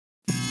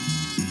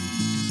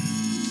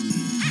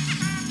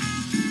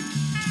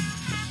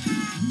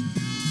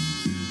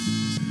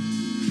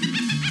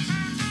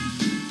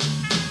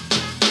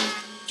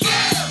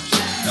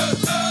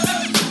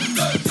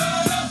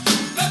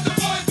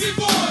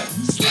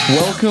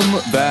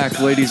Welcome back,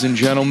 ladies and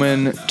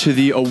gentlemen, to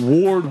the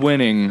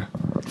award-winning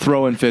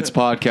Throwin' Fits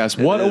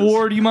podcast. What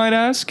award, you might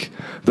ask?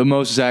 The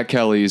most Zach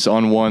Kellys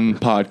on one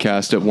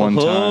podcast at one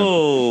time.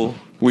 Oh,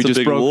 We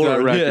just broke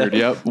that record.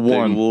 Yeah. Yep,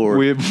 one.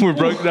 We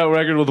broke that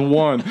record with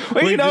one.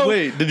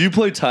 Wait, did you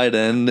play tight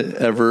end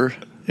ever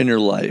in your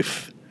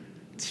life?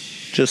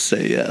 Just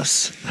say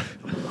yes.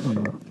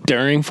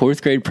 During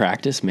fourth grade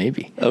practice,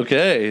 maybe.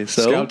 Okay,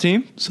 so Scout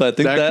team? So I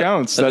think that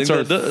counts. I That's think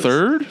our that does.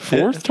 third,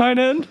 fourth tight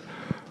end?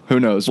 Who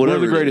knows?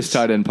 Whatever We're the it greatest is.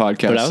 tight end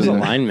podcast. But I was a in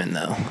the- lineman,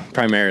 though,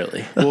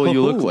 primarily. Well,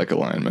 you look like a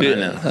lineman. Yeah. I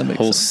know. that makes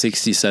Whole sense.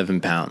 67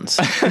 pounds.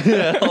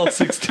 Yeah, all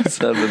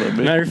 67 of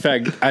me. Matter of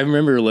fact, I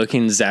remember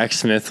looking, Zach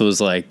Smith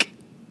was like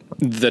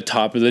the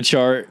top of the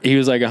chart. He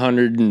was like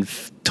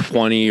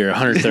 120 or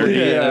 130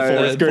 Yeah, in the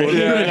fourth grade.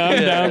 yeah. And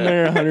I'm down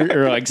there 100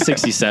 or like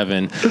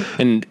 67.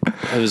 And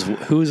it was,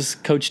 who was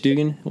Coach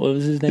Dugan? What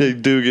was his name? Hey,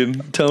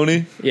 Dugan.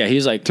 Tony? Yeah, he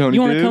was like, Tony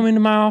you want to Duke? come into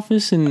my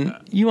office and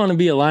you want to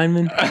be a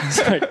lineman?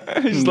 It's like,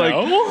 He's no.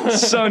 like,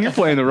 son, you're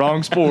playing the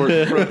wrong sport.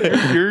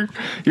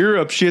 You're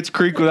up Schitt's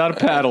Creek without a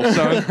paddle,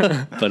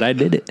 son. But I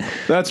did it.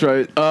 That's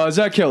right.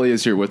 Zach Kelly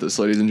is here with us,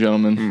 ladies and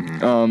gentlemen.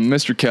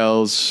 Mr.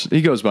 Kells,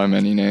 he goes by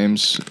many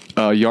names.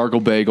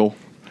 Yargle Bagel,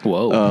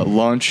 Whoa.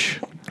 Lunch,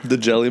 The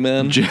Jelly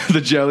Man?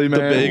 the Jelly Man,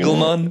 the Bagel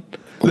Man?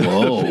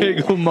 Whoa.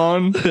 Bagel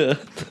Mon. You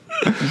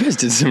guys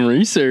did some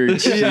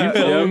research. Yeah, You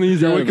pulling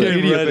these out of it.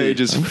 Wikipedia ready.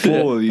 page is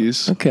full of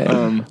these. Okay.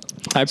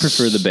 I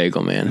prefer the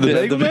bagel man. The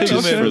Bagel Man?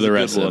 Just Okay. for the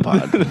rest of the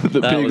pod. The That was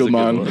a Bagel good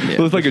Mon. one.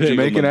 Yeah. With like a Bagel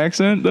Jamaican Man.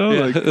 accent, though.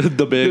 Like,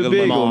 The Bagel the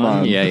Bagel Man.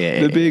 Mon.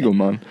 Yeah. The Bagel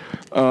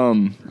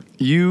Mon.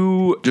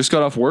 You just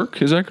got off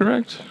work, is that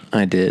correct?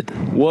 I did.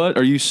 What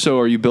are you? So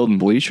are you building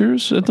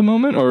bleachers at the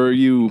moment, or are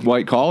you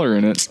white collar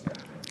in it?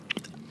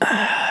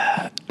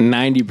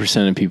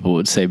 90% of people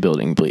would say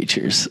building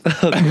bleachers.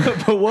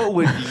 But what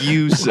would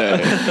you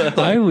say?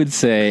 I would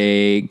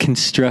say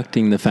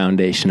constructing the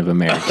foundation of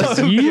America's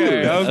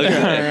youth.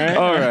 Okay.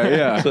 All right.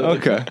 Yeah.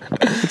 Okay.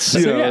 It's,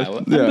 you know, yeah,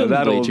 I'm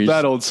building bleachers.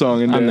 that old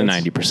song and I'm the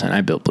dance. 90%.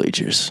 I built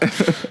bleachers.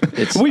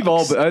 We've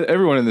all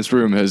everyone in this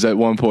room has at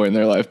one point in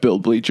their life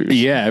built bleachers.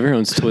 Yeah,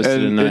 everyone's twisted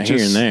And and it not here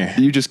just- and there.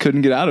 You just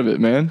couldn't get out of it,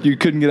 man. You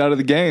couldn't get out of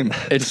the game.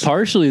 It's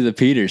partially the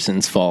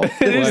Petersons' fault.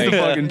 It is the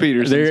fucking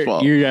Peterson's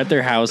fault. You're at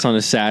their house on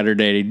a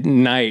Saturday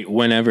night,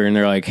 whenever, and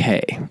they're like,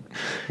 "Hey,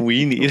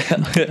 We need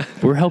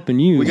we're helping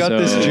you. We got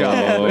this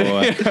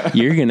job.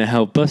 You're gonna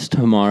help us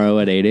tomorrow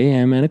at 8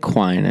 a.m. at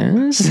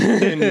Aquinas,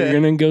 and you're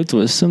gonna go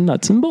twist some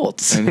nuts and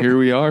bolts." And here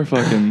we are,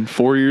 fucking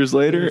 4 years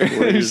later.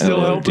 You're still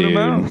Oh, helping them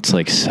out. It's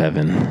like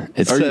 7.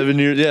 It's 7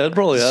 years. Yeah, it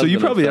probably has So you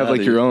been a probably have like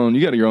fatty. your own.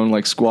 You got your own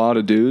like squad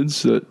of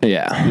dudes. That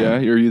yeah. yeah.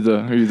 Are you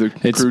the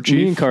It's crew me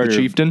chief, and Carter. the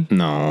chieftain?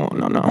 No.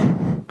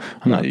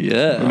 I'm not.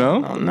 Yeah.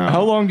 No? Oh, no.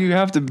 How long do you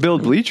have to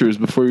build bleachers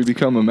before you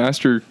become a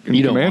master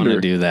You don't want commander?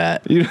 to do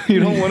that. You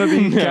don't want to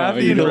be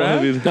Kathy you and don't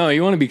Brad? No,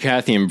 you want to be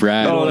Kathy and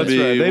Brad. Oh, wanna that's be-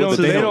 right. They what's don't, his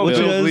they name? don't What's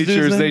build your guys' bleachers.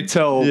 dude's They name?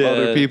 tell Yeah.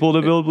 other people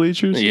to build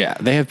bleachers. Yeah,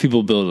 they have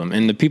people build them,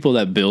 and the people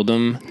that build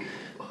them,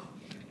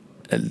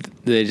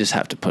 they just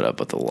have to put up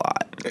with a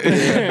lot.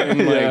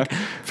 And like,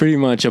 pretty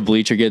much a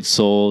bleacher gets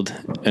sold,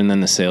 and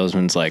then the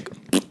salesman's like,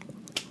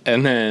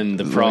 and then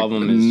the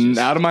problem is just,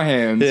 out of my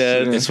hands. Yeah,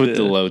 it's with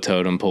the low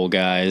totem pole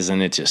guys,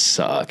 and it just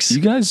sucks. You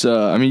guys,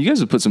 you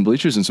guys have put some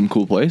bleachers in some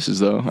cool places,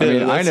 though. I mean,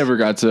 I that's- never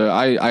got to.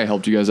 I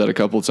helped you guys out a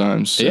couple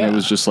times. And Yeah. it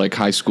was just like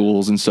high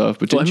schools and stuff.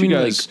 But Well, didn't you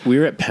guys? like, we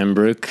were at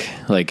Pembroke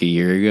like a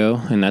year ago,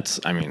 and that's,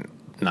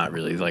 not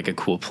really like a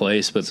cool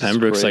place, but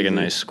Pembroke's like a crazy.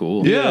 nice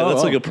school. Yeah,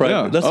 that's like a private.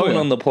 yeah. That's Oh, the one yeah.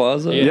 on the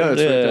plaza. yeah,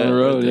 that's right down the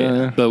road.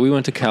 Yeah. But we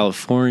went to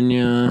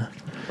California.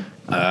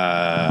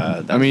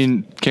 I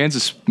mean,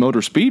 Kansas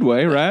Motor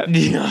Speedway, right?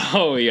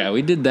 Oh yeah,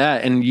 we did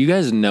that, and you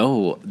guys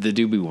know the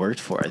dude we worked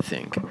for, I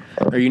think,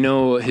 or you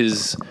know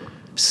his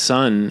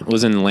son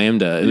was in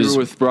Lambda. It You was were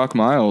with Brock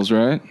Miles,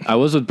 right? I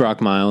was with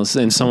Brock Miles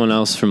and someone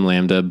else from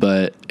Lambda,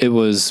 but it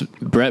was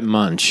Brett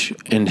Munch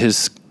and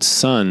his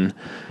son.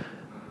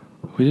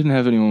 We didn't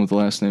have anyone with the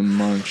last name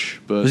Munch,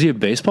 but Was he a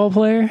baseball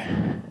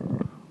player?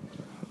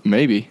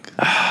 maybe.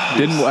 I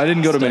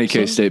didn't go to many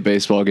K-State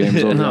baseball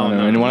games. Over No, there.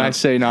 no, and when no. I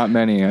say not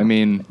many, I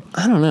mean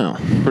I don't know.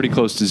 pretty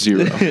close to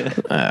zero.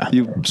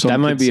 That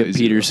might be a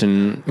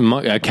Peterson,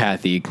 a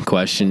Kathy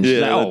question. She's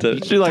Yeah, like,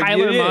 that's- She's like,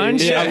 Tyler yeah,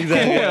 Munch? Yeah,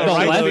 exactly. The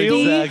Right,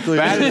 lefty? exactly.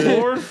 batted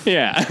fourth,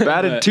 Yeah.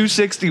 batted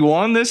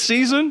 261 this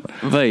season.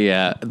 But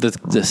yeah,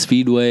 the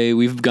Speedway,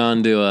 we've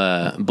gone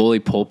to Bully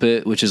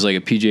Pulpit, which is like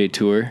a PGA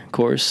Tour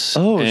course.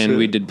 Oh, and shit.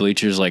 we did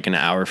bleachers like an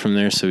hour from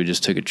there, so we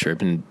just took a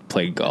trip and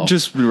played golf.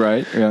 Just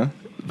right, yeah.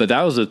 But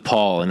that was with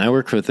Paul, and I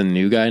work with a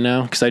new guy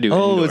now because I do.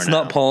 Oh, indoor it's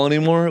now. not Paul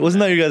anymore.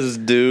 Wasn't that your guys'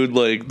 dude?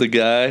 Like the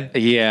guy?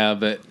 Yeah,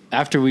 but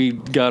after we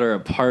got our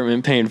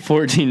apartment, paying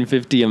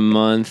 $14.50 a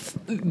month,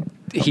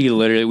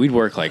 we'd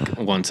work like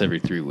once every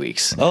 3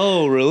 weeks.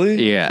 Oh,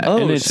 really? Yeah, Oh,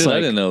 and it's shit, I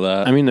like- didn't know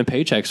that. I mean, the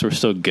paychecks were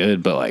still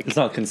good, but like it's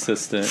not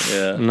consistent.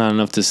 Yeah. not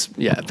enough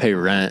to pay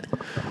rent.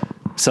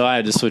 So I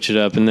had to switch it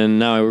up, and then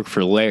now I work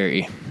for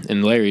Larry,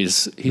 And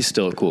Larry's, he's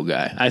still a cool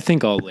guy. I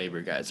think all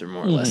labor guys are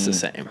more or less the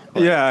same.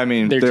 Yeah, I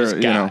mean, They're just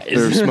you know,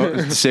 guys.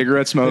 they're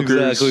cigarette smokers.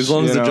 Exactly. As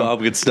long as you the know.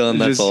 job gets done,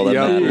 that's all that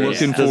Yeah, matters.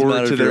 looking Doesn't forward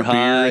matter to if their you're beer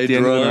high, at the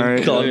end of the drunk,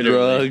 night. on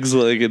Literally. drugs.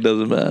 Like, it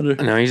doesn't matter.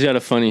 No, he's got a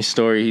funny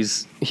story.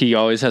 He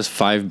always has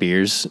 5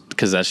 beers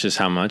because that's just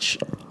how much.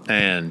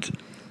 And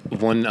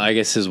one, I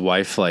guess his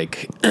wife,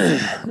 like,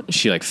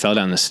 she like fell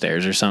down the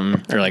stairs or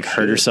something, or like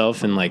hurt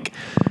herself and like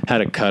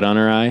had a cut on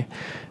her eye.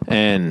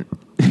 And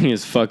he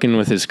was fucking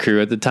with his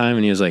crew at the time,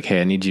 and he was like,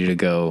 "Hey, I need you to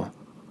go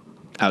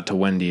out to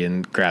Wendy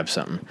and grab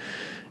something."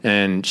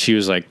 And she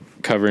was like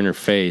covering her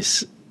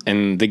face,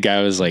 and the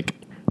guy was like,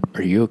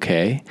 "Are you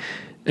okay?"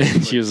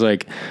 And she was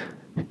like,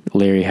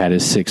 "Larry had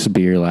his 6th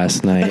beer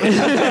last night."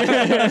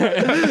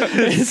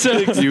 So,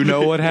 You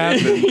know what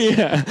happens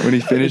yeah. when he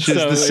finishes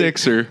So the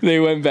sixer. They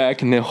went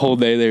back, and the whole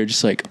day they were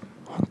just like,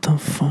 "What the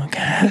fuck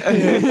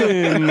happened?"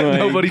 Like,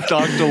 Nobody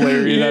talked to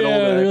Larry that whole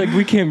they're day. like,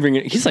 "We can't bring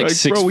it." He's like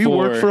 6'4". bro, we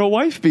work for a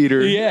wife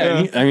beater.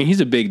 Yeah, I mean,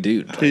 he's a big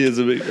dude. He is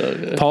a big dog.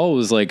 Yeah. Paul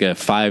was like a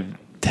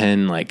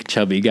 5'10", like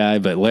chubby guy,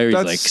 but Larry's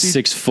That's-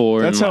 like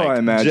 6'4". That's and how like, I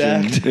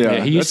imagine. jacked. Yeah,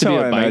 Yeah, he used that's to be how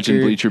a I imagine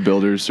biker. bleacher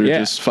builders. They're Yeah.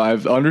 just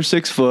under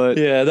 6 foot.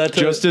 Yeah, that's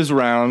just as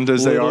round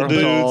as they little are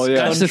dudes, tall. Yeah,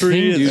 That's the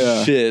country thing, is dude.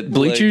 Yeah. shit.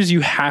 Bleachers,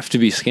 you have to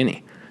be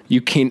skinny. You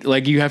can't,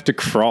 like, you have to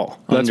crawl.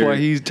 that's under- why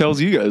he tells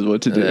you guys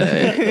what to do.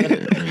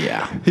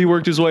 Yeah. He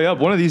worked his way up.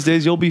 One of these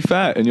days, you'll be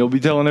fat and you'll be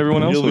telling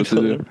everyone else You'll be what to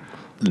do.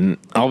 telling-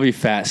 I'll be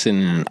fat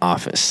sitting in an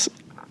office.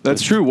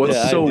 That's true. What's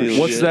Yeah, so? ideally,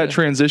 What's yeah. that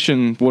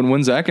transition?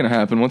 When's that going to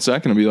happen? What's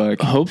that going to be like?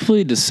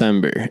 Hopefully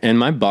December. And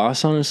my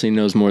boss honestly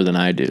knows more than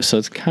I do. So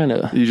it's kind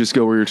of, You just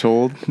go where you're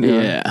told.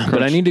 yeah. But I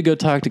Crunch. need to go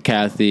talk to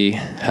Kathy,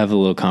 have a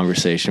little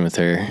conversation with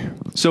her.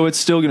 So it's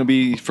still going to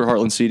be for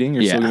Heartland Seating.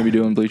 You're Yeah. still going to be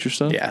doing bleacher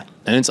stuff. Yeah.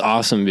 And it's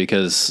awesome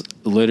because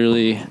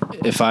literally,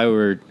 if I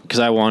were, because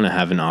I want to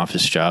have an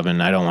office job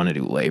and I don't want to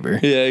do labor.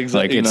 Yeah,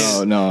 exactly. Like,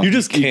 it's, No. You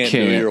just You can't,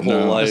 do it your whole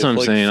no. life. That's what I'm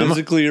like, saying.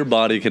 Physically, your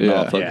body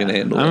cannot Yeah. fucking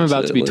handle I'm that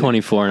about shit. to be Like,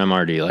 24 and I'm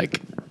already like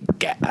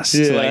gassed.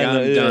 Yeah, like I I'm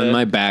know, done. yeah.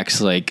 My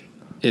back's like,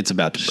 it's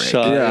about to break.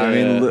 Shot. Yeah,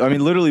 Yeah. I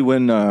mean, literally,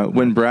 when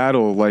Brad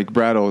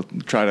will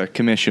try to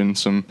commission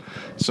some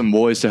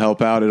boys to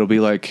help out, it'll be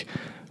like,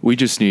 we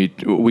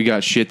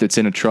got shit that's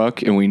in a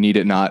truck and we need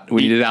it out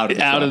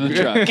of the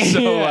truck.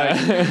 So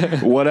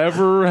like,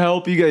 whatever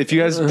help you guys, if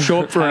you guys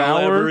show up for an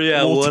However, hour,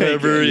 yeah, we'll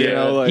whatever, take it, you yeah.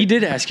 know, like- He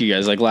did ask you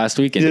guys like last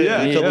weekend. Yeah,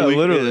 didn't he? a couple weeks.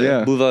 literally,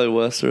 yeah. Blue Valley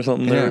West or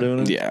something. They Yeah. were doing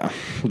it. Yeah,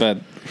 but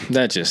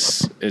that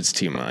just, it's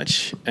too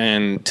much.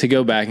 And to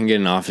go back and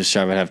get an office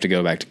job, I'd have to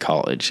go back to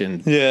college,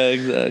 and Yeah,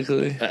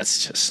 exactly.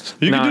 that's just.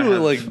 You Now can I do it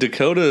have- like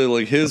Dakota.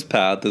 Like his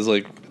path is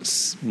like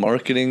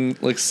marketing,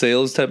 like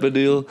sales type of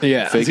deal.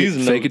 Yeah. fake He's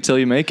it, fake it till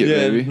you make it,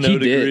 Yeah, baby. no he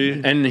degree.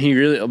 did, and he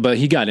really, but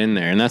he got in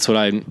there, and that's what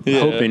I'm Yeah.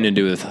 hoping to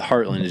do with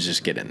Heartland is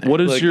just get in there. What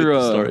is Like, your at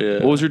the start, yeah.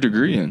 what was your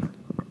degree in?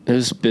 It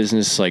was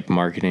business like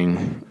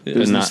marketing, but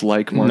Business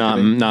like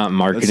marketing? not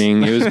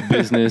marketing. It was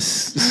business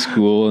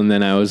school, and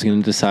then I was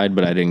going to decide,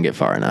 but I didn't get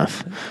far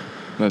enough.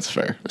 That's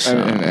fair. So-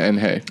 And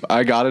hey,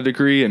 I got a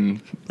degree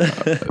and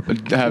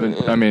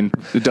haven't. I mean,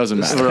 it doesn't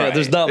matter. Yeah,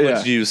 there's not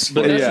much Yeah. use.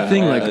 But for that's it, the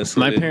thing. Like honestly.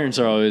 my parents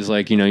are always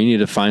like, you need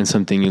to find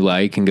something you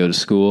like and go to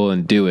school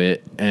and do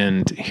it.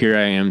 And here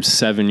I am,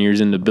 7 years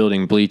into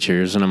building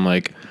bleachers, and I'm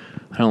like,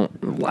 I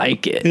don't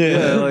like it.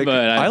 Yeah, like,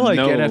 but I like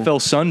know- NFL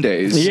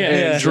Sundays Yeah, and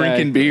yeah,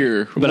 drinking exactly.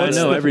 beer. But I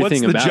know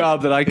everything What's the about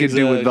job that I could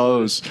do with Exactly.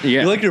 those?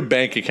 Yeah, You like your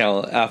bank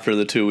account after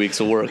the 2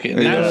 weeks of working.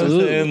 You know what I'm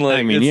Absolutely. saying? Like,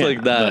 I mean, it's yeah,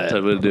 like that but-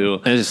 type of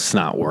deal. it's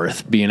not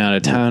worth being out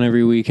of town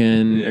every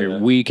weekend or Yeah.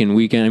 week and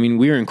weekend. I mean,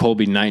 we were in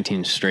Colby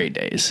 19 straight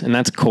days, and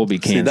that's Colby,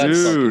 Kansas.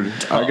 that's- Dude,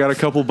 I got a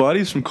couple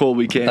buddies from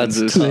Colby,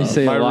 Kansas. They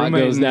say My a lot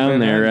roommate goes in down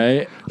there, Manhattan.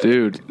 right?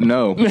 Dude,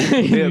 no.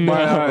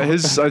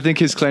 I think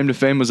his claim to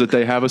fame was that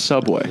they have a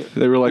Subway.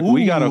 They were like,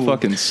 we got a Ooh.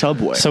 fucking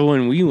Subway. So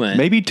when we went,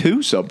 Maybe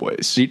 2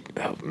 Subways.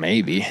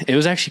 maybe it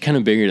was actually kind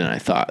of bigger than I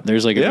thought.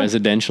 There's like a Yeah.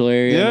 residential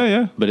area, Yeah,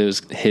 yeah. but it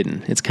was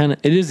hidden.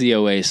 It is the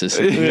oasis.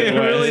 It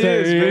really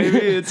is,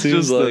 baby. It's Seems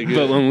just like the,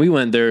 But when we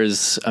went, there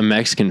was a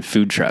Mexican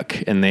food truck,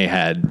 and they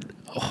had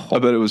I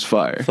bet it was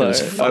fire. Fire.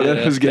 I bet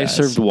it was they gas.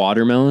 served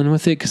watermelon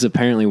with it because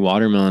apparently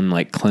watermelon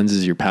like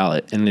cleanses your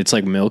palate, and it's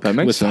like milk That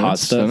makes with sense. hot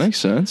stuff. That makes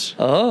sense.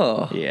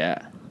 Oh, yeah.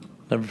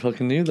 never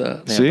fucking knew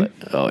that. Yeah, See? but-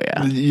 oh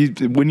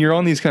yeah. When you're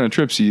on these kind of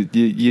trips, you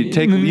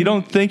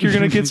don't think you're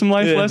gonna get some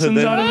life Yeah, lessons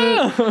then-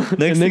 out of it.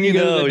 Next then thing you you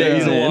go know, to the you eat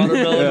days a in.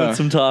 watermelon Yeah. with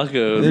some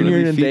tacos. Then you're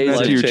in a Feeding days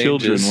that to in. your Life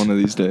children changes. one of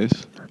these days.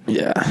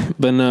 Yeah,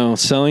 but no,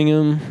 selling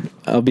them,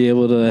 I'll be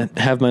able to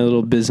have my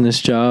little business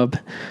job.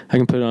 I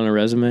can put it on a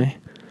resume.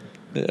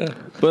 Yeah,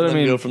 But I Then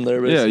mean, go from there.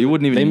 yeah, Basically. you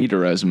wouldn't even They- need a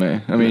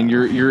resume. I mean,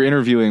 you're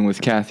interviewing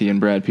with Kathy and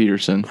Brad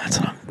Peterson. That's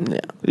what I'm, yeah.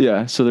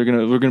 Yeah, so we're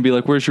gonna be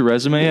like, "Where's your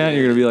resume at?"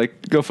 You're gonna be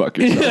like, "Go fuck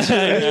yourself."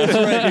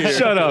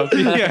 Shut up.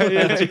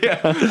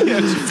 Yeah.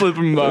 Just flip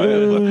them by.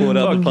 Pull it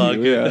out the Fuck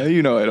pocket. you. Yeah,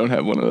 you know I don't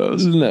have one of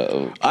those.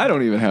 No. I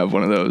don't even have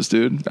one of those,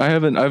 dude.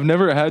 I've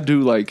never had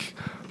to like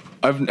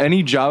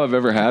any job I've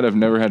ever had, I've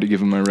never had to give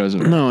them my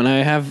resume. No, and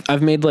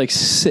I've made like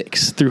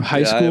 6 through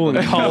high school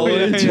and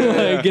college,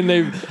 like, and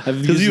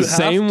I've used you the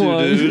same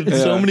one. dude. Yeah.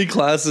 So many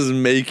classes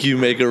make you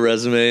make a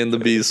resume in the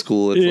B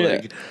school.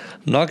 It's like,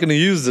 I'm not going to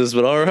use this,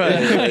 but all right.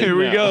 Like, Here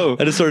we go.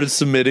 I just started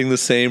submitting the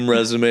same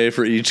resume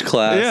for each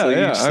class,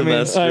 each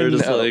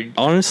semester.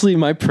 Honestly,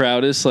 my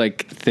proudest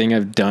like thing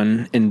I've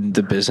done in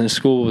the business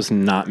school was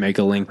not make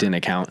a LinkedIn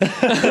account.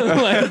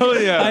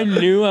 I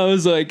knew I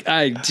was like,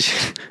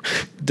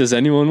 does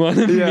anyone want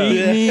to meet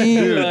me?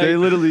 Dude, Like, they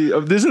literally,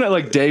 isn't that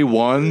like day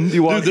one?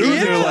 You walk There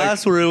was in, a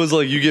class where it was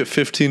like you get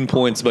 15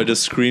 points by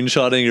just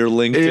screenshotting your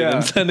LinkedIn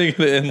and sending it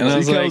in. And I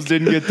was Zeke like,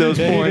 didn't get those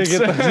points.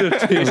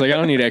 I was like, I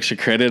don't need extra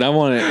credit. I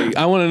want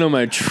to know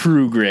my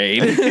true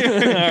grade. All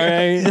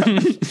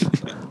right.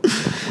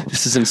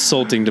 This is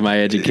insulting to my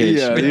education.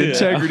 Yeah, the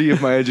integrity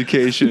of my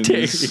education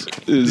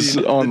is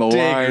on the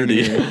line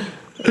here.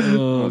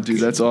 Oh, dude,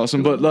 that's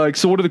awesome. But like,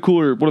 so what are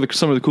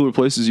some of the cooler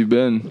places you've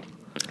been?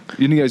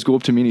 Didn't you guys go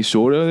up to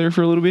Minnesota there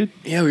for a little bit?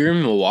 Yeah, we were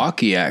in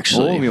Milwaukee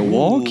actually. Oh,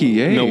 Milwaukee,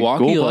 hey.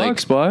 Milwaukee, Go like-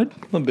 Bucks, bud.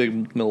 I'm a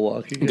big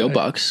Milwaukee guy. Go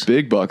Bucks.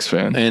 Big Bucks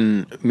fan.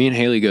 And me and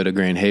Haley go to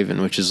Grand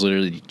Haven, which is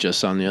literally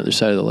just on the other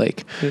side of the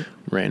lake. Yeah.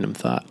 Random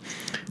thought.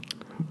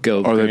 Go.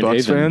 Are Grand they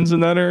Bucks Haven. fans in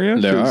that area?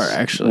 There 'Cause- are,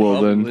 actually.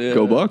 Well, then Yeah.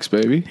 go Bucks,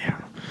 baby.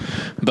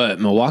 But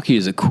Milwaukee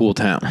is a cool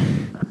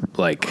town.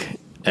 Like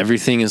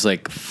everything is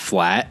like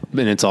flat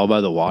and it's all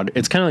by the water.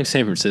 It's kind of like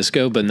San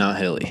Francisco, but not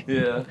hilly.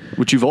 Yeah.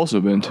 Which you've also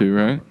been to,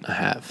 right? I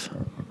have.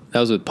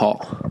 That was with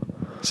Paul.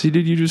 See,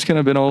 dude, you just kind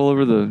of been all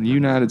over the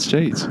United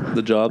States.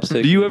 The jobs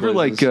take. Do you ever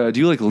do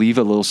you leave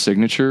a little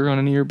signature on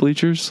any of your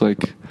bleachers?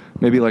 Like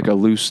maybe like a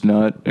loose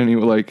nut,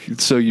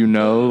 so you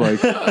know, like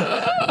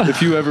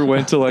if you ever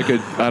went to like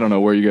I don't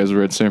know where you guys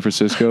were at San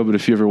Francisco, but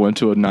if you ever went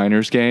to a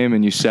Niners game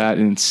and you sat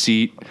in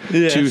seat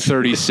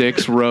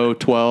 236, row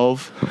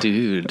 12,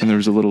 Dude. and there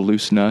was a little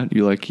loose nut,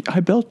 you're like, I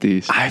built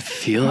these. I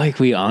feel like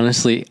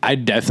I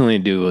definitely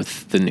do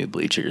with the new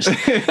bleachers.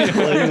 like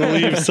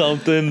leave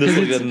something, just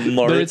like a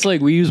mark. But it's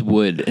like we use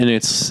wood and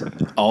it's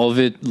all of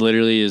it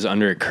literally is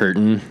under a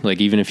curtain. Like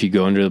even if you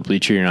go under the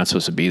bleacher, you're not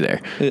supposed to be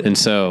there. Yeah. And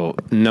so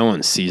no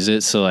one sees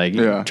it. So like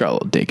Yeah. draw a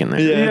little dick in there.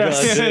 Yeah.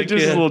 just a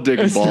Yeah. little dick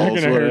and It's not balls.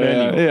 gonna hurt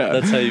anyone. Yeah.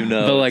 That's how you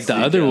know. But like the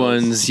It's other decals.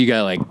 ones, you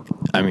got like,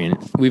 I mean,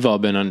 we've all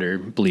been under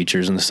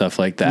bleachers and stuff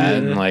like that,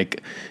 and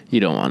like, you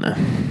don't want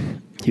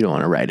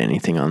to write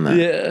anything on that.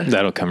 Yeah.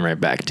 That'll come right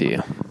back to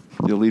you.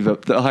 You'll leave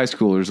up the high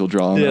schoolers will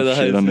draw Yeah, enough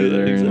the shit high under school-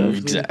 there. You know?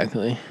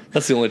 Exactly.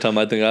 That's the only time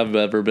I think I've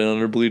ever been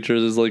under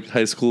bleachers is like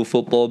high school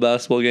football,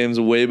 basketball games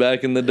way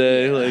back in the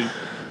day. Like,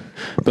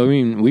 But I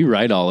mean, we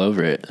write all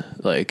over it,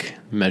 like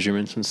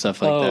measurements and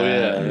stuff like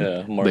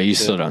that. yeah. But you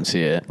still don't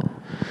see it.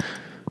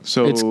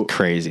 So It's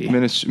crazy.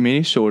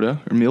 Minnesota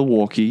or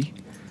Milwaukee,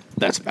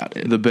 That's about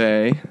it. the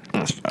Bay.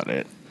 That's about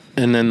it.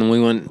 And then we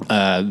went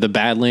the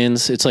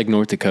Badlands. It's like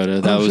North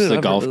Dakota. That was shit, the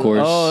I've golf heard of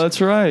course. Oh, that's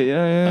right.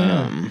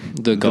 Yeah.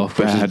 The golf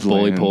course is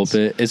Bully Badlands.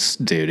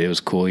 Pulpit. It was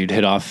cool. You'd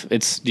hit off. Do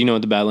you know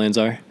what the Badlands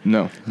are?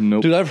 No,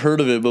 nope. dude, I've heard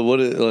of it, but what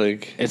it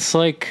like? It's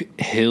like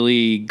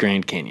hilly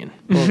Grand Canyon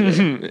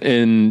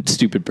in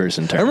stupid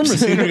person terms. I remember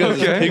seeing you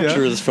guys' Okay,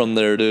 pictures from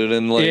there, dude,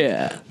 and like,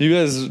 Yeah. you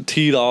guys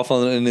teed off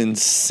on an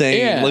insane.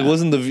 Yeah. Like,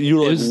 wasn't you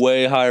were It like was-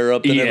 way higher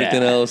up than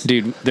everything else,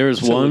 Dude, there was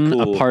So one,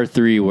 cool. a par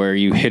 3 where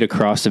you hit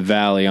across the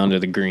valley onto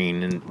the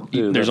green, and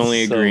Dude, there's that's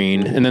only a so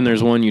green. cool. And then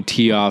there's one you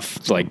tee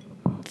off like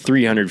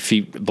 300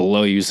 feet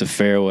below you is the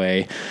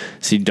fairway,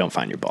 so you don't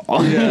find your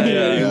ball.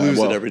 Yeah, you lose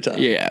well, it every time.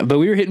 Yeah, but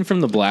we were hitting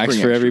from the blacks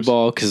Bring for every extras.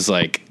 ball because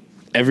like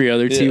every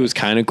other tee Yeah. was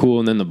kind of cool,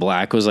 and then the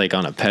black was like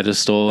on a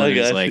pedestal, I and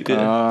it's got like you,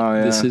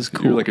 yeah. this is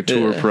You're cool. like a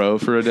tour Yeah. pro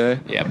for a day.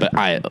 yeah, but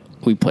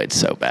we played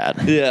so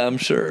bad. Yeah, I'm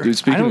sure. Dude,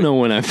 speaking I don't of, know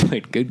when I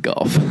played good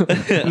golf.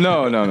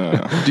 No.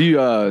 Do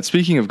you?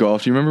 Speaking of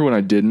golf, do you remember when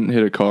I didn't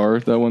hit a car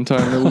that one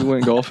time that we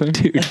went golfing?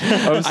 Dude,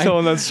 I was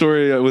telling that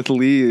story with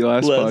Lee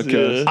last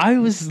podcast. yeah. I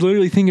was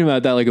literally thinking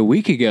about that like a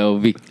week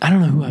ago. I don't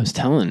know who I was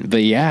telling,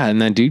 but yeah,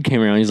 and that dude came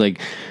around. He's like,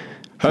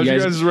 How's you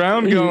guys'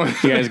 round going?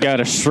 You guys got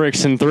a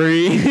Strixon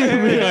 3?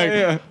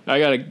 yeah. I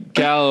got a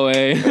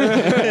Callaway.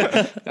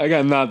 I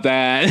got not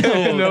that.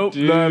 Nope.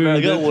 dude.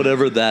 I got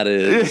whatever that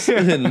is.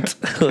 And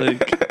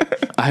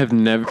like, I have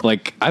never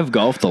I've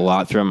golfed a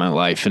lot throughout my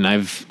life, and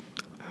I've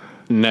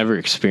never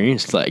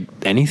experienced like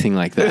anything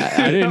like that.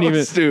 I didn't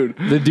even. Dude.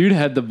 The dude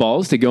had the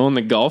balls to go on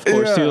the golf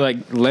course Yeah. too. Like,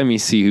 let me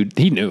see who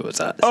he knew it was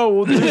us. Oh,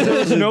 well, there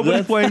was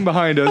nobody playing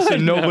behind us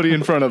and nobody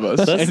in front of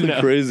us. that's the know.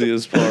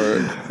 craziest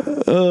part.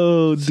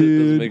 Oh,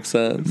 Doesn't make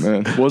sense.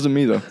 Man, wasn't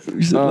me though.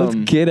 Let's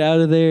get out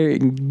of there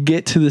and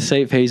get to the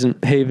safe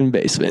haven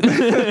basement.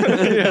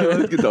 Yeah,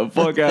 let's get the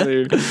fuck out of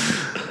here.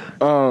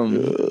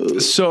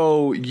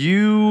 So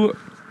you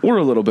were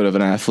a little bit of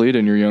an athlete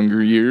in your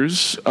younger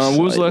years. When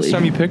was the last Slightly.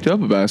 time you picked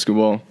up a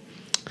basketball?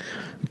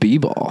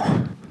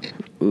 B-ball.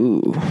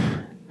 Ooh.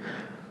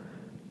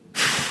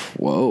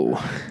 Whoa.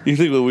 You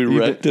think that we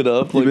wrecked it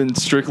up? You've been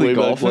strictly way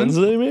back golfing?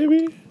 Wednesday,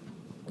 maybe?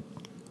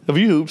 Have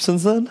you hooped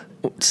since then?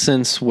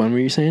 Since when were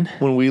you saying?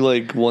 When we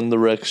like won the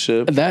rec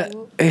ship? That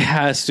it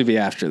has to be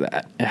after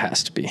that. It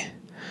has to be.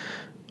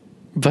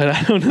 but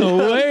I don't know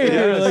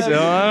where. Like, So,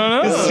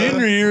 I don't know.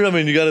 Senior year, I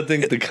mean, you got to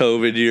think the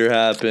COVID year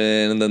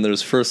happened, and then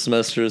there's first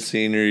semester of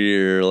senior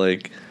year.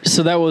 Like,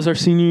 so that was our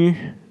senior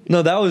year?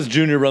 no, that was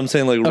junior. But I'm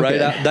saying like right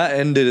Okay. out, that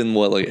ended in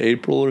what, like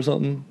April or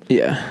something.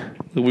 Yeah.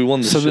 We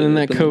won the So then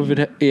that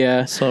COVID,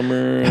 yeah.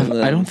 summer. And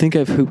then I don't think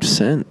I've hooped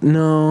since.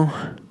 No.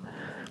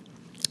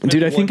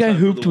 Dude, I one think I time for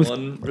hooped the with.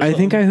 one or I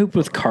think something? I hooped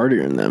with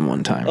Carter and them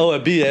one time. Oh,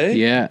 at BA.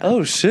 Yeah.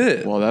 Oh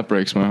shit. Well, that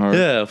breaks my heart.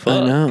 Yeah. I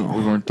Fuck. know.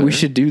 We weren't We there.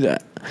 should do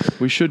that.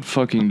 We should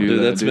fucking do Dude,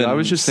 that, that's dude. been I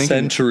was just thinking,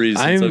 centuries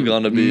since I'm- I've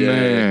gone to BA.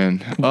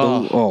 man.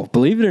 Oh,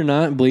 believe it or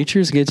not,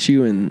 bleachers gets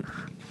you in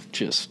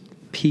just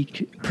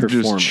peak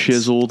performance. just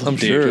chiseled. I'm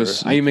sure.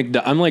 Just I eat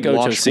I'm like Ocho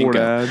washboard Cinco.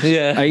 abs.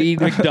 Yeah. I eat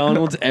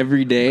McDonald's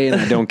every day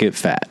and I don't get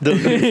fat. Don't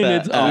get fat.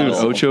 It's Dude,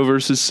 awesome. Dude, Ocho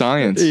versus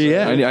science.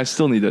 Yeah. I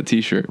still need that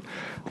T-shirt.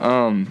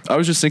 I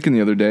was just thinking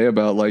the other day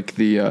about like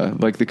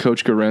the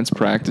Coach Garent's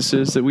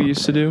practices that we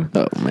used to do.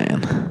 Oh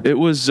man. It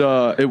was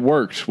it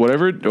worked.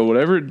 Whatever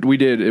we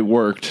did, it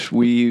worked.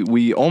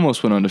 We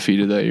almost went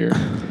undefeated that year.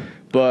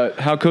 But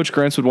how Coach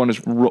Grants would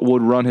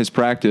run his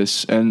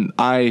practice, and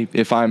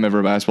if I'm ever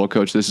a basketball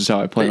coach, this is how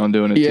I plan on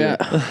doing it Yeah.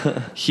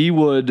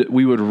 too.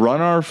 We would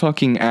run our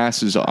fucking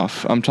asses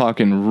off. I'm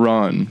talking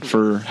run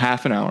for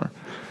half an hour.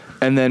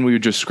 And then we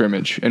would just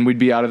scrimmage, and we'd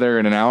be out of there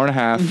in an hour and a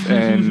half,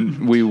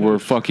 and we were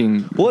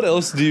fucking. What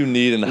else do you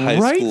need in high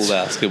Right? school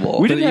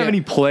basketball? We didn't have yeah.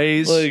 any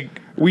plays. Like-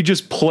 we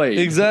just played.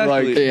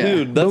 Exactly. Like, Yeah.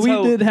 Dude, but that's we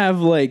how- did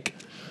have like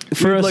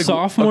for a like,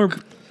 sophomore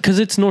because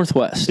it's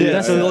Northwest. Yeah,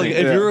 That's so the like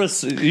thing.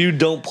 if you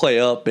don't play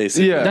up,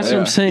 basically. Yeah. That's what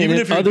I'm saying. Even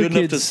And if you're other good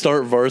enough to kids,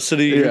 start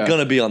varsity, you're Yeah.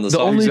 gonna be on the the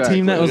side. only Exactly.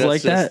 team that was That's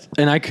like just-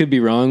 that, and I could be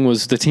wrong,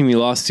 was the team we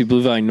lost to,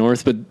 Blue Valley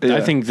North. But Yeah.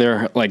 I think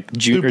their like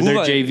Dude, Blue their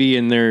Valley- JV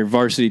and their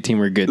varsity team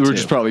were good we were too.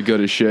 just probably good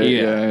as shit.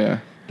 Yeah.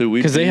 Yeah.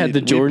 Because they had the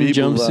Jordan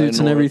jumpsuits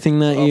and everything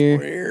that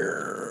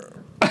year.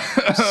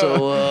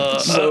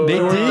 So They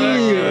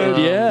did,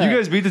 yeah. You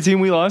guys beat the team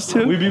we lost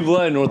to? we beat Blue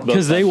Valley North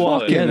Because they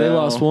walked. Yeah, they hell.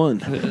 lost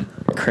one.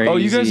 Crazy. Oh,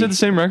 you guys had the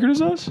same record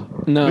as us?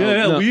 no.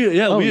 Yeah, no.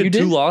 we Oh, you had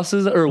did? 2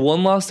 losses or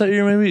 1 loss that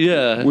year, maybe.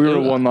 Yeah, We were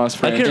a one-loss I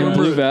franchise. can't And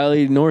remember. Blue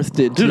Valley North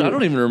did Dude, too. I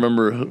don't even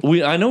remember.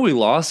 I know we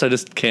lost. I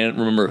just can't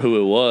remember who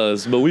it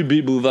was. But we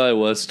beat Blue Valley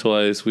West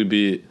twice. We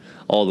beat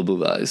all the Blue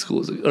Valley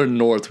schools. Or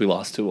North, we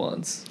lost to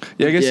once.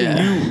 Yeah, I guess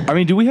Yeah. I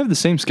mean, do we have the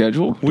same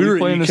schedule? We were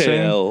play in in the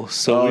same? EKL,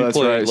 so Oh, we that's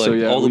played right. like So,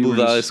 yeah, all the we Blue were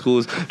Valley just-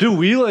 schools.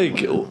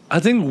 Dude, I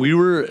think we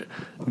were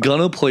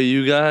gonna play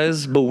you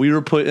guys, but we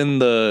were put in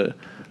the.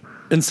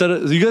 Instead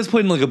of you guys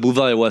played in like a Blue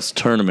Valley West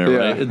tournament, Yeah,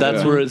 right?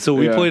 That's yeah. where. So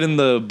we Yeah. played in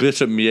the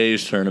Bishop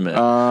Miege tournament,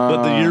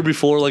 but the year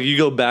before, like you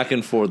go back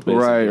and forth.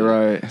 Basically.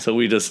 Right. So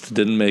we just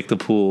didn't make the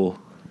pool,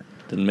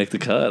 didn't make the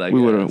cut. I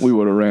We guess.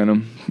 would have ran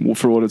them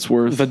for what it's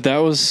worth. But that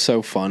was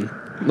so fun.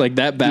 Like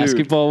that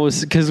basketball was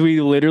because we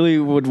literally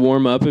would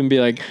warm up and be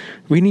like,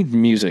 we need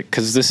music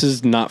because this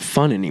is not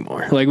fun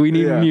anymore. Like we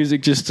need Yeah.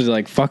 music just to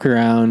like fuck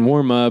around,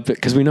 warm up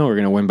because we know we're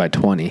gonna win by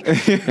 20.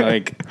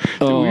 Like,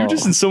 Dude, we were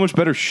just in so much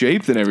better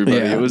shape than everybody.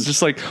 Yeah. It was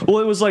just like,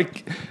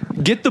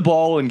 get the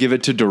ball and give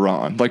it to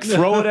Duran. Like,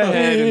 throw it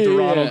ahead and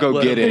Duran will go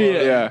Let get him-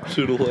 it. Yeah.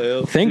 shoot a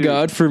layup. Thank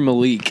God for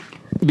Malik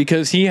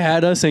because he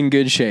had us in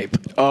good shape.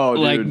 Oh,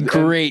 dude. Like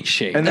great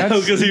shape. And that's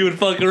Because he would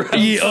fuck around.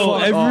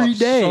 every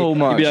day. so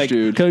much, He'd be like,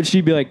 dude. Coach,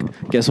 she'd be like,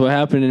 guess what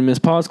happened in Miss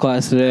Paul's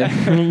class today?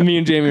 Me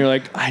and Jamie were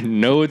like, I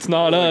know it's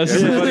not us.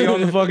 everybody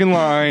on the fucking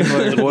line.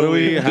 Like, what do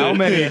we? How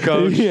many,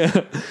 coach?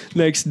 Yeah.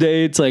 Next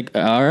day, it's like,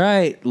 all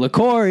right,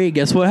 LaCory,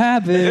 guess what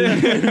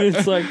happened?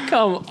 It's like,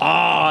 come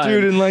on.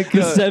 Dude, and like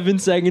the 7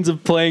 seconds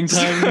of playing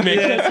time to make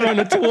us run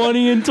a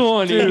 20 and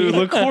 20. dude,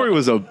 LaCory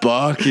was a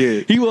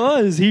bucket. He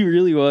was. He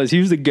really was. He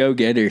was a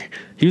go-getter.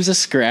 He was a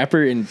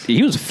scrapper, and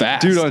he was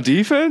fast. Dude, on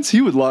defense,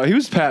 he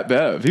was Pat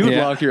Bev. He would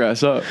Yeah. lock your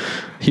ass up.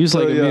 he was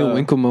like so, Emil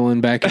yeah.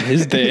 Winkelmullen back in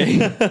his day.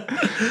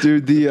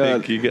 Dude,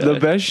 Thank you, guy. the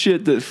best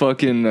shit that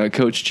fucking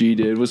Coach G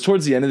did was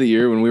towards the end of the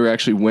year when we were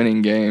actually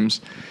winning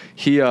games.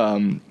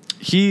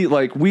 He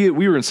like we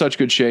were in such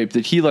good shape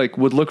that he like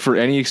would look for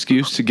any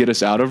excuse to get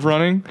us out of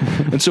running,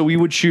 and so we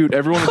would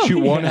everyone would shoot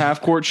one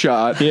half court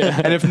shot,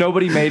 and if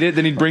nobody made it,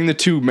 then he'd bring the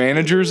 2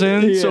 managers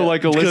in. So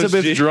like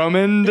Elizabeth G.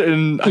 Drummond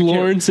and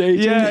Lawrence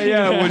Agent.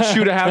 yeah, would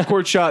shoot a half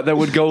court shot that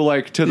would go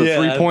like to the Yeah,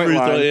 3-point free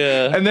throw, line,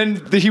 yeah. and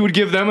then he would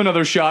give them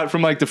another shot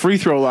from like the free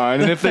throw line,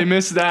 and if they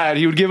missed that,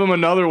 he would give them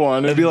another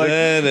one, and be like,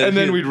 and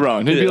then we'd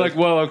run. He'd be yeah. like,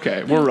 well,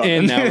 okay, we're running.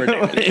 And now we're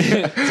doing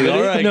it. It's like,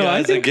 all right, No, guys, I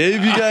I think-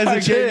 gave you guys a I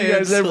gave you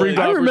guys chance. every Like,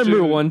 I remember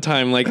opportunity. one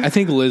time, like, I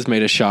think Liz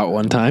made a shot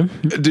one time.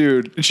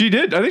 Dude, she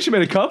did. I think she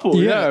made a couple.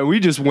 Yeah. Yeah, we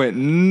just went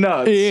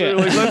nuts. Yeah.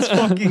 We're like, let's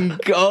fucking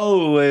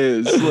go,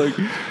 Liz. Like,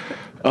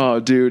 oh,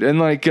 dude, and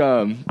like,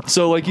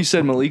 so like you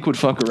said, Malik would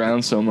fuck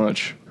around so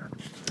much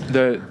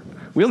that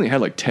we only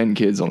had like 10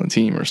 kids on the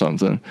team or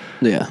something,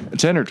 Yeah.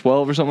 10 or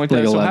 12 or something like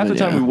that. Like so half 11, the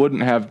time yeah. we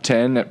wouldn't have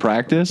 10 at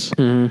practice.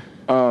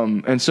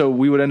 And so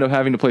we would end up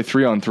having to play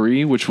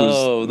 3-on-3, which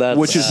was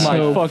which is my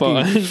so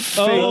fucking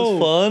fun. Oh,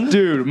 fun.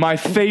 dude, my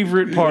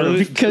favorite part of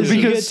Because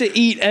you get to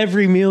eat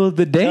every meal of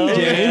the day, Oh,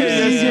 James.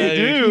 yeah, you, yeah, get,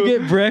 you do. you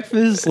get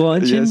breakfast,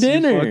 lunch, and Yes,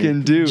 dinner. you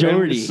fucking do.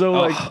 Jordy. And so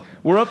like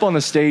we're up on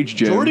the stage,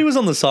 Jim. Jordy was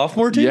on the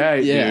sophomore team? Yeah,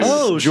 Yes. dude.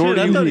 Oh, shit.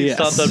 I thought he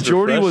stopped after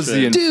Jordy was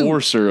the freshman.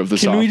 enforcer of the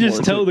Can sophomore we just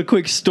team. tell the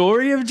quick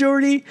story of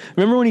Jordy?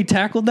 Remember when he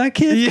tackled that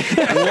kid?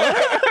 Yeah.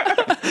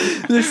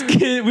 This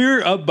kid, we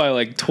were up by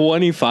like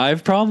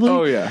 25 probably.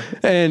 Oh, yeah.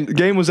 And The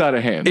game was out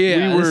of hand.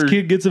 yeah, this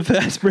kid gets a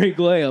fast break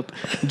layup.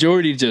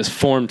 Jordy just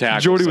form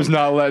tackled. Jordy was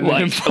not letting him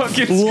like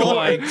fucking score.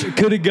 like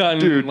could have gotten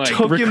Dude, like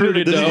took him to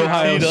recruited the to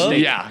Ohio teed up?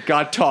 State. Yeah,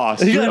 got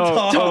tossed. He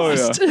got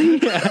tossed.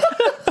 Yeah.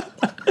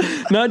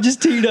 Not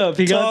just teed up,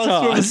 he got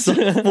tossed. Tossed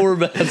for a sophomore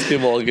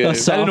basketball game.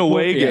 That's At an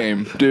away Yeah.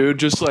 game, dude.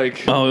 Just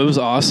like, Oh, it was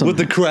awesome. With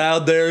the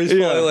crowd there, he's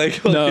probably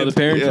like, no, the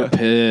parents Yeah. were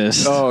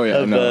pissed. oh yeah,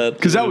 I no, bet,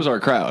 because that dude. was our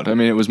crowd. I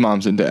mean, it was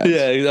moms and dads.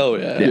 Yeah, oh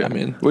yeah. I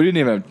mean, we didn't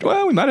even have.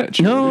 Well, we might have.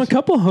 No, a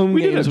couple home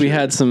We did games have we cheerleaders.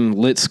 had some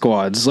lit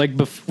squads. Like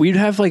we'd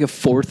have like a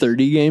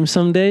 4:30 game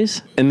some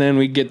days, and then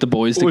we'd get the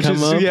boys to Which come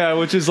is up.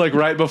 which is like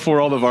right before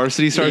all the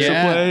varsity starts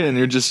Yeah. to play, and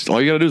you're just all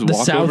you gotta do is The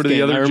walk South over to the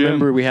game, other I gym.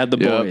 remember we had the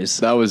Yep, boys.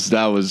 That was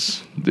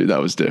dude.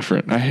 That was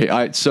different.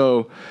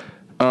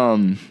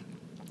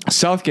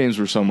 South games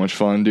were so much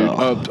fun, dude.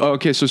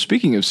 Okay, so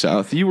speaking of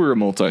South, you were a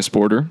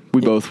multi-sporter.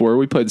 We both were.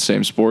 We played the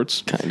same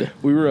sports. Kinda.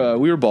 We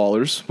were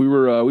ballers.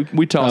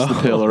 We tossed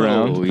the pill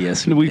around. Oh,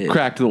 yes, we we did.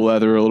 cracked the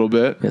leather a little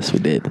bit. Yes, we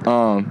did.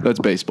 That's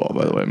baseball,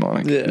 by the way,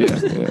 Monica.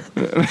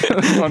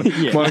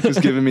 Yeah. Monica's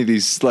giving me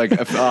these like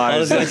eyes.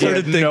 honestly, I like, started you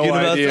have thinking no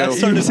about. idea. I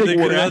started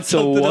thinking about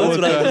something else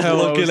when I was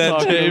hell I was looking at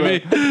talking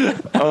Jamie.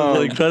 I was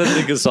like trying to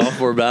think of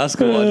sophomore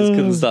basketball. I just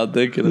couldn't stop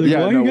thinking of it. Yeah,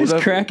 Why no, are you well, guys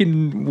that-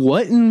 cracking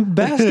what in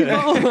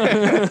basketball?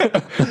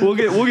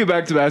 We'll get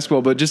back to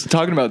basketball, but just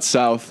talking about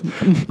South.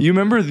 You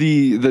remember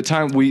the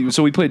time we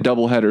played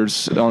double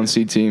headers on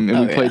C team, and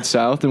we yeah. played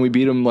South, and we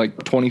beat them like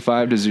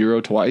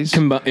 25-0 twice.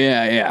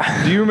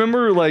 Yeah. Do you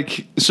remember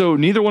so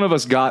neither one of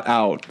us got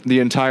out the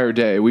entire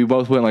day. We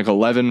both went like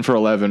 11 for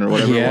 11 or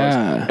whatever it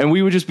Yeah. was. And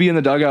we would just be in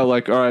the dugout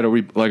like, all right, are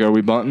we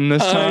bunting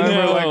this time?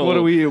 Or like what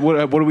are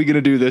we going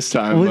to do this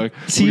time? What- Like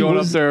see, we going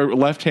was- up there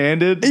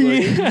left-handed,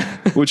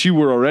 like, which you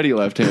were already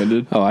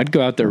left-handed. Oh, I'd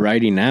go out there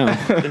righty now.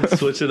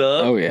 Switch it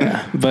up. Oh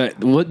yeah,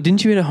 but what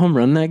didn't you hit a home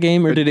run that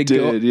game, or did it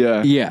go? did,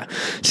 yeah. Yeah.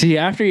 See,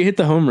 after you hit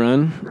the home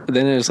run,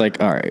 then it was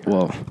like, all right,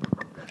 well,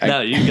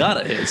 Now you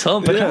gotta hit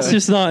something. that's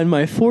just not in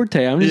my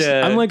forte. I'm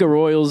Yeah. like a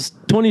Royals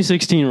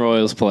 2016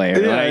 Royals player.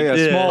 like,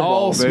 yeah. small ball,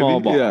 all small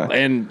baby. ball, Yeah.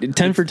 and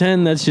 10 for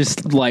 10. That's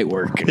just light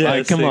work. Yeah,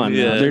 like, come same, on,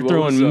 yeah. now. They're What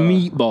throwing was,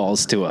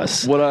 meatballs to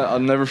us. What I'll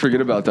never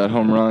forget about that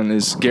home run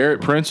is Garrett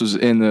Prince was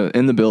in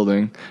the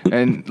building,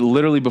 and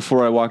literally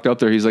before I walked up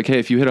there, he's like, "Hey,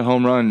 if you hit a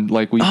home run,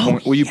 like,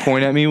 will you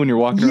point at me when you're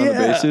walking around the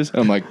Yeah. bases?"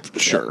 And I'm like,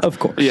 "Sure, Of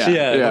course. yeah,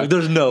 Yeah, like,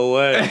 there's no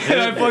way. And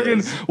I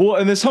fucking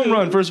and this home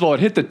run, first of all, it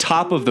hit the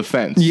top of the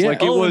fence. Yeah.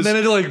 like it Oh, and was. then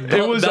it, like,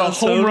 it was a bounced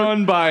home over.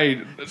 run by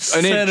an inch.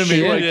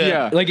 Centimeter, Like,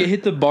 yeah. Like it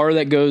hit the bar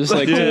that goes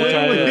like to the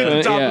top of literally hit the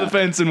the top yeah. of the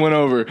fence and went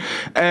over.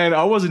 And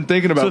I wasn't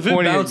thinking So about if it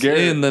pointing at bounced Garrett.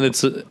 in, then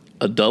it's a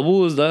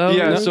double. Is that? How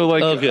Yeah, it is? so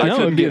like okay. I No,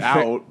 couldn't it'd be get a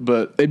fair- out,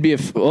 but It'd be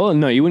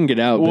no, you wouldn't get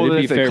out, well, but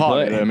it'd if be they fair caught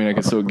play. it, I mean, I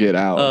could still get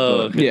out. Oh,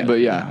 but, okay. Yeah. but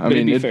yeah, I But mean,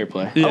 it'd be fair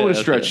play. I Yeah, would have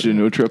stretched it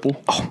into a triple.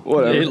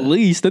 Whatever. At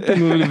least that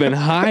thing would have been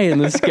high in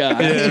the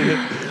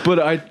sky. But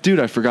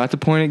I forgot to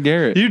point at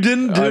Garrett. You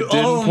didn't do. I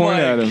didn't oh point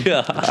my at him.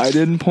 gosh. I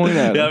didn't point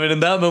at him. Yeah, I mean, in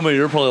that moment,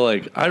 you're probably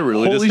like, I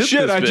really Holy just hit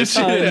shit! this I bitch. just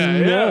I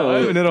know. I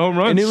haven't hit a home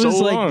run And it so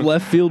was like long.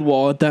 left field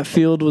wall at that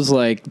field was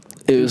like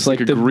it was like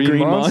a the green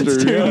green monster,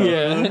 monster.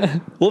 yeah. Yeah.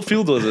 What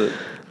field was it?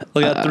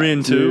 Like at 3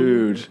 and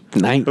 2, Dude.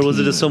 19. or was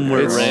it just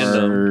somewhere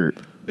random?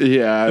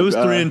 Yeah, It was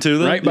 3 and 2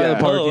 then. right by the Yeah.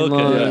 parking Oh, okay,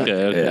 lot.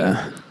 okay.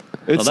 Yeah.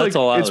 It's Oh, that's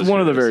all I it's was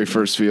one of the curious. very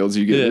first fields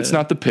you get. Yeah. It's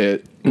not the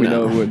pit. We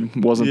No. know it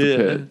wasn't Yeah,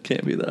 the pit.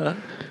 can't be that.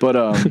 But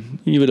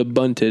You would have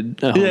bunted.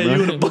 a home Yeah, you run.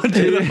 would have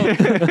bunted.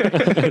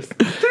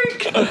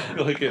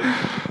 Like it.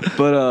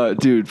 But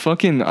dude,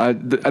 fucking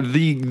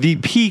the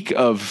peak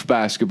of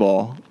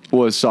basketball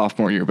was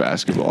sophomore year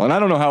basketball, and I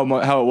don't know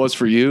how it was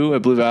for you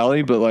at Blue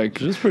Valley, but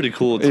like It was pretty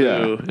cool too.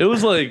 Yeah. It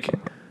was like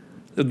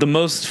the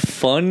most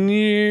fun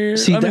year.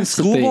 See, I mean, that's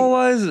the school thing. ball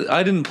wise,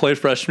 I didn't play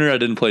freshman year. I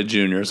didn't play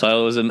junior, so I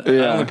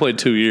only played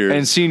 2 years.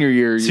 and senior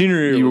year,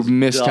 you was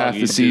missed half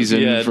doggy the season.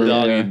 Do. Yeah, for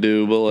doggy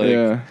do, but like,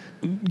 yeah.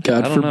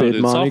 God I don't know, forbid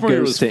dude. Monica Sophomore year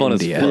goes was to fun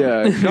as India. fuck.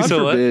 Yeah, God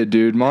So what? forbid,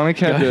 dude.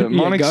 Monica had to. God- yeah,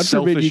 Monica's God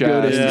forbid selfish you go to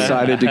ass India.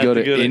 decided to had go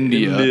to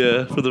India.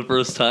 India for the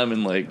first time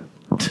in like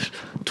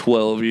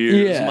 12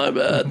 years. Yeah. My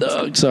bad,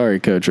 dog. Sorry,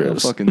 Coach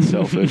Rose. Fucking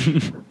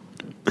selfish.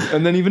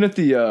 And then even at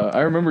the,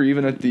 I remember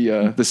even at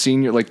the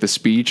senior, like the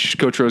speech,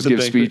 Coach Rose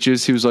gives banquet.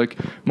 speeches. He was like,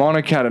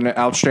 Monica had an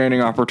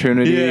outstanding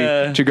opportunity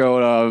Yeah. to go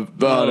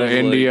to like-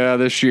 India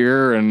this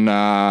year, and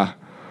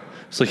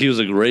So he was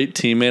a great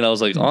teammate. I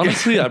was like,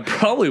 honestly, I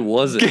probably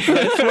wasn't. I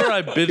swear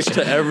I bitched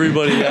to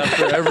everybody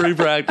after every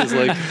practice.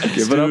 Like,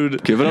 give it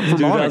up for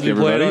dude, how's Monica, he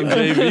playing on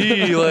everybody.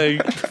 JV?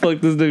 Like,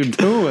 fuck this dude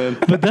doing?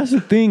 But that's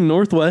the thing.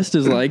 Northwest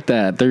is like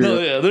that. They're No,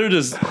 yeah, they're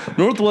just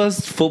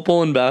Northwest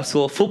football and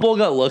basketball. Football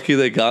got lucky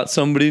they got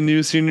somebody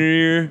new senior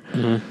year.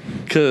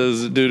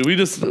 Because, dude, we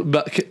just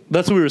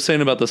that's what we were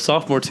saying about the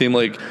sophomore team.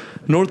 Like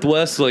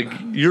Northwest, like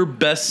your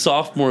best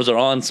sophomores are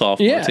on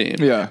sophomore team.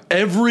 Yeah.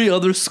 Every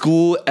other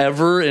school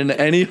ever in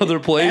any other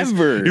place,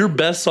 Ever. your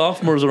best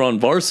sophomores are on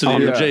varsity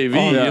or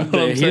JV. You know what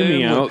I'm Hear saying?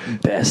 me out.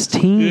 Best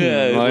team.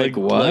 Yeah, like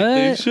what? Like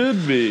they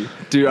should be,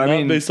 Dude, I Not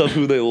mean- based off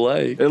who they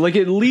like. Like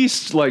at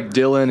least like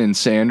Dylan and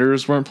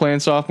Sanders weren't playing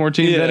sophomore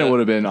team. Then Yeah. it would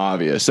have been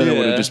obvious. Then it would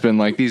Yeah. have just been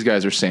like these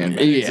guys are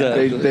sandbags. Yeah.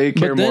 They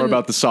care But then more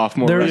about the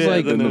sophomore There was record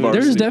like than the there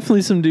was varsity.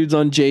 definitely some dudes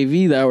on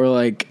JV that were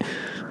like,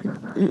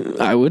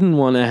 I wouldn't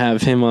want to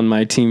have him on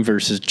my team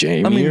versus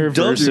Jamie. I mean, or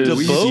Doug versus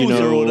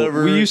DeBose or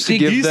whatever. we used to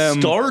give he them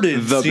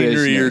started the senior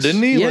year, business.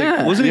 didn't he? Yeah.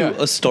 Like, wasn't Yeah.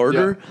 he a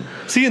starter?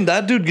 See, and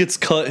that dude gets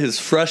cut his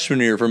freshman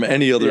year from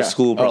any other Yeah.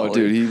 school. Oh,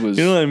 Probably. dude, he was-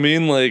 You know what I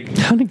mean? Like,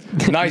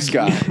 Nice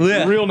guy.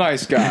 Yeah. Real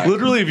nice guy.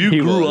 literally, if you He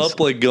grew was. up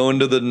like going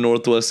to the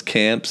Northwest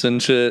camps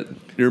and shit,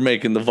 you're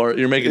making Yeah.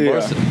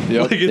 varsity.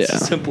 Yep. Like it's Yeah.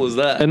 as simple as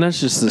that. and that's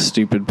just the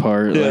stupid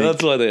part. yeah, like,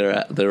 that's why they were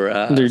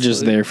at. they're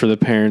just there for the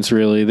parents.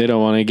 Really, they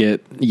don't want to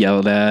get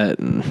yelled at.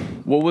 And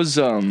What was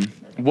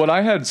what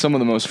I had some of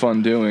the most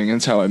fun doing, and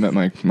it's how I met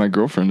my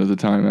girlfriend at the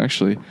time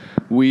actually.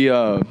 We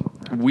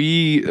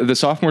the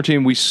sophomore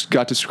team, we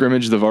got to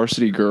scrimmage the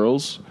varsity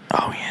girls.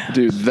 oh yeah,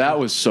 Dude, that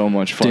was so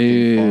much fucking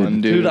Dude.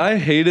 fun, dude. Dude, I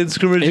hated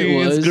scrimmaging It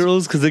against was.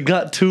 girls because it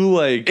got too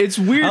like. It's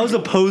weird. I was a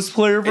post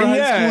player for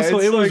Yeah, high school,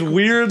 so it's it was like-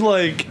 weird.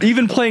 Like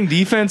even playing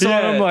defense on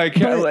Yeah, them, like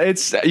but-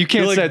 it's you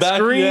can't Like set back-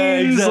 screens. yeah,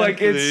 exactly,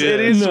 Like it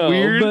yeah. is no,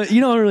 weird. but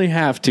you don't really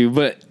have to.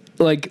 But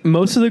like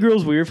most of the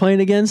girls we were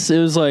playing against, it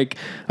was like,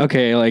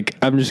 okay, like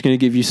I'm just gonna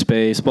give you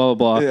space, blah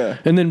blah blah. Yeah.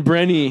 And then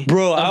Brenny,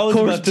 Bro, I was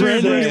about to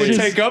Brenny say- would would just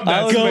take up I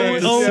that was space.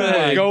 going- oh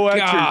Yeah, my go at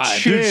God. your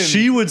chin. Dude,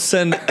 she would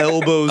send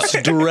elbows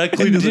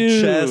directly to the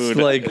Dude. chest.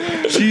 Like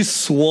she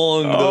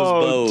swung those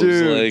Oh, bows.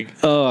 dude. Like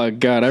oh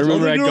god, I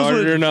remember the I girls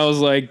guarded were- her and I was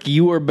like,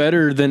 you are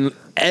better than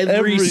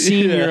every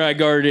senior yeah. I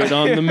guarded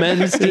on the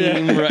men's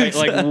team, right?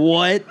 Like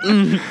what?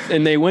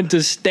 And they went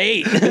to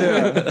state.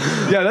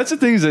 Yeah, that's the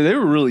thing is that they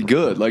were really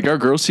good. Like our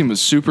girls team was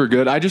super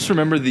good. I just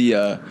remember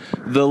the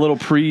little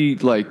pre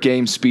like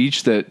game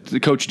speech that the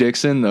Coach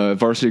Dixon, the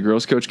varsity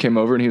girls coach, came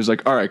over and he was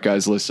like, "All right,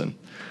 guys, listen.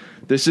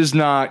 This is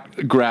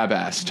not grab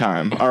ass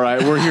time. All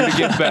right, we're here to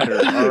get better.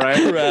 All right,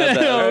 grab that.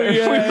 Oh,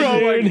 yeah, we were all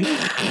dude.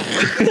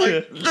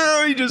 like,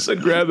 no, he just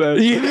said grab ass.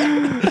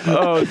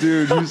 Oh,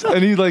 dude,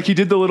 and he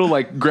did the little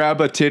like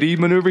grab a titty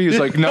maneuver. He was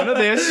like, none of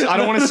this. I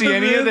don't want to see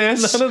any of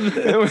this. None of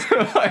this.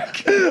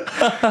 Like,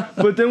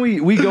 but then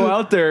we go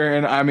out there,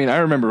 and I mean, I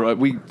remember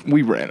we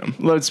ran them.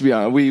 Let's be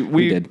honest,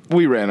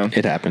 we ran them.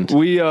 It happened.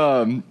 We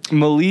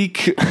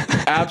Malik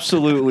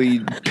absolutely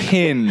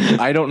pinned.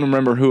 I don't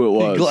remember who it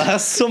was.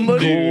 Glass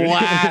somebody.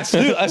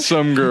 Glassed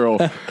some girl,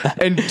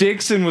 and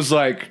Dixon was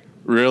like,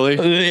 "Really?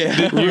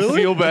 Did you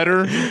feel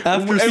better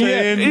After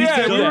saying, yeah,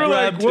 don't we were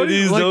grab like, what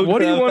do titties, don't you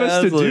grab want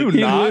us to ass, do? like-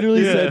 He Not,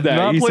 literally said that.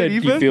 Not He play said,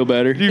 "You defense? feel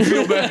better?" Do you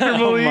feel better, Oh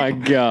Malik?" my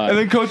god. And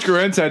then Coach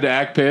Grants had to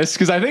act pissed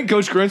because I think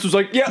Coach Grants was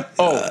like, "Yeah,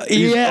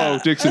 yeah. oh,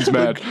 Dixon's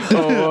mad. He's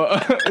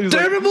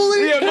Damn it, Malik!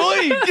 Yeah,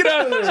 Malik, get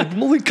out of there."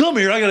 Malik, come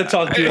here. I gotta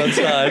talk to you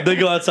outside. They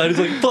go outside. He's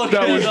like, "Fuck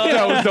That was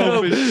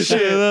dope as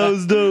shit. Yeah, that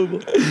was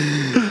dope.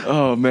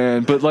 Oh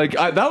man, but like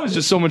that was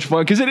just so much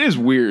fun because it is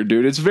weird,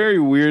 dude. It's very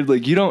weird.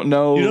 Like you don't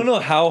know. You don't know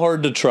how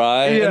hard to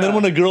try, Yeah. and then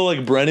when a girl like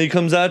Brenny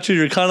comes at you,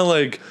 you're kind of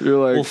like,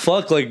 You're like, well,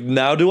 fuck. Like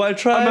now, do I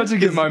try? I'm about to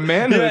get my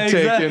manhood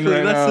taken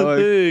right That's now. the like-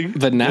 thing.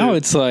 But now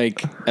it's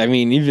like, I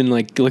mean, even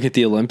like look at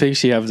the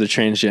Olympics, you have the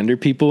transgender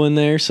people in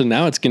there, so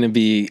now it's going to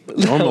be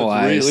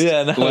normalized. Real.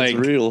 Yeah, now like,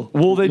 it's real.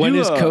 Well, they when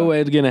do. is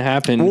co-ed going to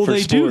happen? Well, for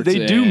they do. sports?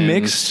 They do And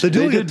mix. They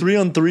do like a did-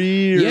 3-on-3 or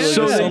Yeah,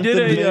 So they something. did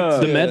a,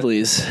 the Yeah.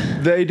 medleys.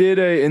 They did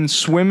a in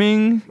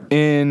swimming,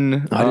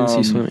 in I didn't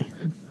see swimming.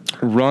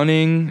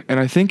 running, and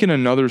I think in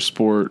another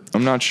sport.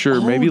 I'm not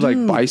sure. Maybe like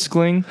dude.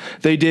 bicycling.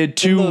 They did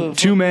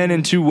two men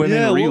and two women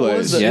Yeah, what was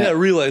relays. that? Yeah. Yeah,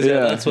 relays. Yeah, Yeah,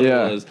 that's what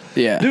yeah. it was.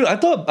 Yeah. Dude,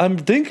 I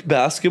think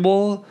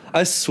basketball.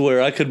 I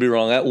swear, I could be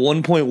wrong. At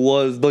one point,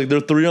 was like their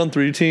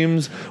 3-on-3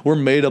 teams were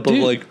made up of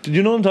Dude. like. Do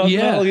you know what I'm talking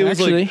Yeah, about? Like it was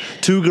actually. like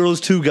 2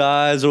 girls, 2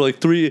 guys, or like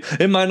 3.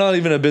 It might not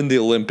even have been the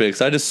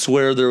Olympics. I just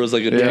swear there was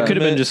like a. It could have been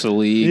tournament. just a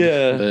league.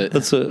 Yeah, but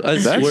that's it. I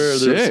swear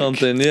there's sick.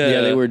 something. Yeah,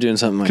 yeah, they were doing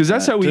something like that. Because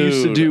that's how we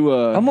used to Dude, do.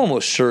 I'm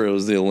almost sure it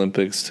was the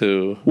Olympics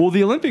too. Well,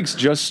 the Olympics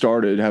just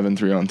started having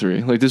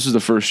 3-on-3. Like this was the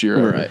first year.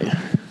 ever.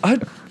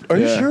 right. Are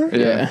you Yeah, sure?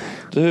 Yeah.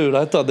 Dude,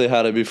 I thought they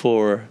had it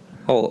before.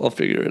 I'll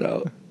figure it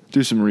out.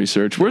 Do some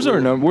research. Where's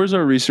our Where's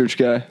our research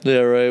guy?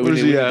 Yeah, right. We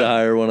Where's need he to at?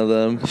 hire one of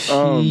them.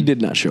 He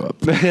did not show up.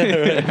 We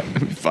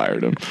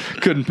fired him.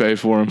 Couldn't pay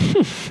for him.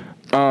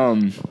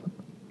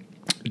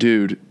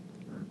 Dude,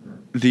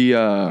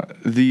 I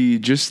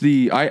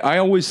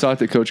always thought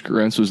that Coach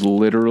Grants was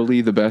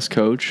literally the best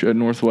coach at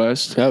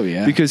Northwest. Oh,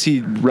 yeah. Because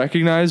he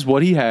recognized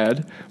what he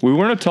had. We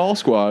weren't a tall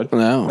squad.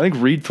 No. I think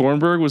Reed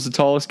Thornburg was the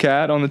tallest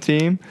cat on the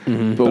team,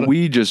 but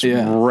we just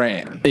yeah.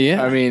 ran.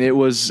 Yeah. I mean, it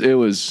was.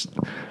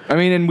 I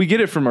mean, and we get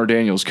it from our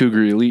Daniels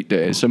Cougar Elite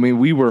days. I mean,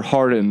 we were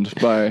hardened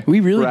by We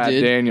really Brad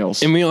did.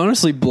 Daniels. And we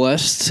honestly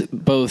blessed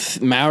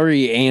both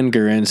Maori and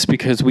Gurens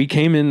because we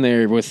came in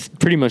there with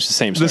pretty much the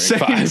same the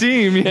starting same five.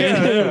 team. And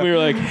Yeah. we were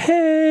like,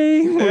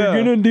 hey, we're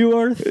gonna do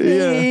our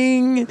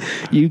thing.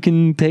 You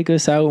can take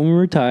us out when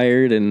we're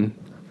tired, and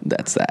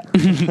that's that.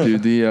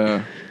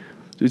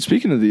 Dude,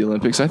 speaking of the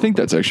Olympics, I think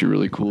that's actually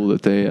really cool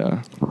that they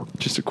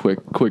just a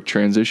quick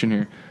transition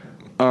here.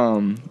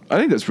 I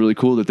think that's really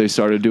cool that they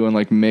started doing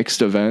like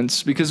mixed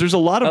events, because there's a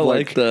lot of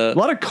a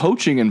lot of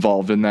coaching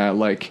involved in that.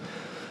 Like,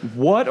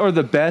 what are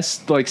the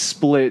best like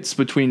splits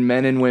between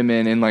men and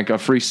women in like a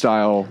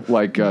freestyle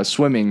like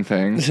swimming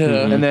thing?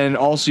 Yeah. And then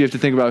also you have to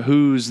think about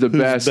who's the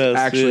best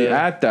actually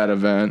at that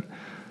event.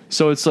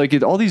 So it's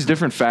like all these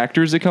different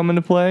factors that come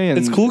into play, and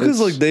it's cool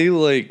because like they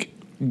like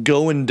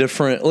go in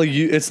different, like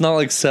it's not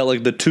like set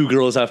like the two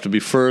girls have to be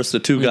first, the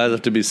two guys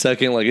have to be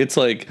second. Like it's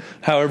like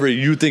however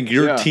you think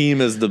your team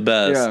is the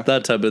best,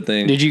 that type of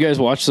thing. Did you guys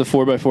watch the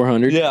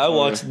 4x400? Yeah, I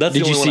watched. That's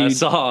the only one I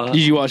saw.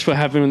 Did you watch what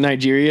happened with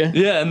Nigeria?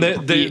 Yeah, and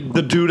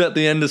the dude at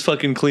the end is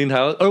fucking cleaned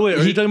house. Oh wait,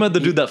 are you talking about the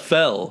dude that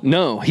fell?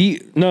 No,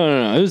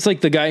 no. It was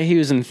like the guy he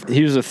was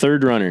a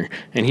third runner,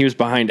 and he was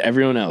behind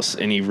everyone else,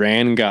 and he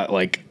ran and got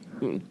like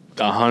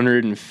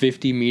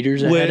 150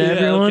 meters ahead of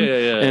everyone,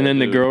 and then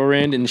the girl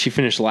ran and she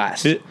finished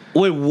last.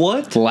 Wait,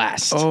 what?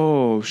 Last.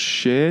 Oh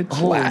shit!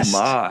 Last. Oh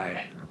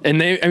my! And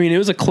it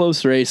was a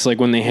close race, like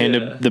when they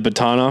handed the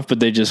baton off, but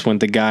they just went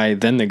the guy,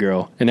 then the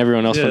girl, and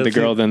everyone else went the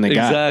girl, then the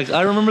guy. Exactly.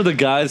 I remember the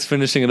guys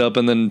finishing it up,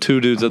 and then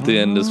two dudes at the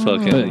end is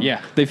fucking. But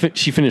yeah,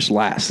 she finished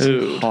last.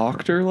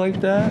 Hawked her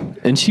like that,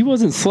 and she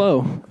wasn't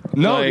slow.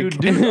 No, like,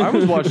 dude, I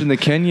was watching the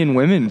Kenyan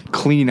women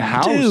clean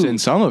house in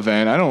some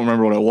event. I don't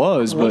remember what it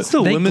was, but what's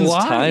the women's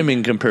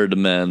timing compared to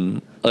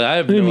men? Like, I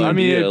have no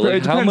idea.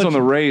 It depends on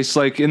the race.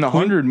 Like in the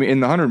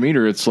 100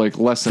 meter, it's like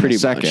less than a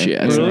second. Much,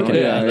 yeah. Really?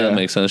 Yeah, that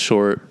makes sense.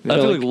 Short. I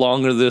feel like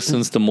longer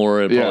distance, the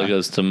more it probably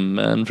goes to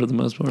men for the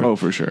most part. Oh,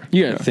 for sure.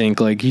 You gotta think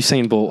like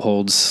Usain Bolt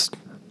holds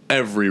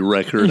every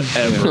record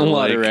ever. A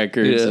lot of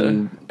records.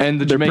 Yeah. And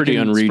the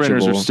Jamaican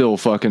sprinters are still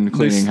fucking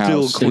cleaning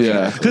house.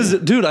 Yeah. Because,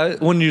 dude,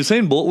 when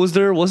Usain Bolt was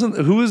there,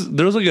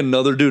 there was like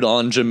another dude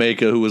on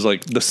Jamaica who was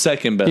like the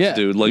second best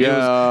dude. Like, it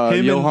was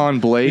him Johan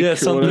Blake. Yeah,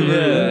 something.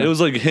 Yeah. It was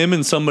like him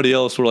and somebody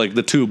else were like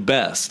the two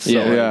best. So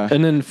yeah.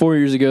 And then 4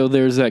 years ago,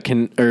 there was that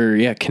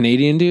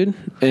Canadian dude.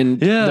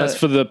 And that's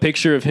for the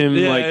picture of him,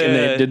 and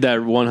they did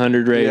that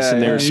 100 race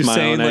and they were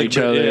smiling at each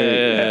other.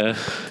 Yeah.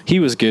 He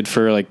was good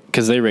for like,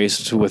 because they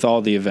raced with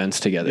all the events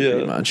together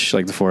pretty much,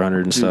 like the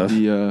 400 and stuff.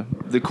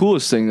 The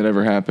coolest thing that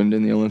ever happened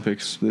in the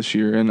Olympics this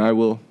year, and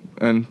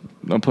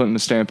I'm putting a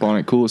stamp on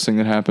it, coolest thing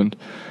that happened.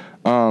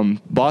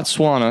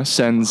 Botswana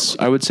sends,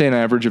 I would say, an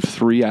average of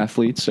 3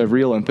 athletes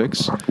every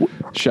Olympics.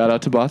 Shout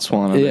out to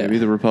Botswana, baby,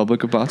 the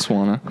Republic of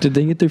Botswana. Did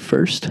they get there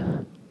first?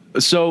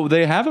 So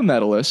they have a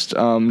medalist,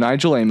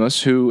 Nigel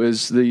Amos, who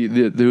is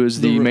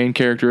the main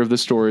character of the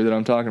story that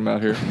I'm talking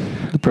about here.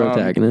 The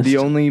protagonist. The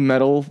only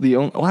medal,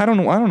 I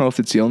don't know if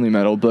it's the only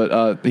medal,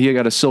 but he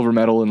got a silver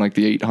medal in like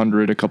the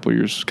 800 a couple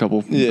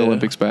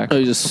Olympics back. Oh,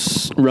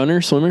 he's a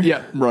runner, swimmer?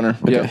 Yeah, runner.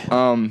 Okay.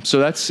 Yeah.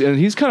 So and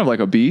he's kind of like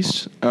a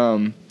beast.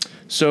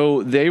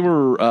 So they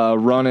were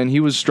running. He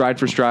was stride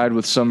for stride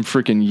with some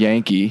freaking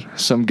Yankee,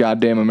 some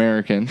goddamn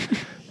American.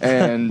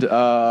 And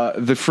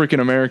the freaking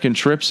American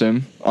trips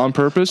him on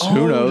purpose.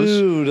 Who knows?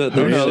 Dude,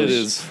 who knows? Shit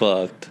is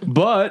fucked.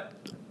 But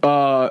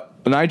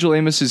Nigel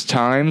Amos's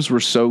times were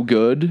so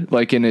good,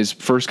 like in his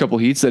first couple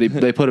heats, that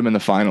they put him in the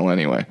final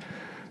anyway.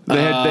 They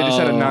just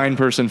had a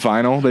 9-person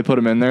final. They put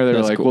him in there. They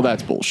were like, cool. Well,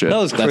 that's bullshit. That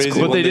was crazy.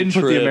 Cool. But they didn't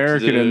put the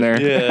American in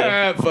there.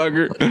 Yeah.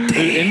 Fucker. Dude,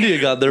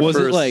 India got their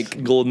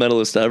first gold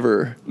medalist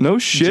ever. No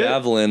shit.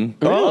 Javelin.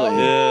 Oh.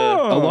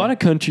 Yeah. A lot of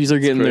countries are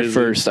getting their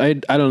first. I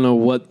don't know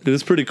what.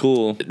 It's pretty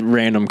cool.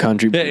 Random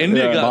country. Yeah,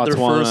 India got their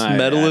first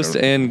medalist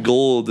and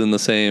gold in the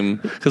same.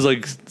 Because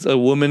like a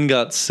woman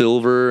got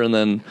silver and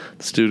then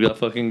this dude got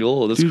fucking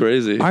gold. That's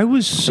crazy.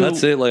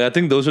 That's it. Like I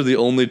think those are the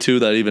only two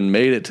that even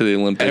made it to the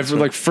Olympics. Ever,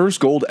 like first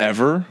gold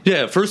ever?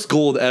 Yeah, first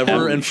gold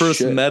ever and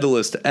first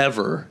medalist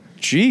ever.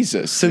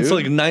 Jesus. Since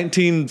like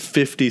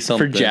 1950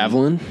 something. For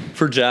javelin?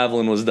 For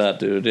javelin was that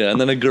dude. Yeah, and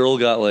then a girl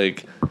got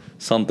like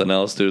something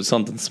else, dude.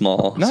 Something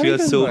small. She got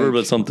silver,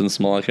 but something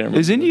small. I can't remember.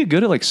 Is India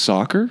good at like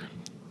soccer?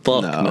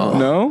 Fuck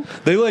no.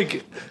 They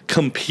like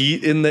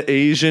compete in the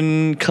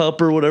Asian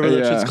Cup or whatever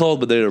that shit's called,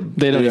 but they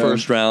don't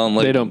first round.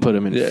 Like, they don't put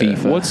them in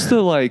FIFA. What's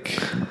the like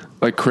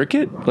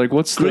cricket? Like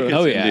what's cricket?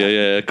 Oh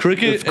yeah.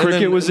 Cricket. If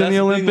cricket was in the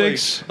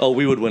Olympics,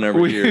 we would win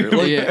every year.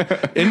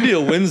 Like, India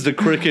wins the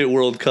cricket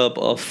World Cup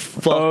a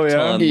fuck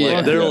ton.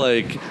 Like they're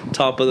like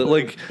top of the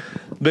like.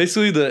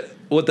 Basically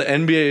what the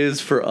NBA is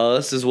for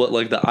us is what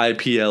like the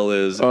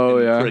IPL is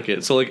in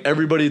cricket. So like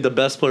everybody, the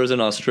best players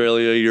in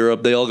Australia,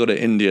 Europe, they all go to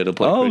India to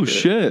play cricket. Oh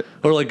shit.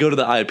 Or like go to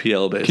the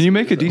IPL basically. Can you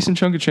make a decent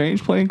chunk of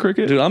change playing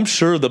cricket? Dude, I'm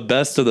sure the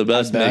best of the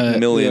best make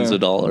millions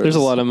of dollars. There's a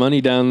lot of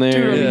money down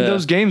there. Dude,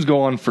 those games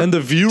go on for and the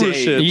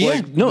viewership.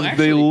 Days.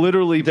 They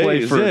literally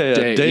play for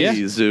days.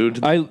 Days, dude.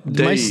 My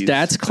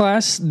stats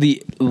class,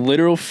 the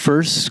literal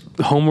first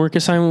homework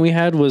assignment we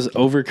had was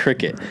over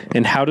cricket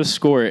and how to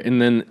score it,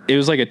 and then it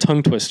was like a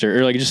tongue twister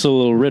or like just a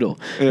little riddle.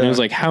 Yeah. And it was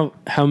like how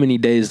many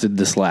days did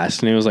this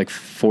last? And it was like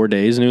 4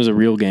 days, and it was a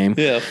real game.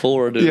 Yeah,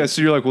 4. Dude. Yeah,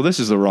 so you're like, well, this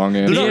is the wrong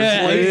answer.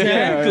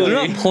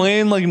 They're not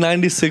playing like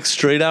 96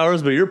 straight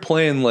hours, but you're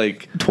playing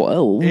like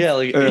 12. Yeah,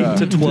 like 8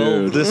 to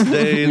 12 this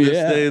day, this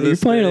day, this day. You're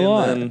playing a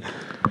lot.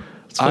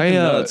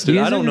 Nuts, dude.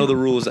 I don't know the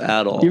rules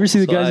at all. You ever see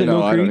the guys at Mill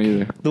Creek? I don't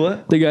either. The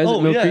what? The guys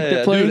at Mill Creek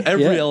that play? Dude,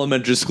 every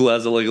elementary school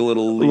has a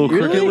little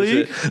cricket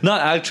league.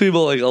 Not actually,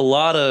 but like a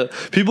lot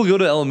of people go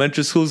to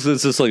elementary schools because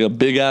it's just like a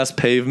big ass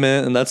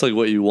pavement, and that's like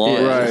what you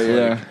want. Right,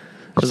 yeah.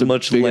 As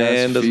much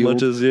land, as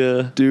much as,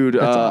 Dude,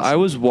 awesome. I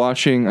was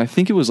watching, I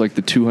think it was like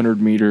the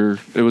 200 meter,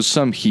 it was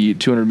some heat,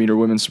 200 meter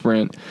women's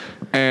sprint.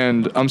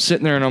 And I'm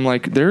sitting there and I'm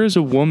like, there is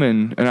a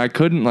woman, and I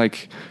couldn't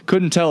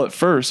tell at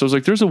first. I was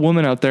like, there's a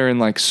woman out there in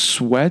like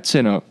sweats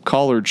and a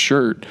collared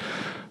shirt.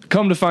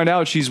 Come to find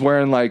out, she's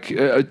wearing like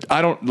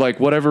I don't like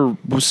whatever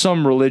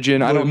some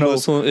religion. I don't know.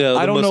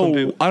 I don't know.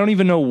 People. I don't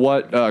even know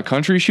what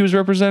country she was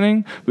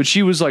representing, but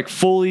she was like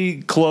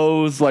fully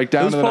clothed, like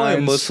down to the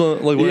nines.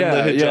 Muslim, like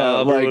wearing the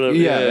hijab or whatever.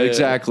 Yeah,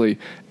 exactly.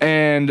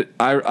 And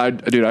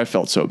I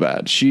felt so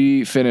bad.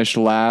 She finished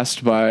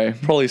last by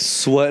probably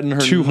sweating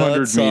her 200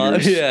 nuts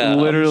meters. Yeah,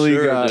 literally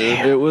got.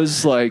 It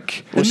was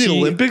like in the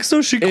Olympics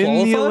though. She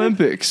qualified in the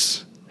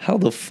Olympics. How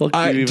the fuck?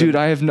 Dude,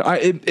 I have no.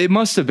 it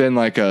must have been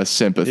like a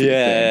sympathy.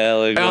 Yeah,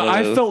 thing. like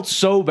I felt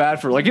so bad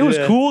for her. Like it was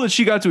cool that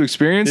she got to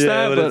experience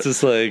that, but it's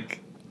just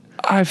like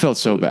I felt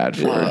so bad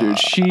for her, dude.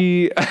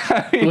 She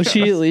was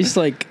she at least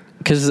like.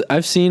 Because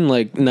I've seen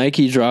like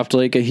Nike dropped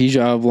like a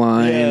hijab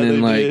line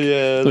and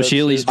like was she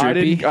at least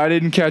drippy? I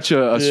didn't catch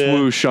a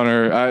swoosh on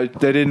her.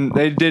 They didn't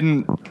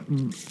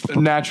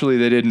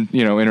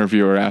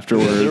interview her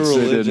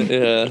afterwards.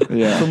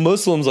 For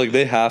Muslims, like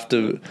they have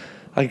to.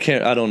 I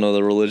don't know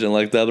the religion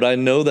like that, but I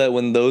know that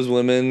when those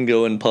women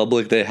go in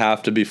public, they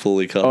have to be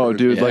fully covered. Oh,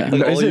 dude, like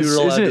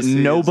is it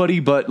nobody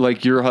but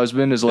like your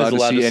husband is allowed to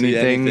see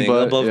anything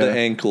but above the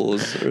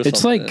ankles or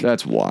it's something. Like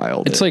that's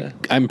wild. It's like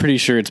I'm pretty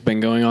sure it's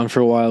been going on for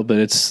a while, but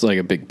it's like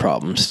a big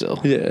problem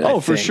still. Yeah.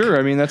 For sure.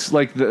 I mean, that's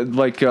like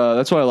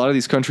that's why a lot of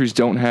these countries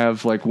don't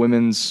have like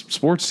women's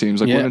sports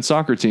teams, like women's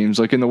soccer teams.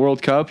 Like in the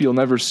World Cup, you'll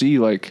never see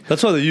like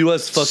that's why the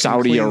U.S. fucking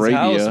Saudi Arabia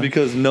house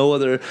because no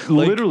other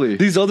literally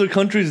these other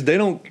countries they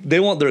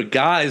want their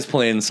guys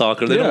playing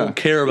soccer. They don't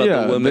care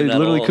about the women. They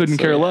literally couldn't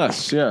care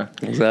less. Yeah,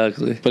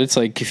 exactly. But it's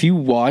like if you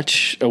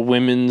watch a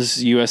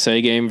women's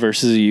USA game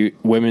versus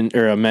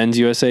a men's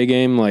USA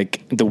game,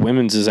 like the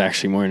women's is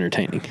actually more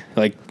entertaining.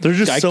 Like they're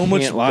just so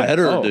much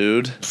better,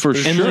 dude. For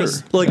sure.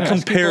 Like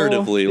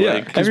comparatively,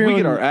 like because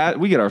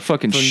we get our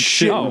fucking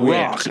shit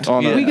rocked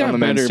on we got on the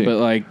better, men's team. but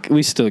like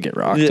we still get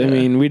rocked. Yeah. I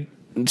mean,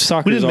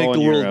 soccer didn't make the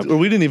world, or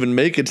we didn't even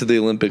make it to the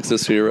Olympics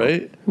this year,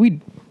 right?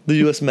 The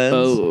U.S. men's.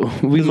 Oh,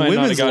 we might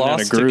not have gotten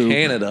out of group. To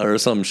Canada or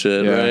some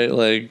shit, right?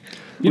 Like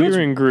we were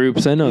in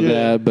groups. I know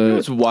that, but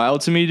what's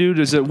wild to me, dude,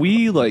 is that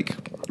we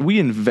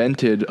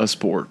invented a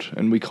sport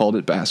and we called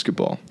it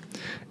basketball,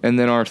 and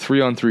then our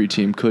 3-on-3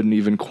 team couldn't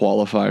even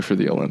qualify for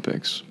the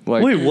Olympics.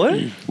 Like, wait, what?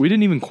 We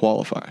didn't even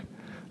qualify.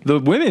 The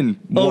women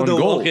won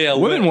gold. Okay,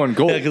 women won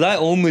gold. Yeah, because I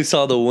only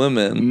saw the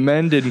women.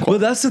 Men didn't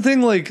qualify. But that's the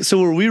thing, like, so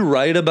were we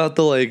right about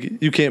the,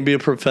 like, you can't be a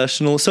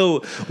professional?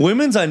 So,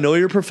 women's, I know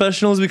you're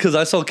professionals because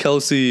I saw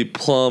Kelsey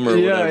Plum or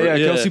whatever.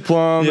 Yeah, Kelsey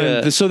Plum.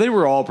 Yeah. And so they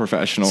were all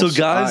professionals. So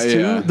guys, too?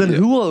 Yeah. Then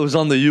who was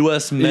on the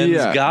U.S. men's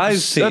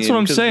guys team? That's what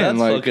I'm saying. That's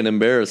like, fucking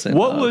embarrassing.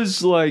 What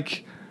was,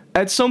 like...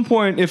 At some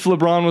point, if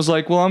LeBron was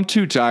like, well, I'm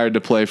too tired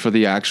to play for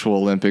the actual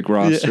Olympic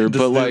roster,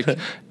 but, like...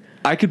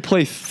 I could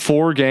play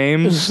 4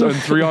 games on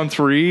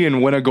 3-on-3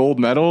 and win a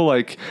gold medal.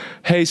 Like,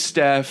 hey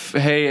Steph,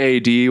 hey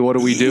AD, what are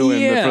we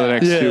doing for the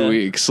next 2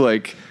 weeks?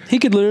 Like, he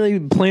could literally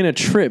plan a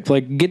trip.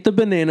 Like, get the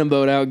banana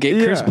boat out,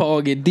 get Chris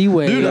Paul, get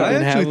D-Wade. Dude,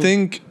 I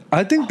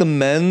think the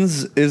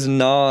men's is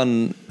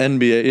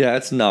non-NBA. Yeah,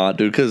 it's not,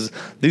 dude, because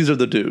these are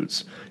the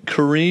dudes.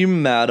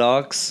 Kareem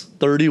Maddox,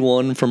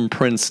 31 from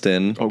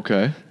Princeton.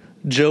 Okay.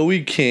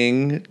 Joey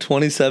King,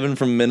 27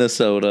 from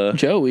Minnesota.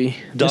 Joey.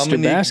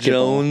 Dominique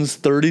Jones,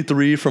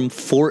 33 from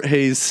Fort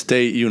Hays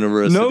State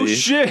University. No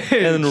shit.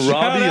 And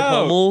Robbie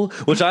Hummel,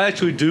 which I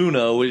actually do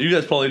know, which you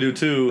guys probably do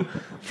too,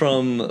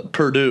 from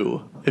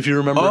Purdue. If you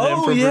remember him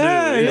from Purdue.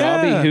 Yeah.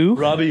 Robbie who?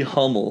 Robbie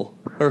Hummel.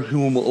 Or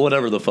Hummel,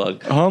 whatever the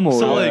fuck. Hummel,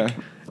 so, like,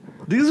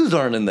 these dudes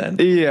aren't in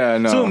that. Yeah,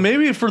 no. So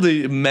maybe for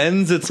the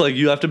men's, it's like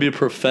you have to be a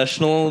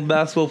professional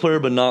basketball player,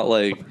 but not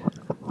like...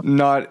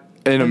 Not...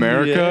 In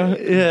America,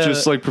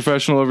 just like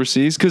professional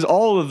overseas, because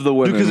all of the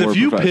women. Because if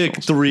you pick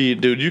professionals. 3,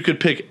 dude, you could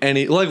pick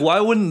any. Like, why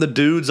wouldn't the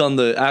dudes on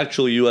the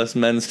actual U.S.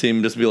 men's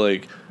team just be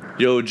like,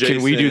 "Yo, Jason,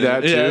 can we do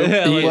that too?"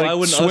 Yeah, like, like why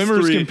wouldn't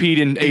swimmers compete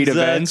in 8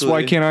 events?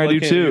 Why can't I do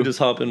 2? You just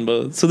hop in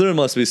both. So there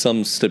must be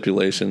some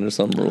stipulation or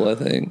some rule, I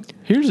think.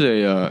 Here's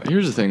a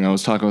thing I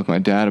was talking with my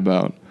dad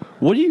about.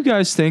 What do you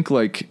guys think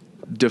like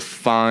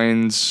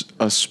defines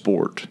a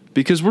sport?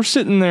 Because we're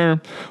sitting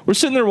there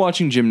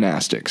watching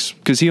gymnastics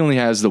because he only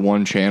has the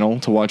one channel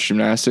to watch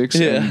gymnastics.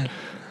 Yeah.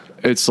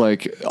 it's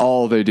like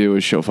all they do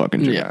is show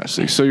fucking gymnastics.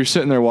 Yeah. So you're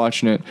sitting there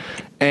watching it,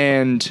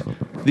 and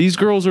these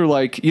girls are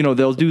like, you know,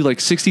 they'll do like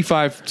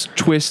 65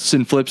 twists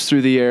and flips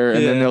through the air,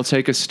 and then they'll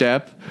take a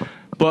step,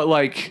 but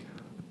like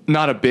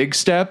not a big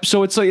step.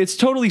 So it's like it's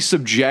totally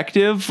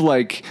subjective,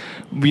 like,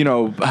 you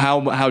know,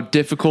 how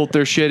difficult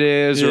their shit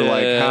is, or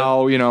like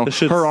how, you know,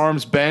 her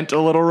arms bent a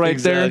little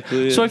there.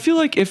 Yeah. So I feel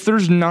like if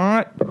there's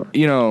not,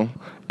 you know,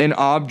 an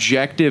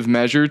objective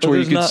measure to where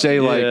you could say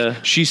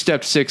like she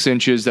stepped 6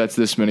 inches, that's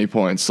this many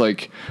points.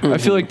 Like I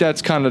feel like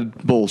that's kind of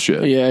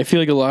bullshit. Yeah, I feel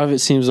like a lot of it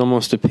seems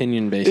almost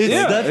opinion based.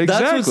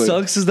 That's what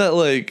sucks is that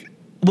like.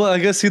 Well, I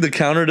guess the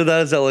counter to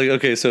that is that like,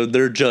 okay, so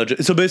they're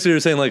judges. So basically, you're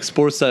saying like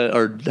sports that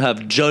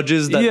have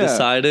judges that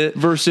decide it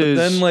versus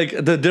then like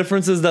the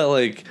difference is that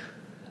like.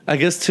 I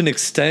guess to an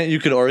extent you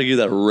could argue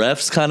that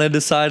refs kind of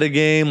decide a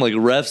game, like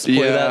refs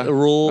play that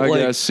role. I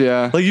guess,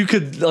 like you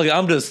could, like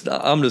I'm just,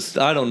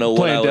 I don't know playing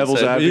what I would devil's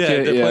say. advocate.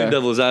 Yeah, they're playing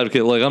devil's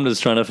advocate. Like I'm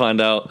just trying to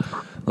find out,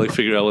 like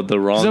figure out what the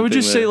wrong. I would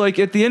just say, like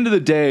at the end of the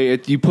day,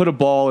 you put a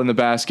ball in the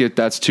basket.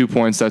 That's 2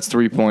 points. That's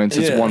 3 points.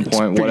 It's 1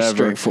 point. Whatever.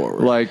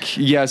 Straightforward. Like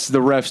yes, the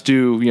refs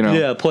do. You know.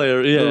 The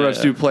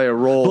refs do play a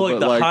role. But like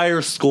the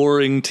higher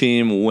scoring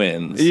team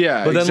wins.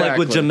 Yeah, but then like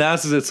with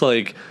gymnastics, it's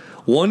like.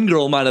 One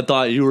girl might have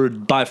thought you were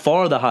by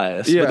far the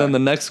highest, but then the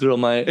next girl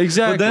might.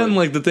 Exactly. But then,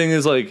 like, the thing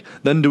is, like,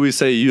 then do we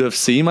say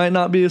UFC might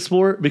not be a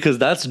sport because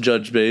that's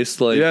judge based?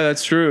 Like, yeah,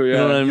 that's true. Yeah, you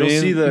know what I mean?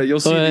 You'll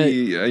see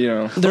the, you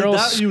know, they're all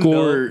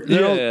scored.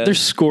 They're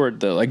scored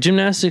though. Like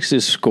gymnastics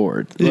is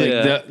scored.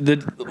 Like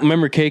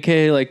remember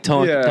KK like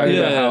talking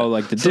about how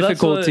like the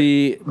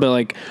difficulty, but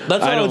like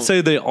that's why I would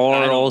say they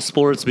are all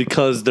sports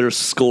because they're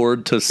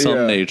scored to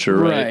some nature,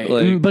 right?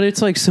 Like, but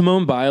it's like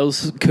Simone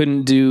Biles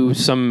couldn't do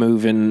some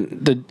move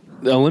in the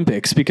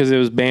Olympics because it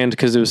was banned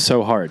because it was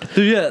so hard.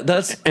 Dude,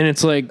 and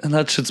it's like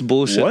that shit's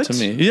bullshit to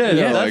me.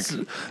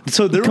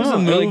 So there was a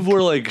move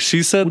where like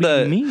she said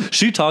that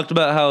she talked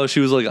about how she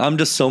was like, I'm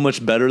just so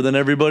much better than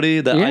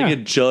everybody that I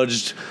get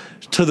judged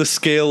to the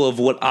scale of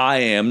what I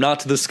am,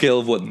 not to the scale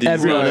of what these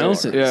everyone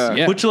else is.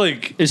 Yeah. Which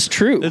like it's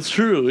true. It's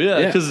true,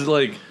 because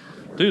like.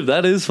 Dude,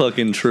 that is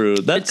fucking true.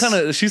 That kind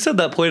of she said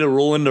that played a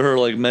role into her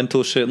like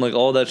mental shit and like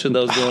all that shit that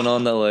was going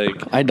on. That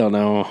like I don't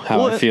know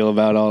how I feel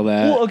about all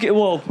that.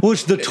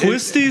 Which the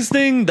twisties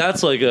thing?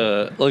 That's like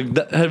a like.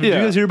 Have you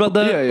guys hear about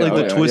that? Yeah, like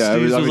the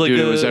twisties was like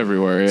it was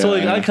everywhere. So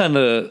like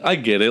I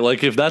get it.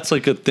 Like if that's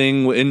like a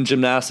thing in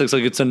gymnastics,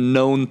 like it's a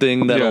known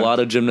thing that a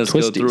lot of gymnasts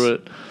go through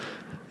it.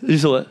 You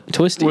saw what?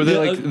 Twisting. Where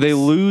they they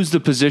lose the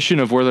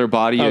position of where their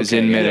body is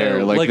in midair.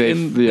 Yeah. Like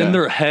in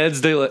their heads,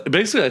 they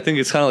basically I think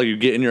it's kind of like you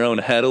get in your own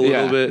head a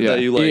little bit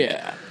that you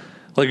like.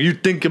 Like you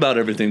think about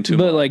everything too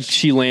much. But like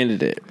she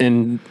landed it,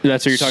 and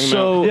that's what you're talking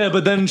about. Yeah,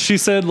 but then she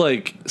said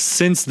like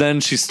since then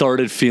she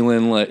started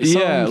feeling like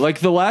like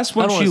the last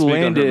one she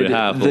landed.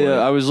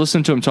 I was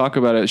listening to him talk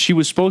about it. She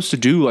was supposed to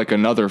do like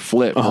another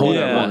flip. A whole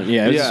one.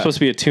 Yeah, it was supposed to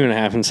be a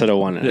 2.5 instead of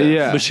 1.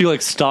 Yeah, but she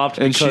like stopped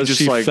and because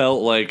she just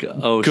felt like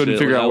couldn't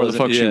figure out where the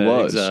fuck she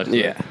was.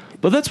 Exactly. Yeah.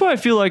 But that's why I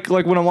feel like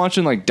when I'm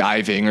watching like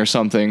diving or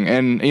something,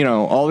 and you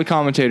know all the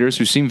commentators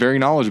who seem very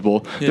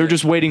knowledgeable, they're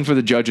just waiting for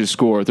the judge's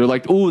score. They're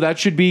like, "Ooh, that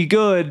should be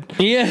good."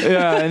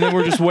 Yeah, and then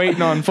we're just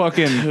waiting on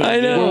fucking.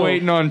 I know. We're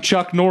waiting on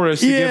Chuck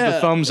Norris to give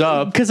the thumbs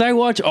up. Because I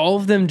watch all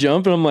of them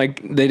jump, and I'm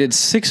like, they did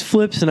 6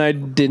 flips, and I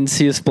didn't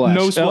see a splash.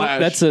 No splash.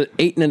 That's a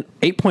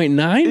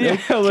 8.9.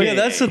 Yeah,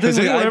 that's the thing. Is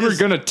anyone ever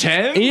gonna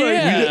 10?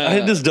 Yeah,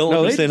 I just don't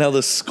understand how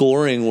the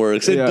scoring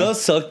works. It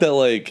does suck that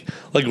like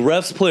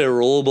refs play a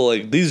role, but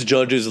like these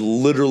judges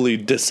literally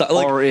decide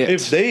like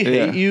if they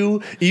hate you,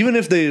 even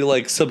if they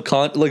like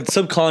subconsciously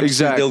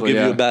they'll give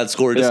you a bad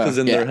score just because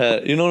in their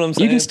head, you know what I'm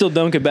saying? You can still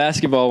dunk a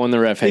basketball when the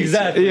ref hates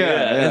exactly you.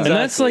 And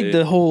that's like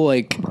the whole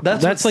like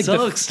that's like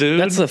sucks,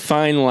 dude. That's the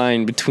fine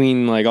line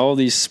between like all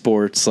these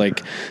sports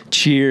like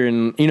cheer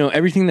and you know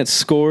everything that's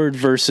scored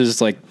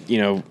versus like you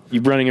know you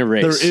running a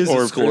race. There is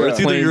a score. It's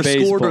either you're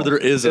scored or there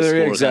is a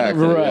score.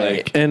 Exactly.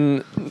 Right.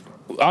 And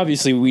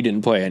obviously we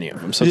didn't play any of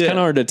them, so it's kind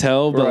of hard to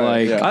tell. But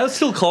I would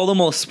still call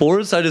them all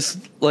sports. I just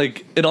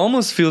like it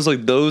almost feels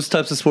like those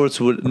types of sports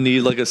would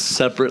need like a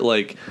separate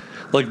like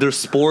there's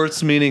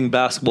sports meaning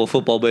basketball,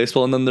 football,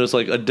 baseball, and then there's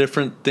like a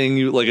different thing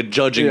you like a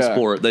judging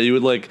sport that you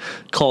would like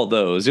call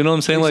those. You know what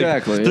I'm saying?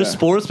 Exactly, like there's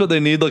sports, but they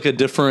need like a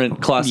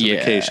different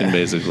classification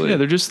basically. Yeah,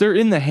 they're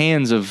in the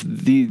hands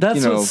of the.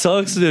 That's what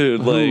sucks,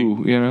 dude. Like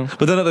you know.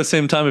 But then at the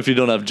same time, if you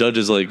don't have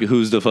judges, like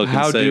who's the fucking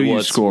how say do you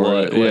what's score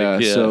what?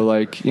 Like, so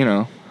like you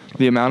know.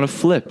 The amount of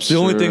flips. The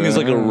only thing is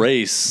like a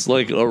race,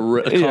 like a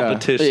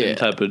competition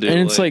type of deal. And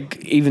it's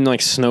like even like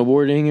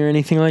snowboarding or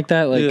anything like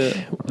that.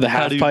 Like the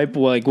half pipe,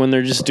 like when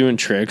they're just doing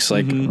tricks,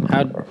 like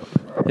how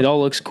it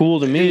all looks cool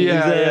to me.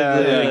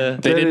 Yeah.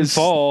 They didn't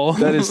fall.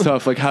 That is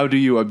tough. Like how do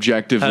you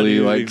objectively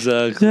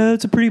exactly? Yeah,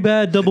 it's a pretty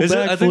bad double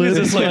backflip. I think it's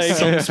just like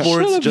some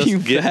sports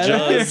just get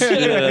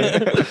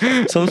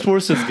judged. Some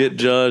sports just get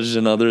judged,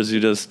 and others you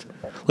just.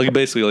 Like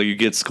basically, like you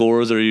get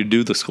scores or you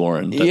do the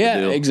scoring.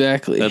 Yeah,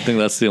 exactly. I think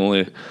that's the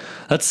only.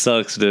 That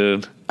sucks,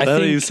 dude. I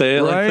think you say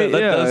it right? like that.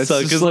 That does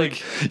suck. Because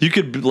like you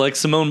could like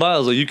Simone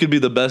Biles, like you could be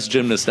the best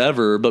gymnast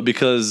ever, but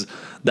because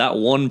that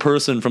one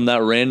person from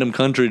that random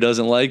country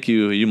doesn't like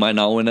you, you might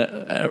not win it.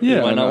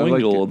 You might not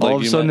win gold. All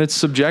of a sudden, it's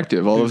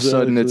subjective. All of a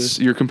sudden,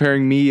 you're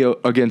comparing me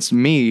against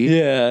me.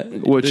 Yeah,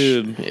 which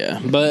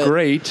but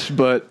great,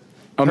 but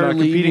I'm not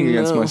competing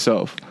against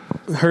myself.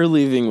 Her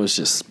leaving was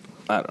just,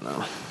 I don't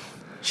know.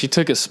 She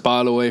took a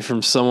spot away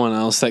from someone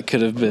else that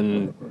could have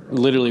been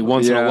literally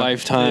once in a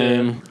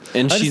lifetime. Yeah.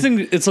 And I just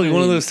think it's like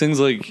one of those things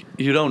like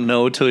you don't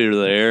know till you're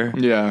there.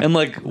 Yeah. And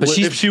like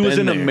if she was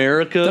in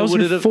America, that was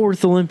her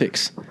fourth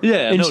Olympics.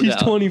 Yeah, and she's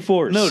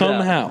 24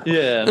 somehow.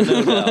 Yeah,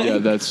 no doubt. Yeah,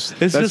 that's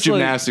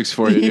gymnastics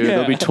for you, dude.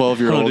 There'll be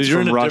 12-year-olds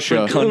from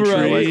Russia.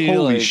 Country. Like,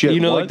 holy shit! You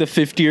know, like the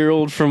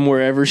 50-year-old from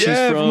wherever she's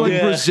from,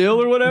 like Brazil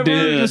or whatever.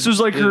 Dude, this was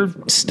like her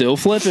still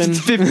flipping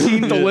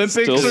 15th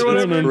Olympics or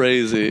whatever.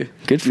 Crazy.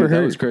 Good for her.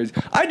 That was crazy.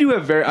 I do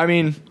have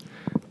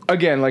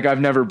again, like I've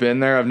never been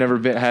there. I've never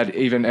had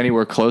even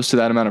anywhere close to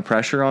that amount of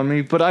pressure on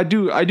me. But I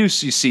do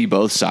see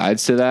both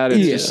sides to that.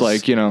 It's just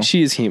like, you know,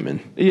 she is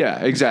human. Yeah,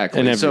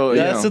 exactly. And so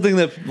that's the thing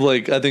that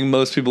like I think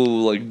most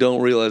people like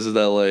don't realize is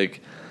that like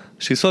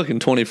she's fucking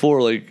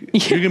 24. Like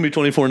you're gonna be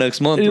 24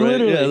 next month, right?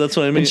 Literally. Yeah, that's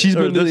what I mean. And she's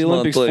been to the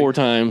Olympics 4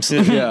 times.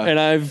 Yeah, and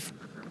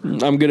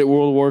I'm good at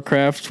World of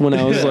Warcraft when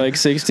I was like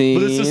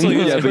 16. But it's just like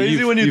it's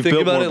crazy when you think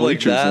about it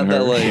like that.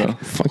 That like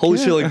holy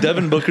shit, like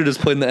Devin Booker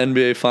just played in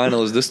the NBA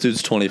Finals. This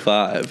dude's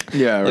 25.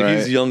 Yeah, like right.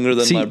 he's younger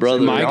than my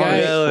brother. My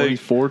guy,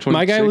 24, 26.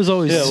 My guy was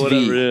always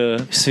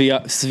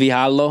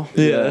Svialo.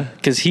 Yeah,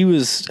 because he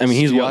was. I mean,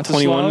 he's what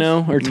 21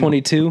 now or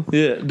 22.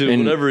 Yeah, dude,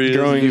 and whatever he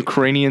is.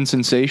 Ukrainian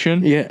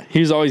sensation. Yeah,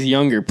 he was always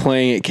younger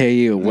playing at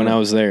KU when I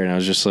was there, and I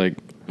was just like.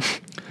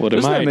 What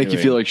Doesn't that make you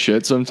feel like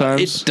shit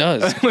sometimes? It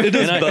does. It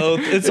does both.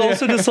 It's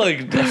also just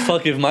like,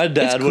 fuck, if my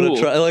dad would have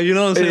tried. Like, you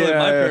know what I'm saying? Like,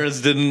 my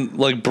parents didn't,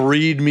 like,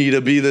 breed me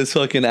to be this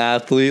fucking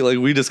athlete. Like,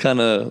 we just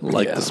kind of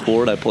like the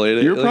sport. I played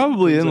it. You're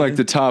probably in, like,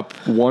 the top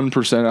 1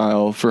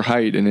 percentile for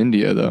height in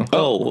India, though.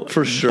 Oh,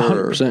 for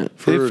sure. 100%.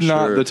 If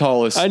not the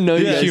tallest human being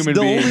in India. The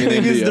only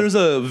thing is there's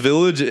a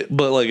village,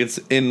 but, like, it's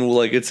in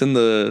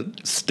the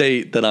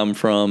state that I'm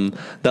from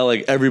that,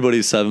 like,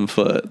 everybody's 7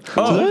 foot.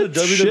 Oh, so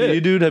there's a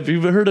WWE dude. Have you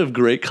ever heard of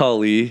Great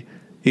Khali?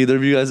 Either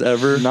of you guys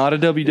ever? Not a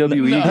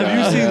WWE guy.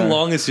 Have you seen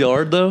Longest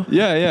Yard though?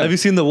 Yeah, yeah. Have you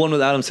seen the one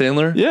with Adam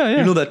Sandler? Yeah, yeah.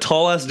 You know that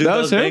tall ass dude that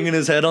was banging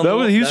his head on the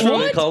wall? He's from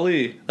Great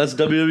Khali. That's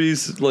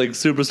WWE's like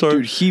superstar.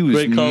 Dude, he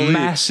was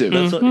massive.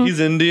 He's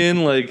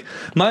Indian. Like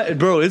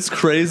it's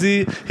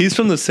crazy. He's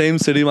from the same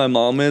city my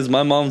mom is.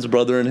 My mom's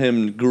brother and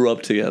him grew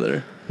up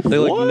together. They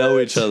like know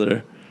each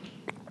other.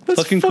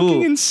 That's fucking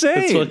cool.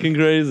 Insane. It's fucking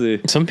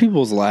crazy. Some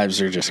people's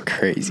lives are just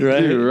crazy.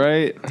 Right? Dude,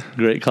 right?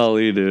 Great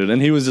Khali, dude. And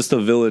he was just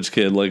a village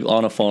kid, like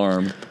on a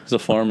farm. He's a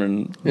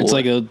farmer. It's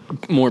like a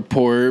more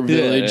poor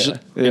village. Yeah.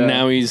 And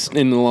now he's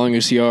in the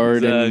Longest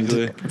Yard.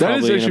 Exactly. And that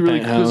is actually really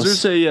cool.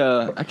 Because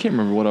there's I can't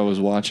remember what I was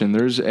watching.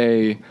 There's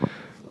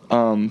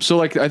so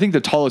like I think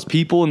the tallest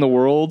people in the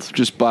world,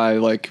 just by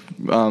like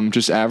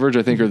just average,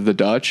 I think are the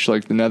Dutch,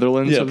 like the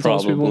Netherlands. Yeah,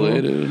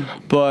 probably, dude.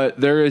 But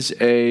there is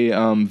a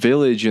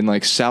village in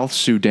like South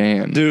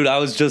Sudan, dude.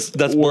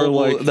 That's Bulbul.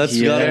 Like, that's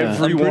I'm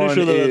pretty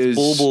sure that's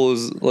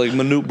Bulbul's like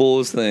Manute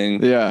Bul's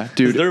thing. Yeah,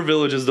 dude. Their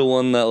village is the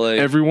one that like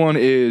everyone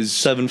is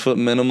 7 foot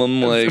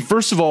minimum. Like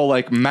first of all,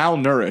 like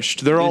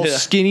malnourished. They're all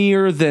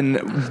skinnier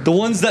than the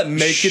ones that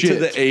make it to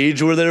the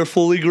age where they're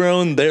fully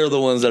grown. They're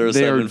the ones that are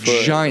 7 foot.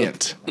 They're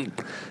giant.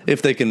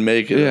 If they can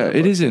make it. Yeah,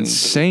 it is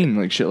insane,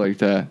 like shit like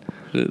that.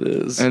 It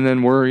is. And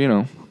then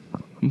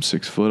I'm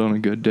 6 foot on a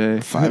good day.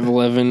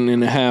 5'11"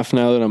 and a half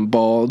now that I'm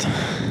bald.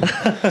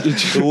 I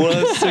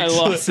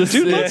lost the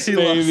six,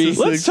 baby.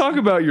 Let's talk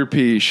about your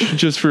peach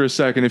just for a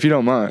second, if you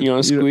don't mind. You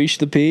want to squish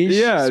the peach?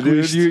 Yeah,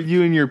 dude.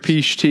 You and your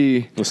peach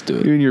tea. Let's do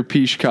it. You and your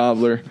peach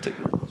cobbler.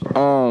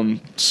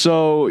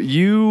 So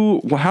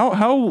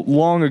how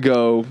long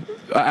ago?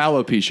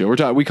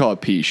 Alopecia. We call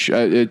it peach.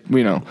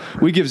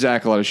 We give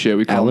Zach a lot of shit.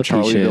 We call him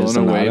Charlie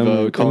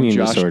Villanueva. We call him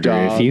Josh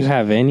Dobbs. If you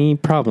have any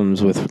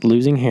problems with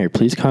losing hair,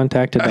 please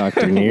contact a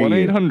doctor near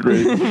you.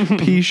 1-800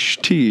 peach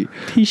tea.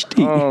 Peach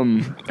tea.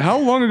 How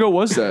long ago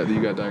was that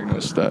you got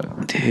diagnosed with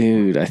that?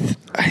 Dude, I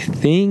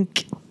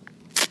think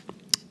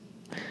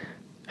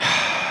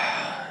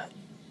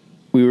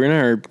we were in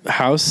our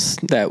house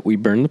that we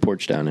burned the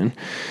porch down in.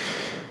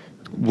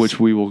 Which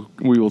we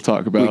will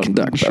talk about. We can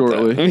talk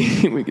shortly. About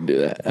that. We can do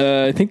that.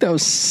 I think that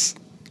was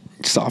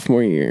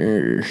sophomore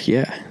year.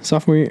 Yeah,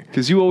 sophomore year.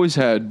 Because you always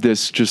had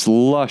this just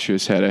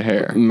luscious head of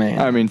hair. Man,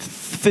 I mean,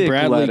 thick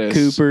Bradley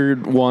lettuce.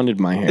 Cooper wanted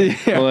my hair.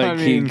 Yeah,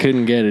 he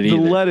couldn't get it either.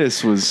 The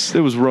lettuce was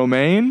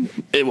romaine.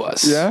 It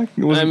was. Yeah.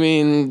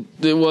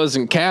 It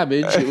wasn't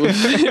cabbage.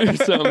 It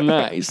was something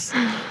nice.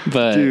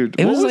 But dude,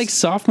 it was like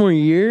sophomore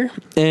year,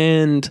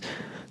 and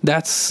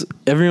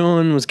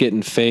everyone was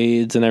getting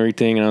fades and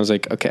everything, and I was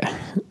like, okay,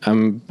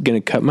 I'm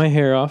gonna cut my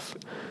hair off,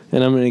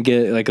 and I'm gonna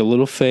get like a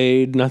little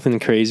fade, nothing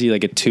crazy,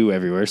 like a 2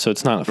 everywhere, so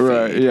it's not a fade.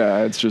 Right?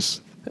 Yeah, it's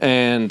just.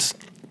 And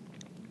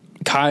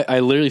I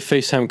literally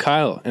FaceTimed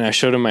Kyle and I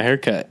showed him my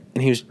haircut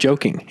and he was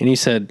joking and he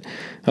said,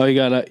 "Oh,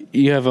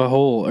 you have a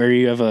hole or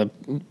you have a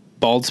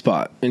bald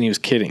spot," and he was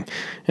kidding.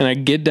 And I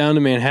get down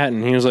to Manhattan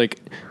and he was like,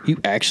 "You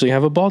actually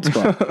have a bald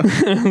spot."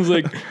 I was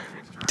like,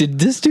 did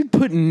this dude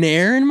put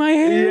Nair in my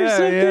hair or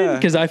something?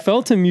 Because I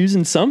felt him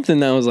using something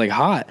that was like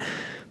hot.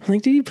 I'm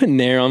like, did he put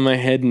Nair on my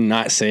head and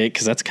not say it?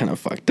 Because that's kind of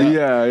fucked up.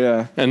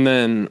 Yeah. And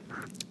then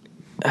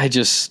I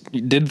just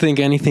didn't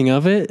think anything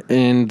of it.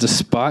 And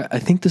I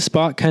think the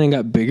spot kind of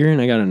got bigger and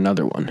I got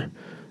another one,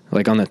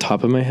 like on the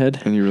top of my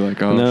head. And you were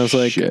like, oh, and I was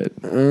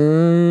shit. Like,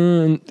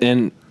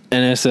 and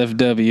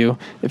NSFW,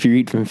 if you're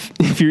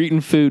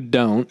eating food,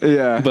 don't.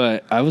 Yeah.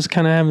 But I was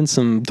kind of having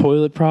some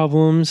toilet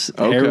problems.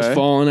 Okay. Hair was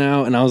falling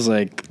out, and I was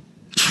like,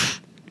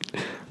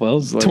 well,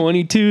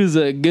 22 is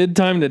a good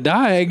time to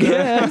die, I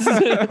guess.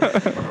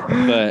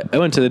 But I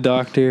went to the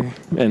doctor,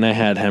 and I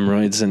had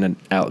hemorrhoids and an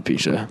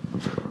alopecia.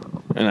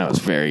 And I was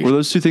very... Were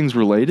those two things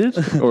related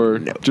or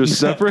just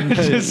separate?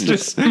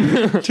 just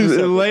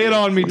lay it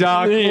on me,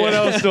 Doc. Yeah. What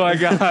else do I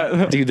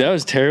got? Dude, that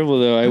was terrible,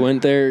 though. I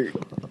went there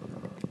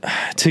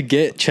to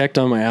get checked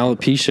on my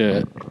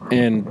alopecia,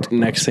 and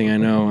next thing I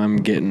know, I'm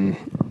getting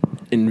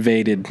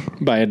invaded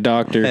by a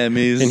doctor.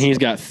 Emmys. And he's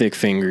got thick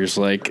fingers.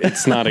 Like,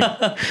 it's not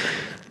a...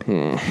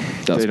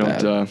 They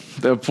don't.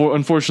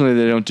 Unfortunately,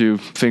 they don't do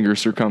finger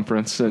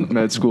circumference in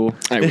med school.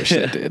 I wish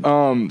they did.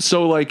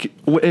 So like,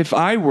 if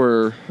I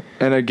were,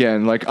 and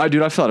again, like, I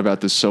thought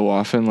about this so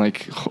often.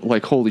 Like,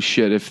 holy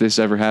shit, if this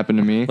ever happened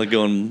to me, like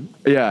going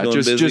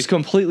just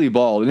completely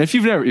bald. And if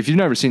you've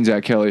never seen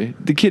Zach Kelly,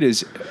 the kid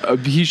is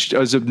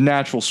a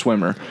natural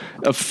swimmer,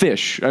 a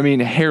fish. I mean,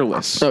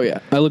 hairless. Oh yeah,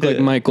 I look like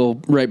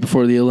Michael right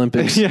before the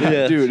Olympics.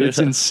 Yeah, dude, it's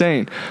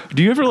insane.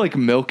 Do you ever like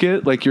milk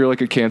it like you're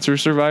like a cancer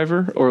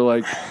survivor or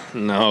like?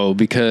 No,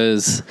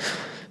 because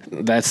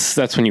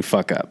that's when you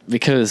fuck up.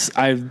 Because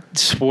I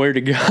swear to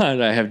God,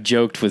 I have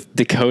joked with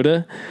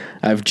Dakota.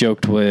 I've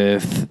joked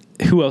with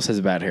who else has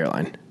a bad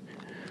hairline?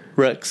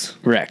 Rex.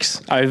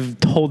 I've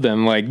told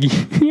them like,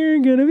 you're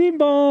gonna be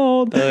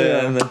bald. Oh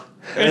yeah.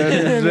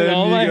 And then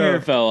all my hair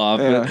fell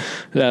off. Yeah.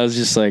 That was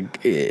just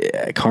like,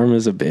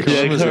 Karma's a bitch.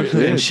 Yeah,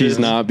 and she's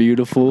not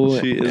beautiful.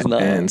 She is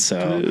not. And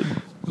so, dude.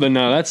 But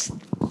no, that's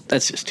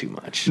just too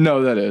much.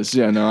 No, that is.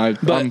 Yeah, no,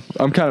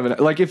 I'm kind of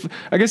like, if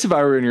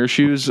I were in your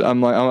shoes,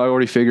 I'm like, I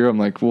already figure, I'm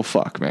like, well,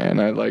 fuck, man,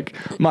 I like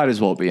might as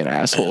well be an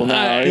asshole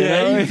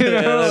now.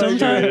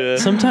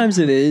 Sometimes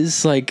it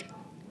is like,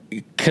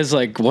 because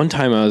like one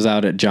time I was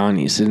out at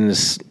Johnny's and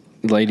this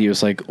lady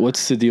was like,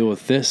 "What's the deal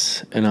with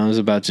this?" And I was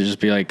about to just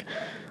be like,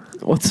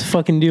 "What's the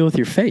fucking deal with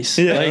your face?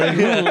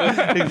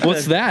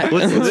 What's that?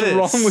 What's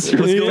wrong with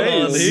your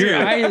face? Your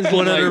eyes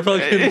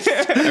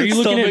are you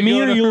looking at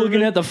me or are you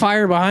looking at the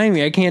fire behind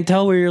me? I can't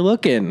tell where you're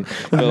looking."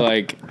 But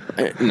like,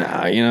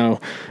 nah, you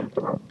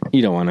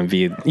don't want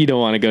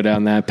to go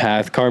down that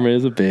path. Karma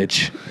is a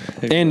bitch,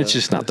 and it's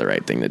just not the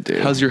right thing to do.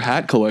 How's your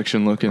hat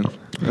collection looking?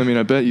 I mean,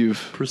 I bet you've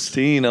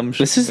pristine. I'm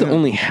sure. This is the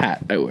only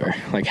hat I wear,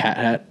 like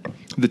hat.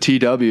 The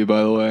TW,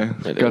 by the way.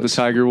 Got the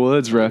Tiger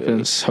Woods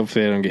reference.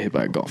 Hopefully I don't get hit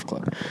by a golf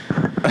club.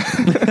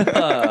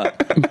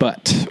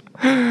 But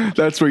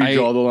that's where you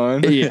draw the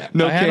line. Yeah.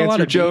 No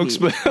cancer jokes,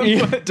 but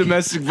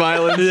domestic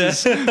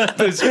violence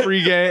is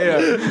free game.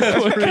 Yeah.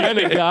 What kind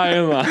of guy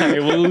am I?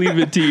 We'll leave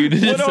it to you to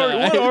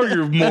decide. What are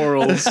your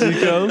morals,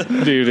 Nico?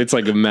 Dude, it's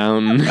like a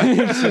mountain.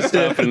 It's just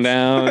up and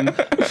down.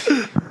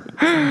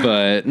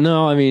 But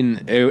no, I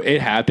mean,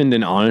 it happened,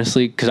 and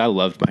honestly, because I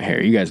loved my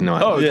hair. You guys know I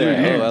loved my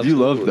hair. You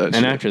loved that shit.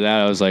 And after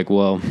that, I was like,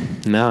 well,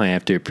 now I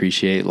have to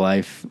appreciate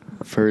life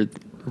for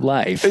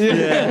life.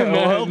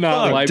 Yeah.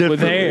 not life with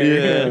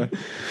hair. Yeah.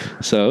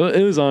 So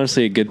it was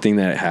honestly a good thing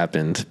that it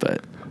happened,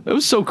 but... It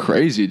was so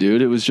crazy,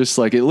 dude. It was just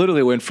like, it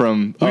literally went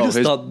from, his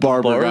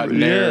barber got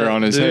Nair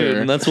on his hair.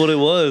 And that's what it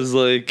was,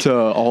 like. To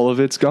all of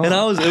it's gone. And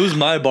it was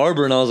my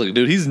barber, and I was like,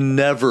 dude, he's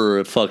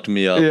never fucked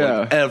me up,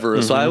 like, ever.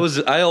 Mm-hmm. So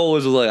I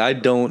always was like, I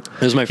don't.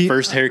 It was my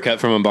first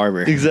haircut from a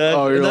barber.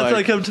 Exactly. Oh, and that's like, what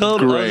I kept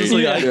telling him. I was just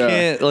like, I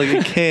can't, like,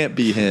 it can't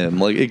be him.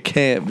 Like, it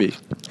can't be.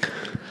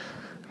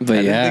 But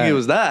I didn't think it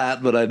was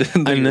that, but I didn't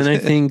think and then I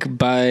think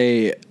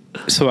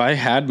so I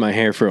had my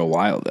hair for a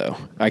while, though.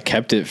 I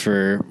kept it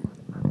for...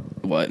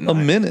 a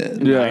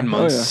minute? 9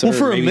 months. Well,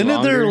 for a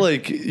minute there,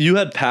 like, you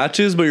had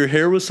patches, but your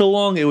hair was so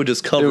long, it would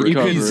just cover it. You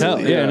couldn't tell.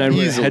 Yeah, and I'd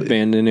wear a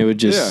headband, and it would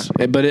just...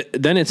 Yeah. But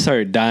then it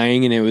started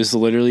dying, and it was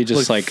literally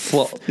just it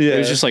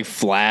was just like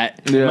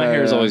flat. Yeah, my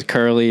hair was always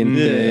curly and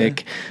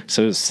thick,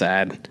 so it was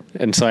sad.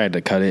 And so I had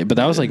to cut it. But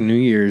that was like New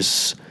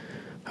Year's,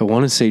 I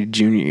want to say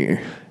junior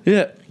year.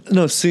 Yeah.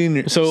 No,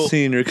 senior.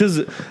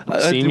 Because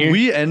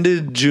we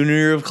ended junior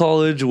year of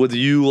college with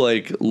you,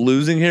 like,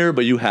 losing hair,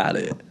 but you had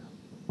it.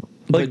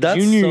 Like, that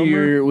junior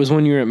year was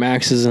when you were at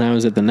Max's and I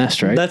was at the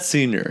Nest, right? That's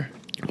senior.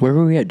 Where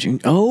were we at?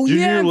 Junior? Oh,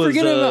 junior was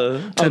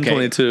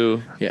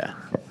 10/22. Yeah.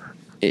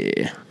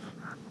 That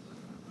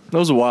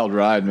was a wild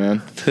ride,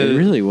 man. It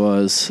really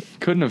was.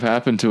 Couldn't have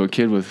happened to a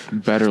kid with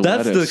better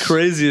lettuce. That's the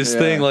craziest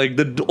thing. Like,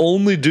 the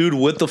only dude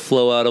with the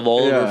flow out of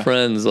all of our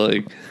friends.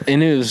 Like,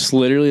 and it was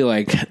literally,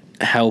 like,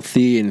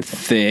 healthy and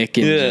thick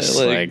and just,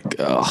 like,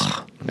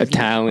 ugh.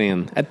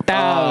 Italian.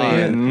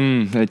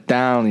 Italian.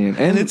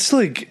 And it's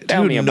like,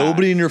 dude,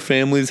 nobody in your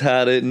family's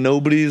had it.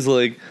 Nobody's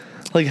like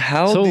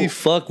how the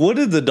fuck? What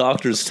did the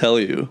doctors tell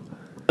you?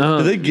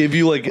 Did they give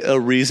you like a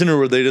reason, or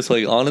were they just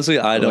like, honestly,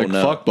 I don't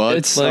know? Fuck butts.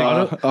 It's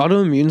like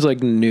autoimmune's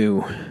like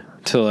new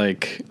to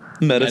like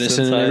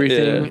medicine and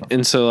everything,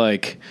 and so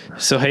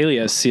Haley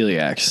has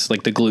celiac,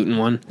 like the gluten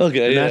one.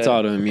 Okay, and that's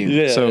autoimmune.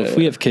 Yeah, so if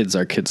we have kids,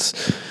 our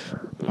kids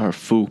are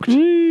fooked.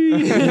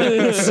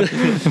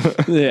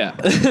 Yeah.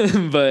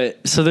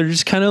 But so they're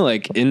just kind of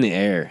like in the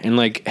air, and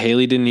like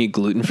Haley didn't eat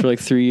gluten for like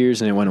 3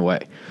 years and it went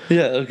away.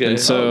 Yeah, okay. And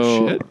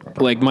so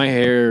like my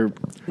hair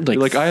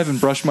like I haven't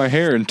brushed my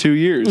hair in 2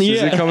 years.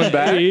 Is it coming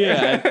back?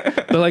 Yeah.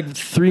 But like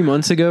 3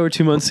 months ago or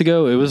 2 months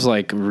ago, it was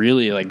like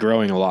really like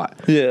growing a lot.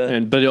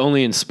 Yeah. But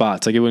only in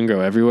spots. Like it wouldn't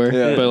grow everywhere.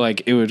 Yeah. But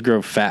like it would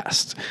grow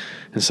fast.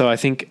 And so I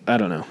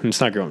don't know. It's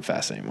not growing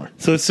fast anymore.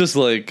 So it's just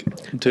like,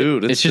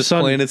 dude, it's just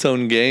playing its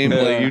own game.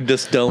 Yeah. Like you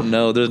just don't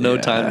know. There's no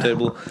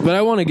timetable. But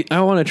I want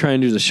to try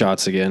and do the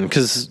shots again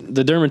because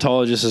the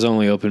dermatologist is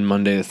only open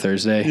Monday to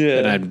Thursday. Yeah.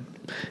 And I'm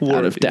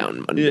out of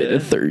town Monday to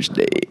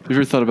Thursday. Have you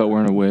ever thought about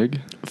wearing a wig?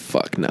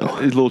 Fuck no.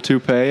 A little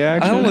toupee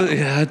action?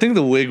 I think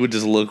the wig would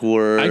just look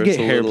worse. I'd get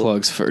hair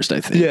plugs first,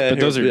 I think. Yeah, but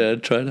those are.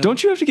 Try that.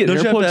 Don't you have to get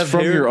hair plugs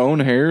from your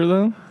own hair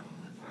though?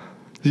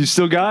 You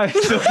still got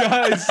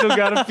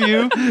a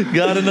few?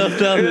 Got enough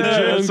down the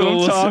jungle. That's what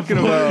I'm talking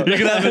about. You're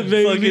going to have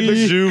a fucking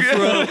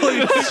Jufro.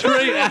 Like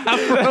straight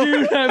afro.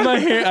 Dude, my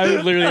hair. I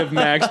would literally have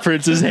Max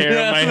Prince's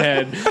hair on my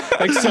head.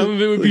 Like some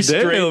of it would be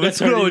straight. It's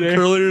growing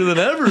curlier than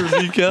ever,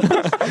 Mika.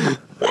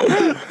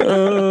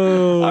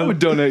 I would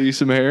donate you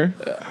some hair.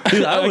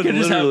 Dude, I would could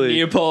just have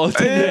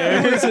Neapolitan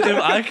hair. If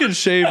I could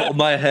shave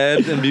my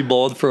head and be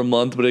bald for a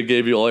month, but it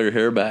gave you all your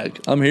hair back,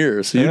 I'm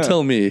here. So you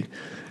tell me.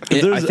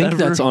 I think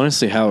that's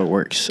honestly how it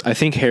works. I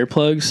think hair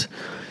plugs,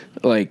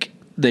 like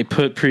they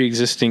put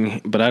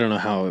pre-existing, but I don't know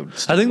how.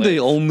 I think they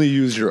only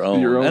use your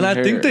own and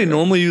I think they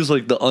normally use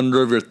like the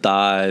under of your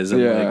thighs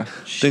and like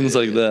things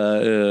like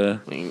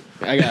that.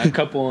 Yeah, I got a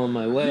couple on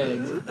my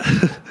legs.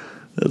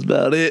 That's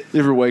about it. You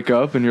ever wake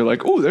up and you're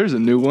like, "Oh, there's a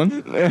new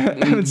one." I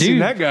haven't seen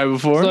that guy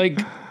before.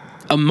 Like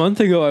a month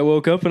ago, I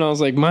woke up and I was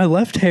like, my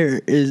left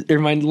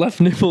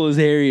nipple is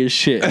hairy as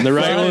shit, and the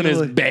right one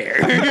is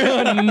bare,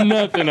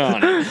 nothing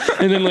on it.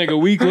 And then like a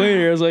week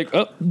later, I was like,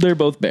 oh, they're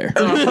both bare,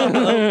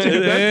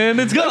 and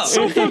it's gone.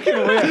 So fucking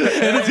weird.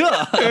 And it's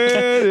gone.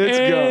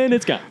 And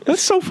it's gone.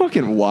 That's so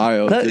fucking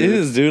wild. That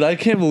is, dude. I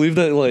can't believe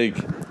that. Like,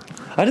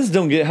 I just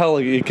don't get how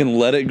like it can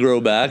let it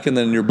grow back and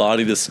then your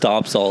body just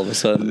stops all of a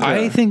sudden.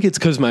 I think it's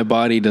because my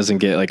body doesn't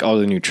get like all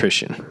the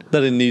nutrition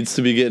that it needs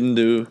to be getting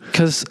to.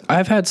 Because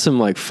I've had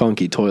some like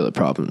funky toilet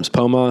problems.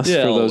 POMOS,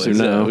 for those who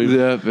know.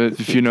 Yeah, but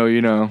if you know,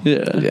 you know.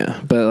 Yeah.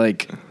 But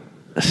like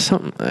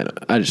something,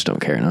 I just don't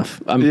care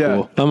enough. I'm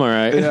cool. I'm all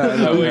right.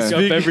 Yeah, I wake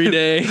up every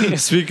day.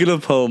 Speaking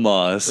of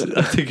POMOS,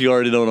 I think you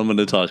already know what I'm going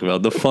to talk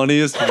about. The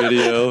funniest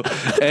video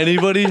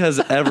anybody has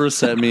ever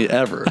sent me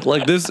ever.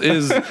 Like, this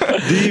is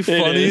the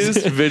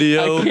funniest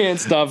video. I can't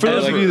stop. For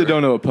those of you that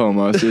don't know what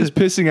POMOS is,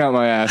 pissing out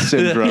my ass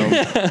syndrome.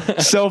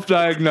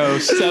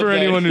 Self-diagnosed for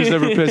anyone who's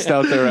never pissed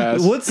out their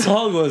ass. What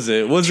song was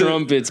it? Was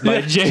Trumpets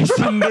by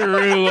Jason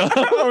Derulo.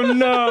 Oh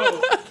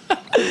no.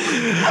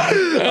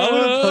 I'm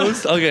gonna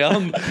post. Okay,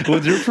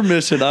 with your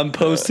permission, I'm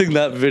posting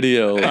that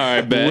video. All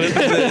right, bet. With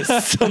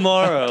this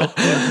tomorrow.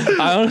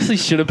 I honestly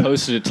should have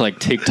posted it to like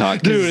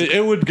TikTok, dude.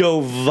 It would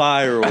go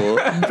viral.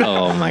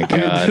 Oh my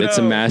god, it's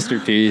a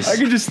masterpiece. I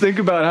can just think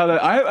about how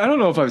that. I don't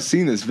know if I've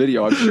seen this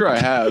video. I'm sure I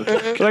have,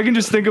 but I can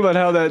just think about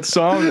how that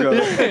song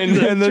goes.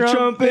 and the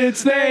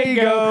trumpets they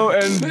go,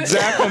 and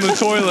Zach on the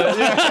toilet.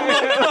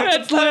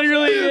 That's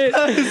literally it.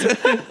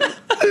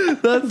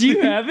 Do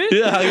you have it?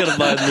 Yeah, I gotta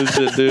find this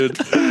shit, dude.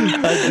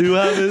 I do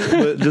have it,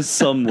 but just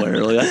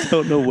somewhere. Like, I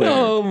don't know where.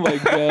 Oh my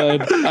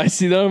god. I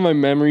see that on my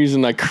memories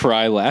and I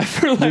cry laugh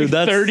for like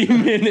 30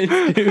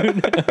 minutes,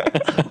 dude.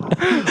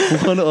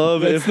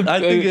 I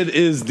think it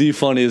is the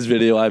funniest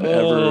video I've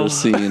ever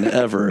seen,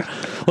 ever.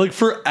 Like,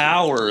 for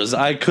hours,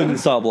 I couldn't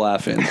stop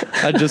laughing.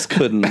 I just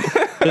couldn't.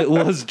 It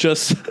was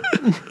just...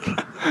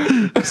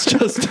 It's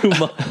just too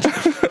much.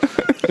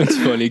 It's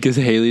funny because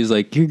Haley's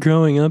like, you're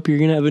growing up, you're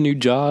gonna have a new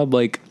job,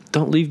 like,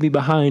 don't leave me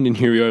behind. And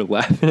here we are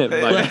laughing at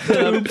my ass.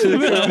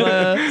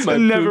 It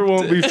never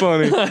won't be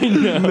funny. I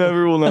know.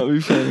 Never will not be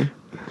funny.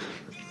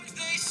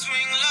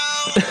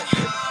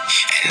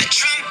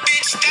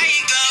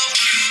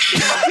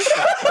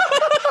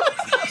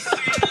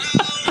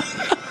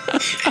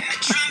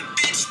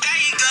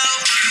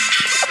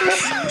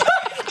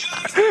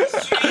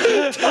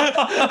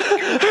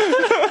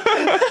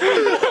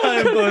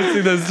 I'm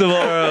posting this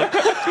tomorrow.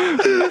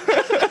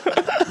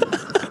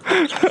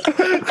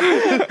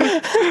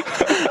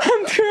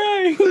 I'm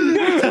crying.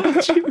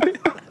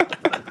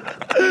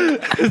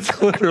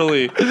 It's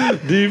literally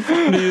the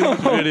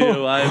funniest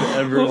video I've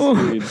ever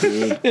seen,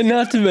 dude. And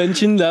not to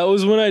mention, that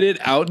was when I did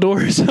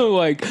outdoors, so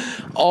like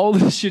all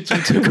the shits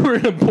we took were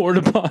in a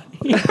porta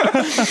potty.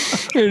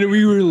 And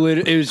we were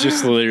it was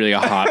just literally a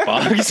hot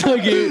box,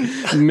 like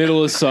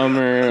middle of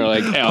summer,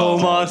 like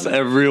Pomos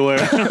everywhere.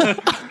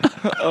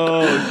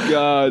 Oh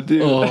God,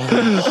 dude.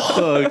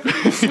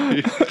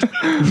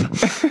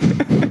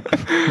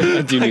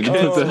 I do need to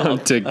put that on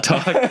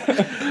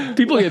TikTok.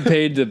 People get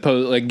paid to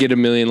post, like, get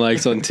 1 million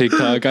likes on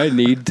TikTok. I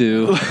need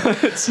to.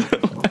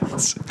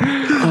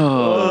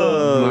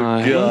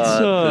 Oh God,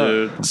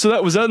 dude. So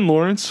that was that in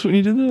Lawrence when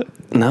you did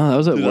that? No, that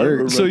was at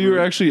work. So you were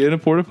actually in a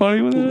porta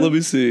potty with that? Let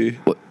me see.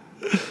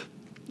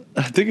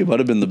 I think it might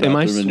have been the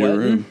bathroom in your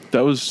room.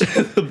 That was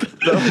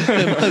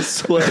Am I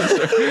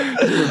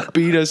sweating?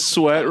 beat a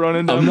sweat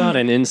running down. I'm not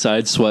an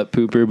inside sweat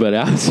pooper, but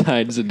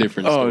outside is a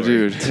different story. Oh,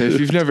 dude!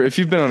 If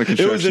you've been on a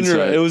construction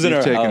site, It was in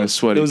our taken house. a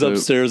sweaty It was poop.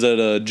 upstairs at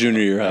a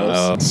junior year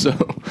house.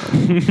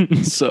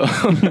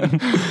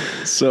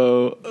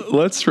 So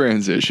let's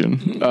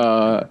transition.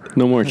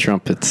 No more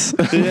trumpets.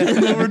 Yeah,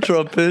 no more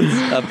trumpets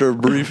after a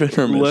brief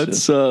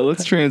intermission.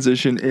 Let's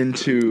transition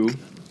into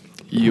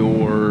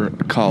your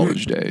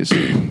college days,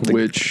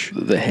 which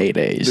The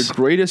heydays. the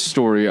greatest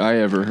story I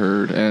ever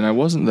heard, and I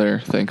wasn't there,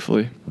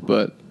 thankfully.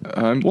 But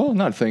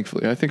not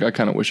thankfully. I think I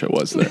kind of wish I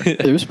was there.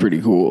 It was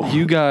pretty cool.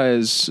 You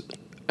guys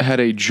had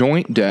a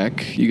joint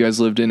deck. You guys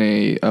lived in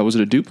a was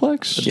it a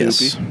duplex?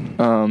 Yes.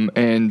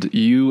 And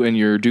you and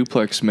your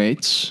duplex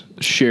mates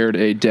shared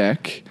a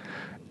deck,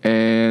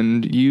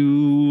 and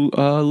you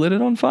lit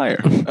it on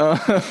fire.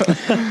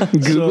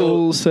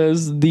 Google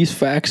says these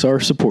facts are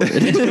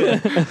supported. Would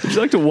you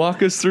like to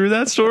walk us through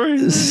that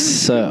story?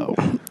 So,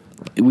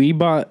 we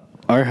bought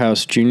our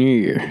house junior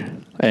year,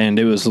 and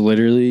it was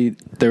literally,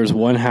 there was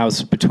one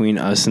house between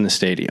us and the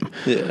stadium.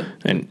 Yeah.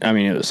 And, I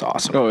mean, it was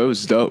awesome. Oh, it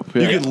was dope.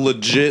 Yeah. You could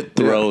legit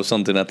throw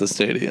something at the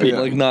stadium. Yeah.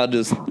 Like, not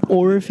just...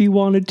 Or if you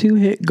wanted to,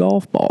 hit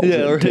golf balls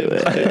or into hit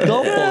it.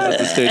 golf balls at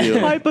the stadium.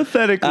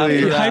 Hypothetically,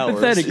 After hours.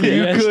 Hypothetically,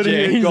 You yes, could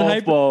hit James.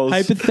 golf balls.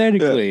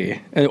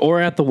 Hypothetically.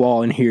 Or at the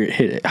wall and hit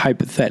it.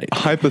 Hypothetically.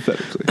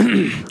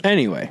 hypothetically.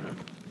 Anyway,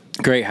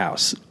 great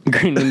house.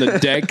 And the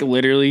deck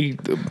literally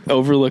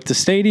overlooked the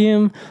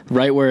stadium,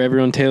 right where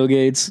everyone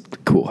tailgates.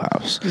 Cool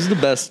house. This is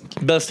the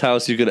best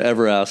house you could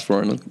ever ask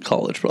for in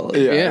college,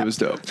 probably. Yeah, Yeah. it was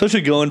dope.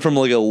 Especially going from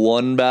like a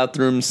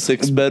 1-bathroom,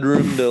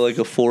 6-bedroom to like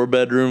a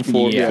 4-bedroom,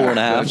 4.5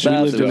 bath. We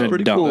lived in a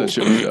pretty dump. cool. That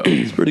shit was dope.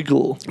 It's pretty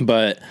cool.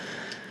 But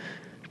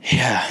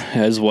yeah,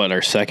 that was what,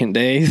 our second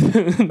day,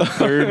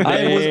 third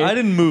day. I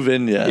didn't move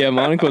in yet. Yeah,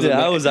 Monica was.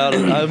 I was out.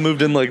 I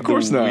moved in like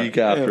the not. week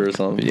after or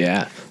something.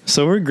 Yeah.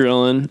 So we're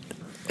grilling.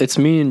 It's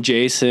me and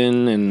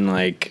Jason and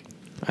like,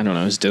 I don't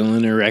know, is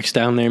Dylan or Rex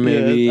down there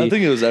maybe? Yeah, I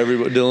think it was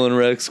everybody. Dylan,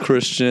 Rex,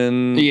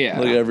 Christian. Yeah.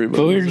 Like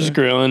everybody. But we were was just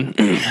there. grilling,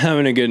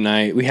 having a good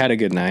night. We had a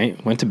good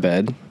night. Went to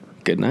bed.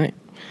 Good night.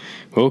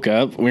 Woke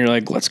up. We were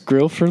like, let's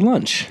grill for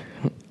lunch.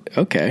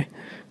 Okay.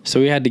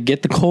 So we had to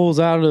get the coals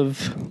out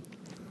of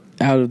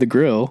the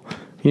grill,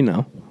 you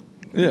know.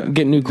 Yeah.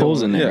 Get new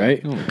coals in there, Yeah.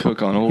 right? You don't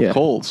cook on old Yeah.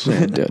 coals.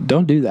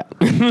 Don't do that.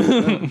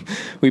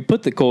 We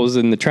put the coals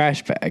in the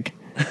trash bag.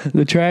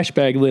 The trash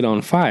bag lit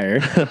on fire.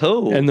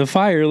 Oh. And the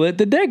fire lit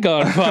the deck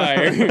on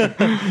fire.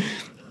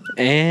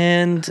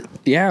 And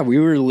yeah, we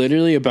were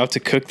literally about to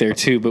cook there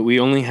too, but we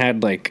only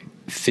had like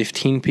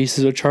 15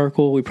 pieces of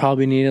charcoal. We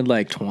probably needed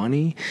like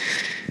 20.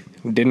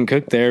 We didn't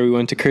cook there. We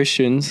went to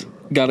Christian's.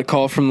 Got a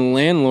call from the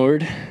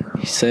landlord.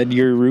 He said,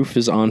 your roof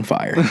is on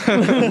fire.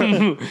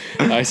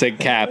 I said,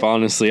 cap,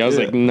 honestly. I was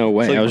like, no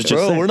way. Like, I was just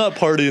bro, saying. we're not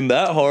partying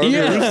that hard.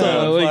 Yeah, Your roof's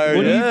on like, fire.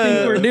 what do you Yeah.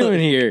 think we're doing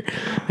here?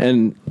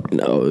 And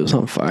no, it was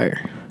on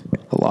fire.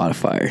 A lot of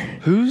fire.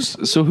 Whose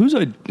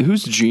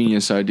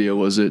genius idea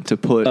was it to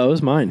put? Oh, it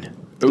was mine.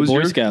 The was Boy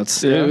your-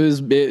 Scouts. yeah.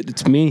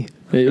 It's me.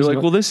 You're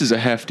like, well, this is a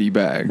hefty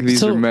bag.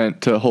 These So- are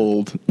meant to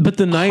hold. but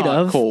the night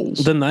hot of,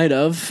 coals.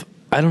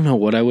 I don't know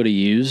what I would have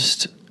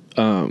used,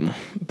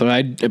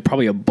 but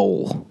probably a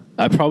bowl.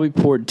 I probably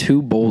poured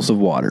 2 bowls of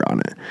water on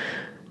it.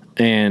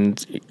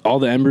 And all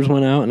the embers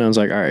went out, and I was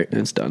like, all right,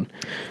 it's done.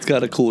 It's got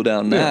to cool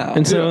down now.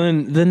 And so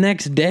then the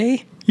next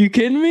day, you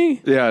kidding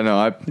me? Yeah, no,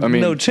 I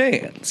mean, no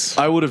chance.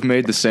 I would have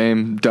made the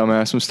same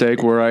dumbass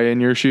mistake were I in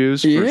your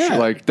shoes. For Yeah. sure.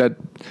 Like that,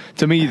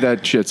 to me,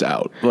 that shit's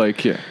out.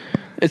 Like, yeah.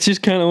 It's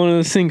just kind of one of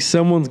those things,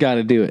 someone's got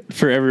to do it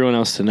for everyone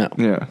else to know.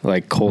 Yeah.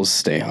 Like, coals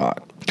stay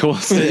hot. Cool.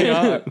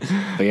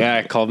 But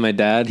yeah, I called my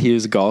dad. He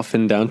was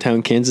golfing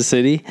downtown Kansas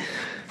City,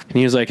 and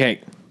he was like, "Hey,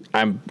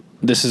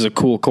 this is a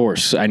cool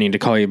course. I need to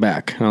call you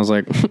back." And I was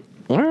like,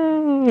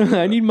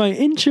 "I need my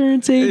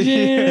insurance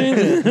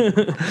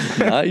agent."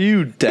 Not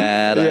you,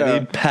 Dad. Yeah. I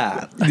need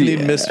Pat. I need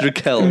Mr.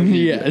 Kelly.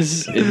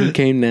 Yes, and he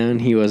came down.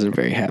 He wasn't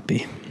very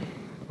happy,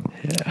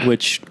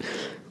 which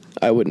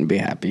I wouldn't be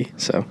happy.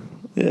 So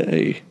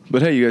Yay.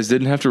 But hey, you guys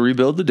didn't have to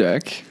rebuild the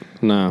deck.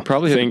 no,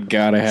 Probably thank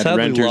God I had Sadly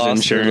renter's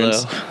lost her,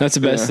 insurance. though. That's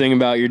the best thing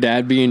about your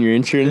dad being your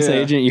insurance Yeah.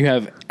 agent. You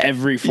have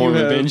every form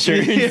You of have-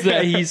 insurance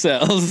that he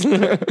sells.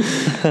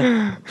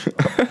 And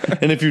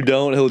if you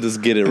don't, he'll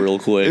just get it real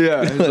quick.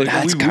 Yeah, it's like,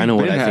 That's we've kinda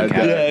what been I think had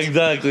happened. Yeah, that.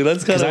 exactly.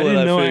 That's kind Because of I what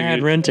didn't know I figured.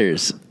 had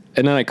renters.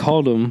 And then I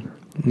called him,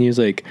 and he was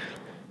like,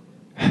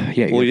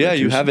 Yeah. Well, yeah,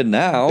 you have it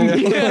now.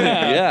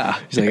 Yeah.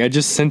 He's like, I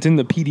just sent in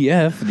the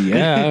PDF.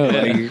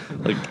 Yeah.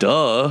 Like,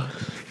 duh.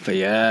 But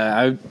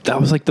yeah,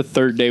 that was like the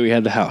third day we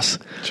had the house.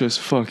 Just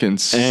fucking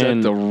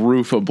set the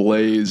roof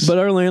ablaze. But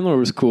our landlord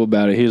was cool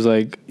about it. He was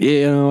like, yeah,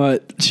 you know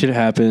what? Shit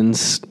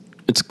happens.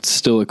 It's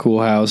still a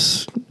cool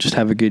house. Just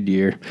have a good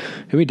year.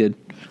 And we did.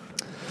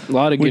 A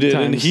lot of good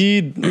times.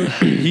 And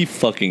he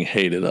fucking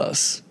hated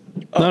us.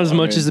 Not as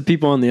much as the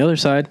people on the other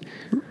side.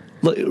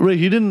 Like, right,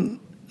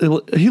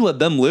 he let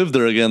them live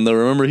there again, though.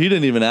 Remember, he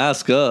didn't even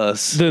ask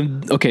us. So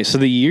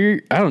the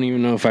year, I don't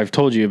even know if I've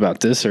told you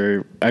about this,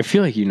 or I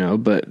feel like you know,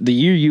 but the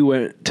year you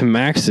went to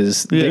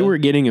Max's, they were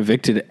getting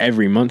evicted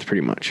every month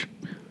pretty much.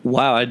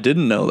 Wow, I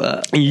didn't know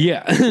that.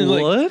 Yeah.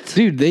 Like, what?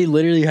 Dude, they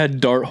literally had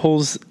dart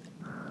holes.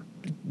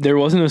 There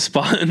wasn't a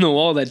spot in the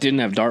wall that didn't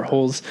have dart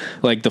holes.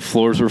 Like, the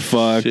floors were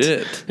fucked.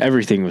 Shit.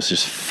 Everything was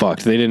just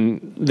fucked.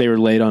 They were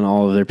late on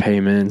all of their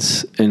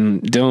payments.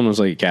 And Dylan was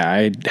like, yeah,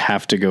 I'd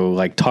have to go,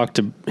 like, talk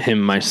to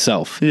him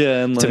myself.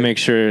 Yeah, and to make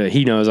sure that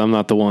he knows I'm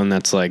not the one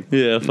that's like...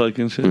 Yeah,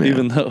 fucking shit. Yeah.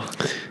 Even though...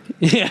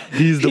 Yeah.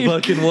 He's the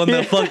fucking one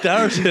that fucked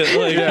our shit.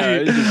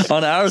 Like,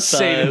 on our side.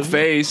 Saving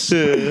face.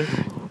 Yeah.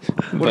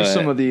 What are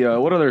some of the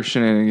what other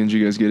shenanigans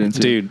you guys get into?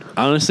 Dude,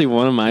 honestly,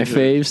 one of my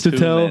faves to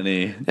tell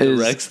is the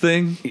Rex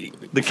thing.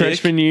 The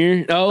freshman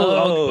year.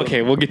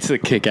 Okay, we'll get to the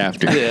kick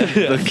after.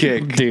 The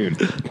kick, dude.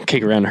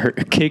 Kick around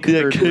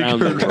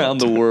around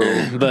the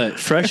world. But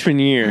freshman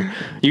year,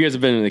 you guys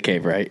have been in the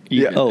cave, right?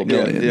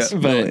 Millions.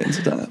 Millions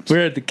of times.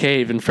 We're at the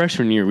cave, and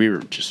freshman year we were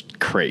just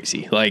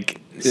crazy, like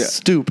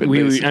stupid.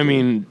 I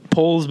mean,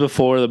 poles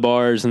before the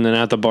bars, and then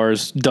at the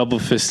bars, double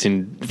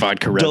fisting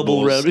vodka Red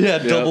Bulls.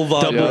 Double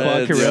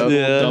vodka Red Bull,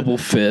 double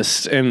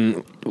fist,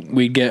 and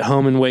we'd get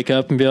home and wake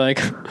up and be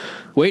like,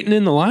 waiting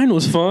in the line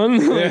was fun.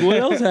 Like, what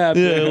else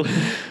happened?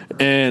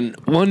 And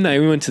one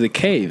night we went to the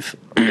cave,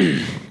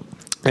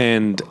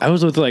 and I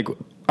was with like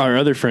our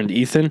other friend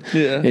Ethan,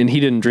 and he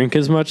didn't drink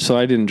as much, so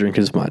I didn't drink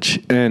as much,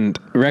 and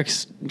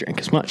Rex drank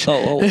as much.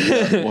 Well,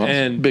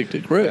 and big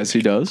dick Rex, as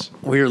he does.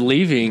 We were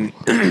leaving,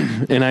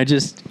 and I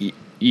just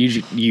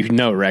you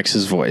know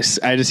Rex's voice.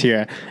 I just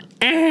hear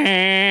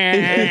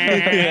and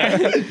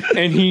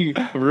he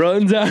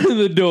runs out of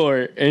the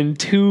door, and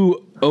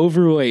two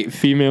overweight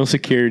female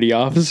security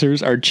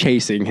officers are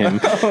chasing him,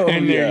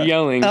 and they're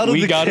yelling, out of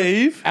the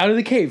cave. Out of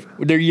the cave,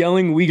 they're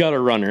yelling, "We got a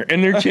runner!"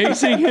 And they're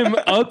chasing him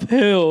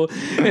uphill,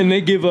 and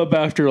they give up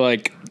after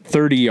like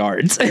 30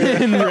 yards.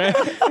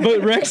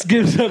 But Rex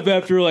gives up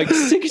after like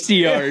 60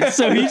 yards,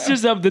 so he's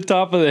just up the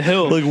top of the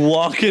hill, like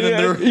walking in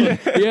there.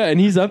 And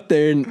he's up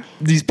there, and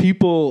these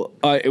people,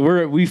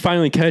 we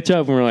finally catch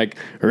up, and we're like,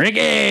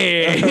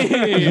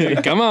 Ricky,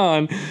 come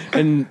on.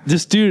 And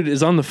this dude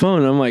is on the phone,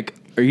 and I'm like,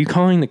 are you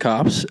calling the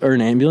cops or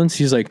an ambulance?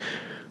 He's like,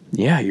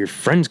 yeah, your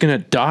friend's gonna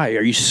die.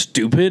 Are you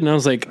stupid? And I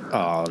was like,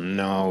 oh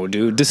no,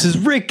 dude, this is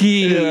Ricky.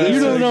 You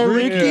don't know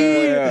Ricky.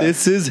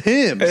 This is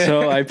him.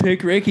 So I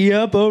pick Ricky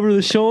up over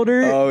the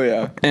shoulder.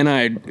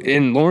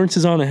 And Lawrence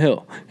is on a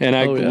hill, and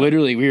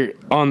literally we were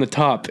on the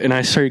top, and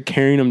I started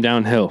carrying him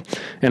downhill,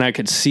 and I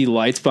could see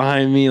lights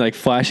behind me, like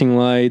flashing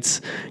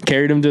lights.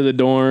 Carried him to the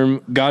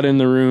dorm. Got in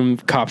the room.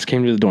 Cops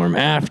came to the dorm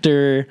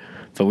after,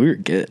 but we were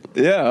good.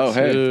 Yeah. Oh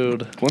hey,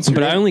 dude.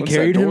 But I only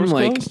carried him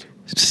like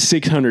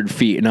 600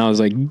 feet, and I was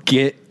like,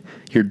 get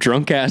your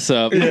drunk ass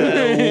up,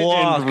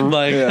 walk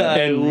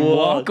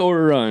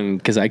or run,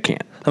 because I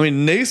can't. I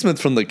mean,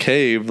 Naismith from the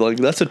cave, like,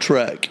 that's a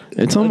trek.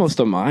 It's almost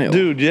a mile,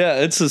 dude.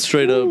 Yeah, it's a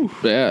straight up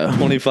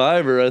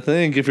 25er, I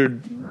think. If you're,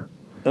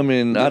 I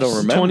mean, I don't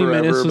remember 20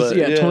 minutes ever, but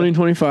 20,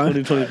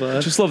 25. I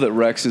just love that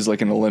Rex is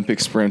like an Olympic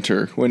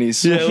sprinter when he's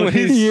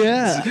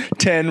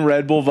 10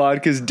 Red Bull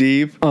vodkas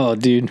deep. Oh,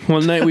 dude.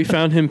 One night we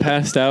found him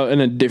passed out in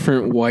a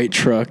different white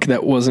truck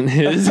that wasn't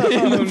his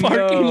in the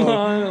parking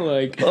lot.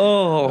 Like,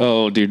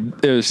 oh,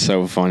 dude. It was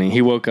so funny.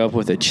 He woke up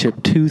with a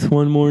chipped tooth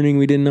one morning.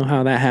 We didn't know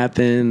how that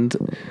happened.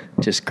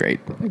 Just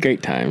great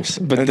times.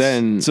 But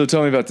then, so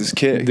tell me about this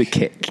kick. The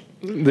kick.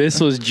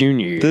 This was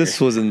junior year. This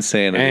was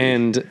insanity.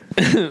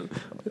 And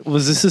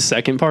was this the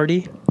second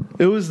party?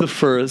 It was the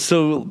first.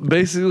 So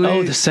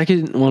basically, the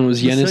second one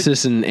was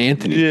Genesis and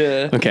Anthony.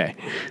 Yeah. Okay.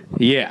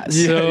 Yeah.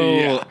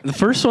 So the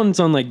first one's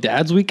on like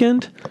Dad's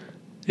weekend.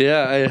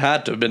 Yeah, it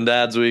had to have been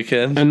Dad's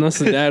weekend. Unless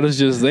the dad was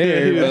just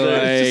there.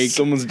 But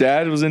someone's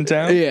dad was in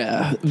town?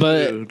 Yeah.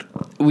 But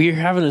we were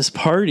having this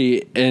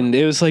party, and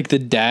it was like the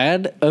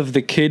dad of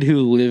the kid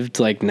who lived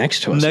like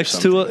next to us.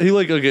 Next to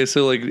us?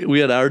 So we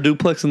had our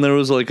duplex, and there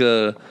was like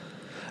I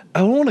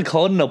don't want to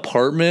call it an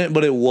apartment,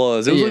 but it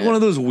was. It was like one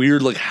of those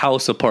weird like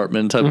house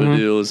apartment type of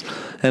deals.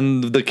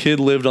 And the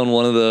kid lived on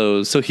one of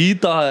those. So he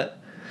thought,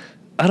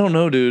 I don't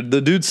know, dude. The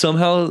dude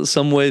somehow,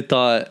 some way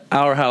thought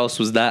our house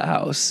was that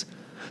house.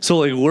 So,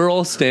 like, we're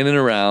all standing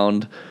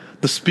around.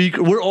 The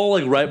speaker, we're all,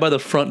 like, right by the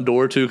front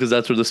door, too, because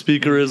that's where the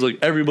speaker is. Like,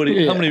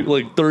 everybody, how many,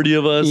 like, 30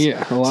 of us?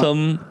 Yeah, a lot.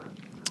 And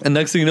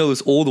next thing you know,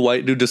 this old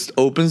white dude just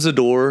opens the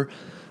door,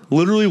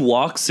 literally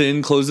walks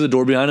in, closes the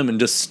door behind him, and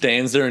just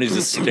stands there, and he's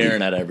just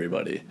staring at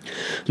everybody.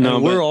 No,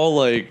 we're all,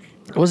 like...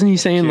 Wasn't he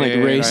saying like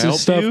racist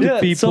stuff to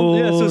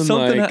people? So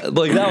something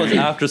like that was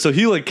after. So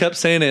he like kept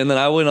saying it, and then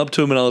I went up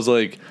to him and I was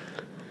like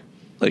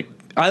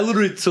I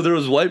literally, so there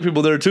was white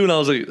people there too, and I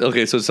was like,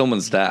 okay, so it's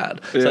someone's dad.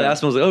 So I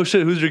asked him, I was like, oh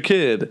shit, who's your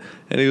kid?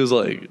 And he was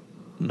like,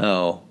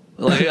 no.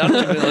 Like, I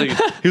don't even,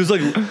 like, he was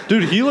like,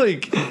 dude, he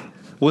like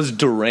was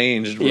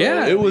deranged, bro.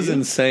 Yeah, it was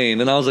insane.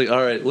 And I was like,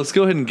 all right, let's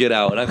go ahead and get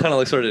out. And I kind of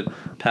like started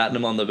patting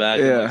him on the back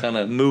and like, kind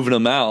of moving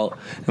him out.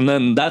 And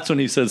then that's when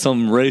he said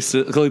something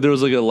racist. Like there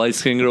was like a light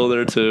skinned girl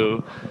there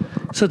too.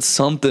 He said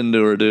something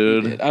to her,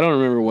 dude. I don't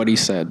remember what he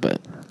said, but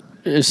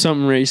it was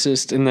something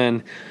racist. And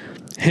then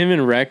him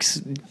and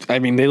Rex, I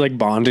mean, they like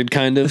bonded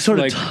kind of. They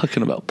started like,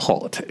 talking about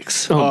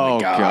politics. Oh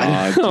my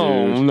God. Dude.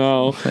 Oh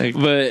no. Like,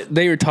 but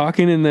they were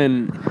talking and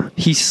then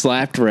he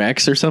slapped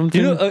Rex or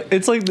something. You know,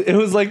 it's like, it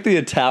was like the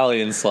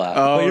Italian slap.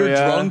 Oh, but you're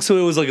drunk, so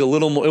it was like a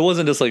little more, it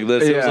wasn't just like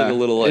this. It was like a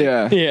little like,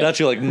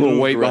 actually like a little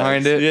weight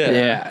behind it.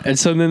 Yeah. And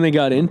so then they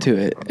got into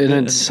it. And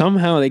then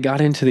somehow they got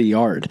into the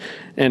yard.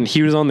 And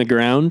he was on the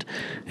ground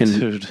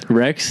and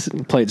Rex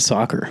played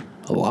soccer.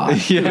 A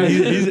lot. Yeah,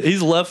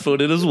 he's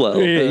left-footed as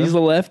well. Yeah, he's a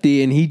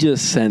lefty, and he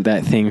just sent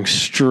that thing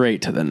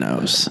straight to the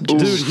nose. Dude,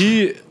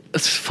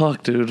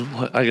 dude.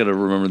 I gotta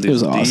remember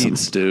these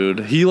deeds, dude.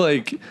 He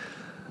like,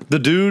 the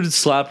dude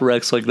slapped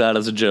Rex like that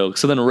as a joke.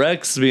 So then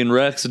Rex, being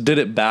Rex, did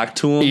it back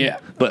to him.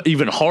 But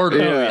even harder.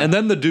 Yeah. And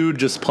then the dude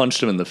just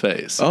punched him in the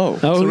face. So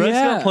Rex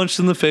got punched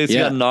in the face. He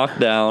got knocked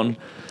down.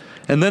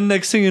 And then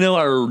next thing you know,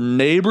 our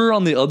neighbor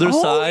on the other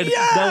side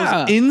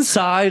that was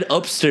inside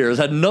upstairs,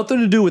 had nothing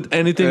to do with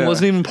anything,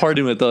 wasn't even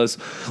partying with us.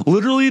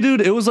 Literally,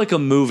 dude, it was like a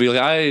movie.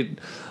 Like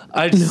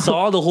I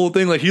saw the whole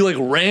thing. Like he like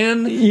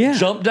ran,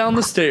 jumped down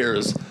the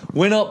stairs,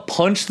 went up,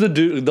 punched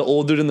the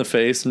old dude in the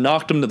face,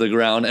 knocked him to the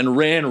ground, and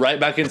ran right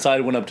back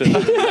inside. Went up to him.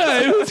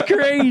 It was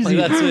crazy.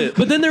 Like, that's it.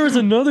 But then there was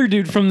another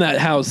dude from that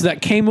house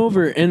that came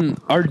over, and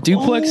our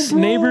duplex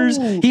neighbors,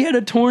 he had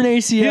a torn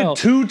ACL. He had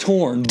two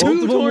torn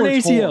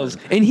ACLs,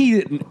 and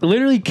he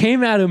literally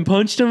came at him,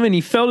 punched him, and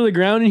he fell to the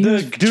ground, and he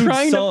was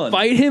trying to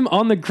fight him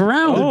on the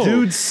ground. The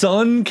dude's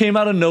son came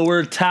out of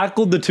nowhere,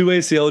 tackled the 2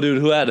 ACL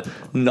dude who had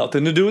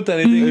nothing to do with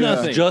anything.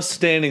 Nothing. Just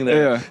standing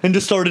there and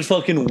just started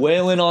fucking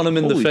wailing on him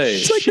in the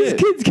face. Like, this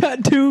kid's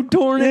got 2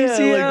 torn ACLs.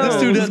 Like,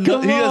 this dude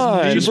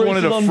he just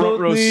wanted a front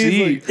row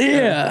seat. Like,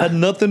 had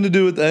nothing to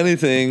do with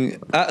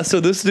anything. So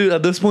this dude,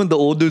 at this point, the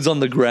old dude's on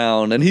the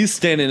ground and he's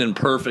standing in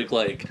perfect,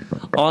 like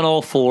on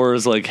all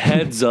fours, like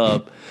heads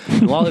up.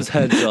 While his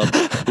head's up,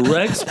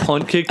 Rex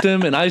punt kicked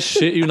him, and I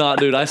shit you not,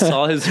 dude, I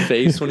saw his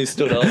face when he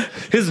stood up.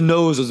 His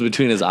nose was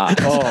between his eyes.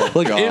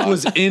 It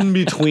was in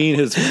between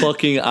his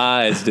fucking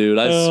eyes, dude.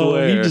 I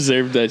swear. He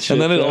deserved that shit.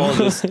 And then it all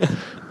just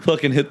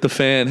fucking hit the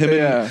fan. Him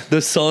and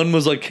the son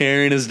was like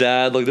carrying his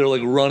dad, like they're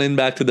like running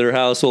back to their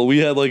house. Well, we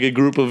had like a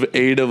group of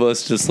 8 of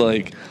us just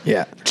like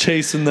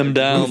chasing them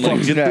down.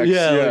 Like,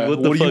 like,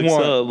 what the fuck's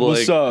up?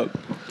 What's up?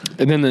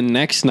 And then the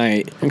next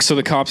night, so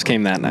the cops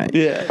came that night.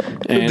 Yeah.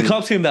 And the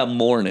cops came that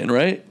morning,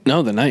 right?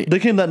 No, the night. They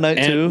came that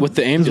night too? With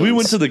the ambulance. We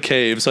went to the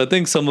cave, so I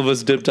think some of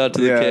us dipped out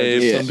to the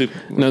cave. Yeah. Some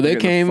people, no, they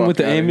came with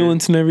the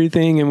ambulance and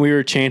everything, and we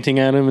were chanting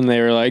at them, and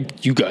they were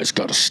like, you guys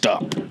gotta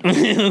stop.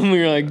 And we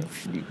were like,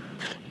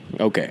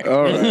 okay.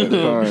 All right,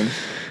 fine.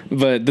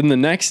 But then the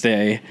next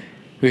day,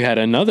 we had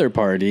another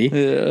party.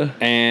 Yeah.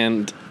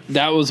 And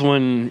that was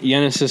when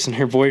Genesis and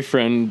her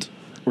boyfriend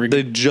were...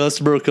 They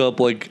just broke up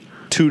like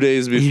 2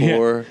 days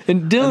before.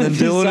 And Dylan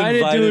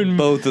invited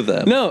both of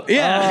them. No, he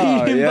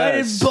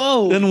invited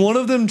both. And one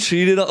of them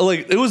cheated.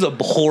 Like, it was a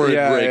horrid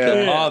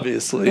breakup,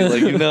 obviously.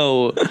 Like, you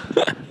know,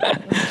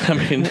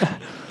 I mean...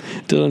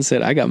 Dylan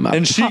said, I got my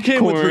And she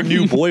came with her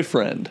new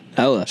boyfriend.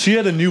 Ella. She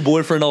had a new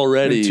boyfriend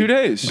already. In 2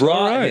 days.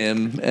 Brought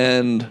him,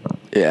 and...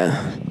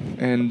 Yeah.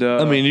 And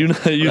I mean, you know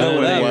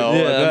that well.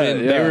 I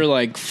mean, they were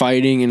like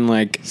fighting and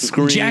like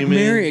screaming. Jack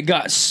Marriott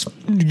got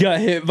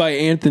hit by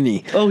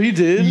Anthony. Oh, he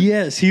did?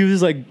 Yes, he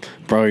was like,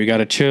 bro, you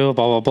gotta chill,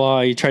 blah blah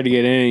blah. He tried to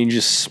get in and he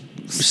just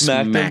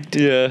smacked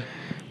him.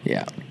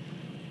 Yeah.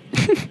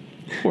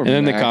 And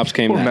then the cops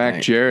came. Poor Mac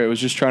night. Jarrett was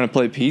just trying to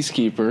play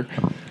peacekeeper.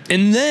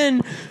 And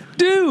then,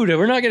 dude,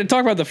 we're not gonna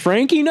talk about the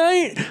Frankie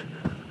night.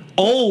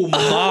 Oh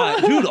my,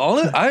 dude!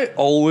 I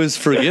always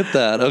forget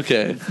that.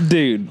 Okay,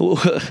 dude.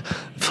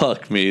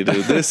 Fuck me,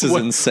 dude. This is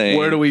insane.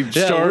 Where do we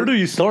start? Where do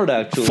you start?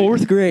 Actually,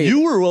 4th grade.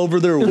 You were over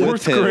there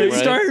with him. Grade. Right?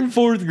 Starting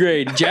 4th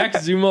grade. Jack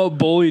Zumo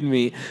bullied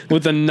me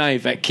with a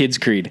knife at Kids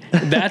Creed.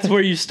 That's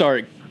where you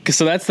start.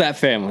 So that's that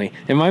family.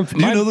 And do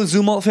you know the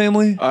Zumalt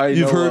family?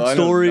 You've heard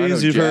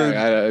stories. You've heard.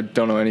 I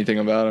don't know anything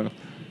about him.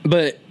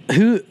 But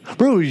who,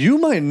 bro? You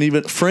might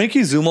even.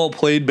 Frankie Zumalt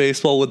played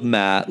baseball with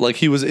Matt. Like,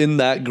 he was in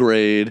that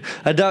grade.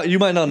 I doubt you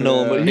might not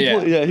know him,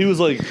 but he was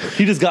like,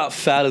 he just got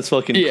fat as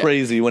fucking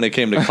crazy when it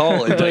came to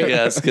college. I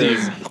guess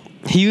because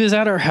he was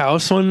at our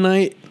house one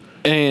night.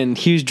 And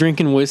he was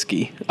drinking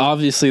whiskey.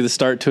 Obviously, the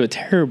start to a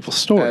terrible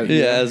story.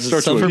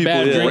 For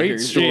bad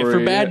drinkers.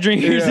 For bad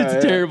drinkers, it's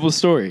a terrible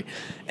story.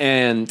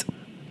 And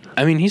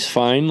I mean, he's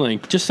fine.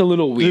 Like, just a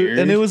little weird.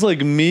 And it was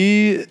like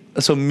me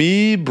So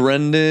me,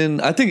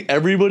 Brendan, I think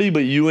everybody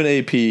but you and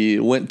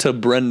AP went to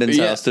Brendan's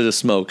house to just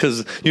smoke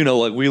because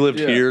like we lived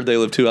here, they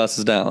lived 2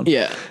 houses down.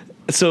 Yeah.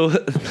 So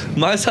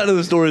my side of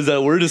the story is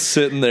that we're just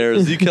sitting there.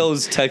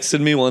 Zekel's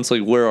texted me once,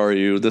 like, "Where are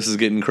you? This is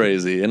getting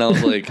crazy." And I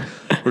was like,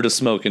 "We're just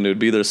smoking, dude.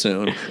 Be there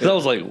soon." Because I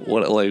was like,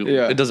 "What? Like,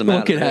 it doesn't matter.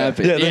 What could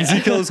happen?" Yeah. Then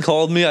Zekel's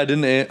called me. I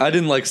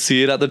didn't like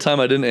see it at the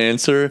time. I didn't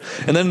answer.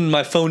 And then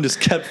my phone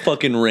just kept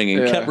fucking ringing.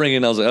 Kept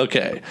ringing. I was like,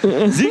 "Okay,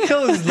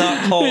 Zekel is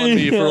not calling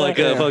me for like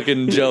a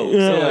fucking joke."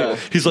 So like,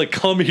 he's like,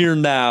 "Come here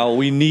now.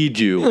 We need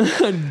you,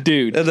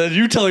 dude." And then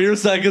you tell your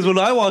side because when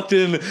I walked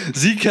in,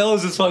 Zekel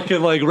is just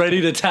fucking like ready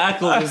to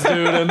tackle this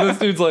dude. And this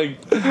dude's like,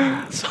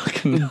 it's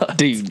fucking nuts.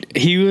 Dude,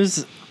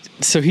 he's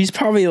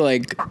probably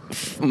like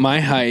my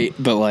height,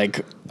 but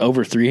like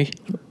over 3.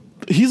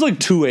 He's like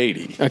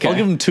 280. Okay. I'll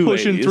give him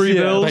 280. Pushing 3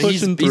 bills. But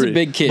he's a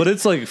big kid. But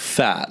it's like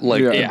fat.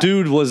 Like the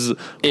dude was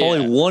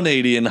probably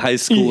 180 in high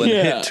school and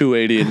hit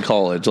 280 in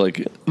college.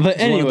 Like, but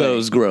anyway, one of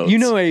those gross.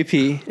 AP,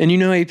 and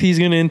AP's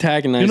going to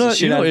antagonize the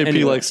shit out of AP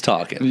anyway. likes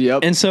talking.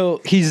 Yep. And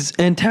so he's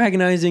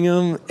antagonizing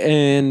him,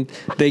 and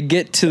they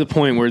get to the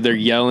point where they're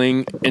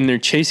yelling and they're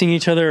chasing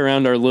each other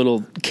around our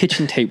little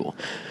kitchen table.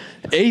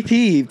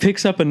 AP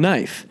picks up a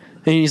knife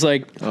and he's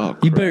like,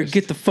 "You better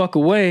get the fuck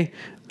away."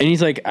 And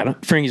he's like,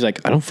 Frankie's like,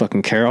 "I don't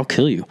fucking care. I'll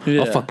kill you.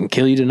 I'll fucking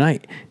kill you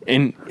tonight."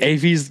 And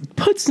AP's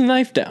puts the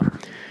knife down.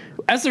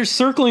 As they're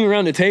circling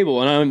around the table,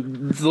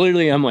 and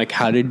I'm like,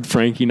 "How did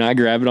Frankie not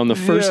grab it on the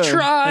first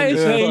try?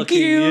 Thank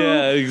you."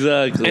 Yeah,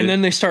 exactly. And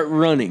then they start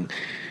running.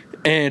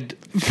 And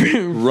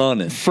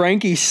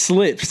Frankie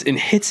slips and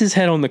hits his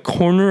head on the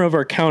corner of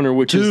our counter,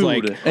 which is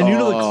like, and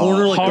the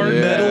corner, like the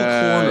metal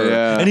corner,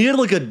 and he had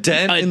like a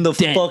dent in the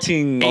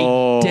fucking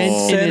dent in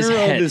his center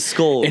head. of his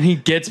skull, and he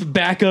gets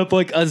back up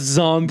like a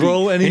zombie,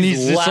 bro, and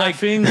he's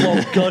laughing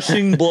while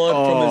gushing blood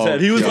from his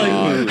head.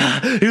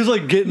 He was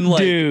like getting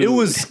like, dude, it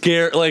was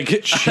scary. Like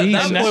at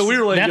that point, we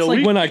were like, that's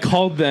like when I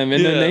called them,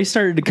 and then they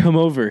started to come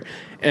over.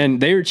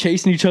 And they were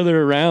chasing each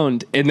other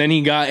around, and then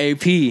he got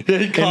AP.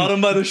 He caught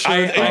him by the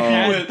shirt,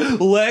 and he went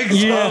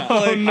legs up.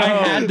 Like,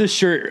 I had the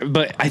shirt,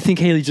 but I think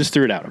Haley just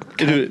threw it out.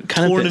 Kind of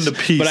torn into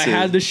pieces. But I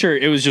had the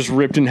shirt; it was just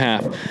ripped in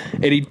half,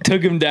 and he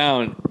took him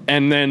down.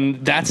 And then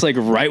that's like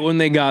right when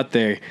they got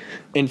there,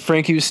 and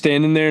Frankie was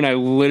standing there, and I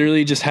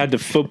literally just had to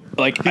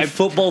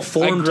football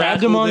form. I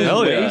grabbed him on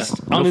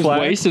his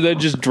waist, and then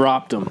just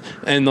dropped him,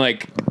 and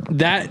like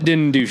that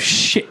didn't do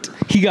shit.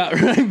 He got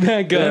right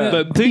back up,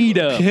 but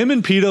P-Dub. Him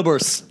and P-Dub are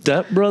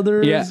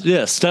stepbrothers.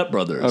 Yeah,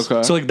 stepbrothers.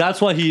 Okay. So like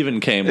that's why he even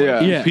came.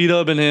 Like, yeah.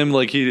 P-Dub and him,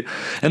 like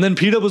and then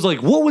P-Dub was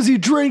like, "What was he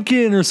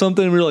drinking?" or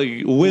something. And we were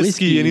like,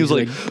 whiskey. And he was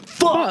like,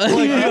 "Fuck!"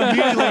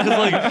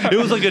 Like, it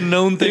was like a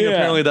known thing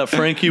apparently that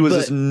Frankie was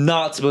just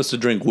not supposed to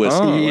drink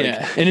whiskey.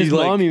 And his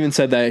mom even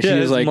said that. She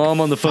was like, "Mom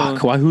on the phone.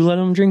 Fuck, who let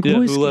him drink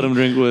whiskey? Who let him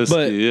drink whiskey?"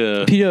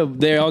 But P-Dub,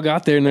 they all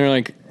got there, and they're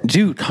like,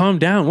 "Dude, calm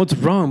down. What's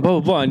wrong?" Blah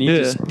blah blah. And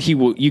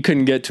you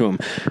couldn't get to him,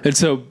 and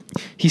so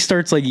he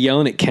starts like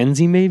yelling at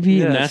Kenzie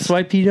maybe, and that's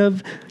why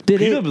P-Dub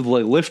did it. P-Dub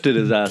like lifted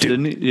his ass,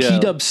 didn't he? Yeah.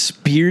 P-Dub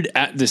speared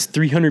at this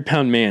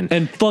 300-pound man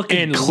and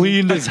fucking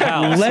cleaned his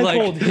house.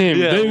 Leveled him,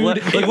 dude.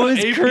 It was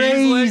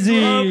crazy.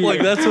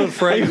 Like that's what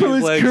Frankie's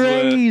legs were. It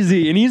was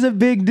crazy, and he's a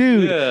big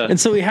dude. Yeah. And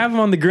so we have him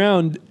on the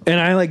ground, and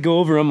I like go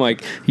over. I'm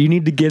like, "You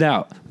need to get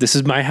out. This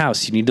is my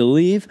house. You need to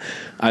leave."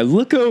 I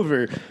look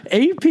over,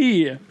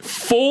 AP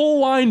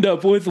full wind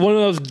up with one of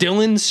those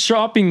Dylan's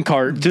shopping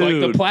carts, like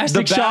the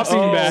plastic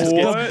shopping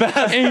basket,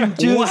 and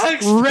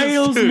just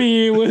rails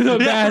me with a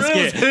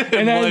basket.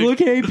 And I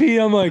look at AP,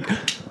 I'm like,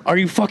 "Are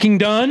you fucking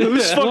done?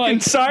 Whose fucking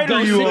side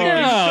are you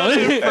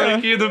on?"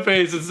 Frankie in the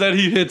face. Instead,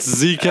 he hits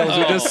Zekel,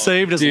 who just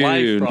saved his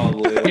life,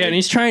 probably. Yeah, and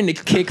he's trying to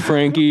kick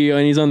Frankie,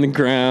 and he's on the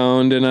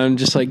ground, and I'm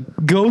just like,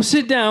 "Go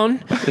sit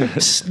down." And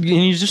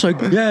he's just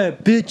like, "Yeah,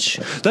 bitch."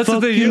 That's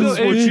the thing. You know,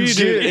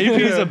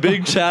 AP is a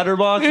big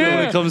chatterbox, and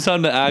when it comes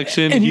down to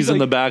action, and he's in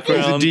the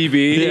background. He's a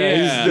DB.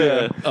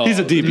 He's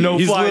a DB. No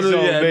fly zone,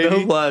 baby.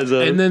 No fly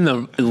zone. And then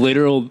the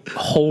literal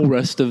whole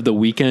rest of the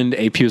weekend,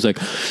 AP was like,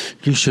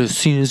 "You should have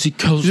seen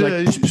Zekel's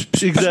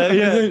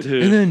exactly.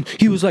 And then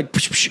he was like,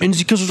 and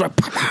Zekel was like,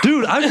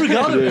 dude, I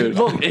forgot it.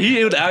 Look,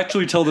 he would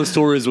actually tell the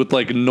stories with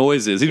like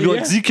noises. He'd be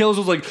like, Zekel's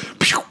was like,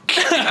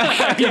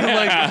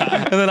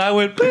 and then I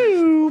went,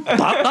 pew,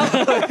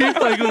 pop, he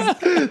like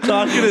was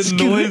talking in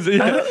noise.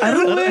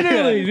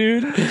 Literally,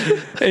 dude.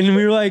 And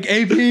we were like,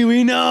 AP,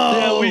 we know.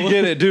 Yeah, we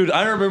get it, dude.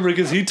 I remember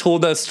because he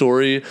told that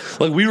story.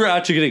 Like we were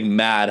actually getting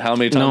mad. How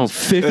many times? No,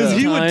 50 times.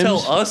 He would tell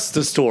us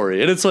the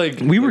story, and it's like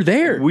we were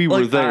there. We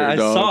were there. I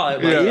saw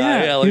it. Like,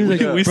 yeah. Like, he was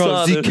like, we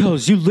saw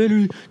Zekel's, you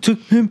literally took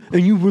him,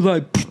 and you were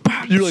like,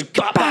 you're like,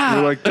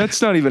 you're like,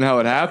 that's not even how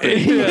it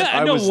happened. Yeah,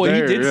 I know. Well,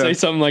 he did say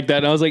something like that.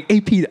 And I was like,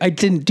 AP, I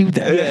didn't do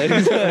that. Yeah,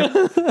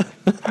 exactly.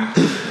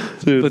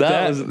 Dude,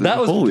 that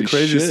was the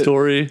crazy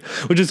story,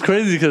 which is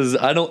crazy because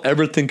I don't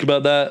ever think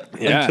about that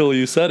until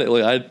you said it.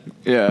 Like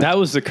Yeah. That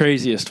was the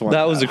craziest one.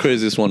 That was the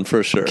craziest one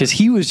for sure. Because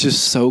he was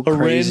just so a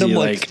crazy. random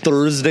like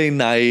Thursday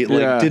night,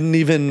 didn't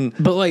even.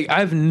 But like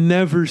I've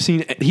never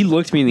seen. He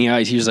looked me in the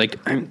eyes. He was like,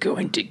 "I'm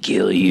going to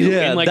kill you."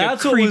 Yeah, like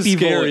that's what was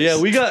scary. Voice. Yeah,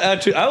 we got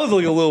actually. I was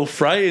like a little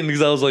frightened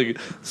because I was like,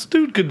 this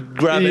dude could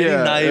grab any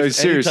knife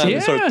anytime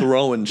and start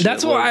throwing shit.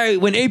 That's why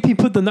when AP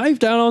put the knife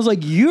down, I was like,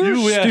 "You're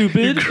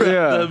stupid."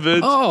 That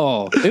bitch.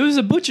 Oh, it was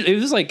a butcher. It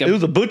was like it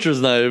was a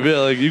butcher's knife. Yeah,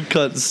 like you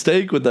cut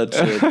steak with that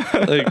shit.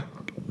 Like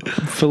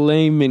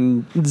filet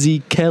and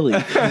Zeke Kelly.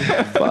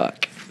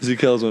 Fuck. Zeke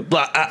Kelly went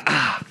blah,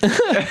 and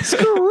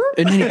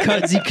then he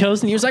cut Zeke Kelly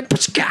and he was like,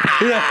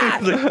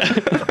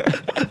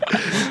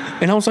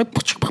 and I was like,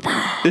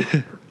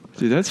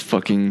 dude, that's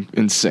fucking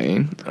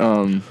insane.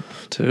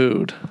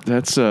 Dude,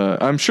 that's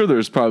I'm sure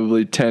there's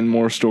probably 10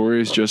 more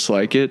stories just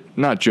like it.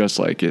 Not just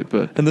like it,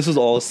 but and this was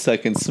all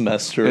second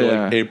semester,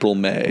 like April,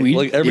 May.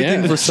 Like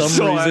everything for some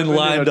reason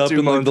lined up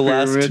in like the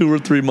last 2 or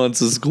 3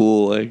 months of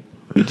school. Like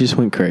we just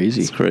went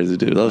crazy. It's crazy,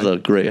 dude. That was a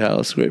great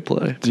house, great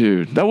play.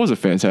 Dude, that was a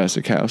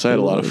fantastic house. I had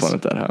a lot of fun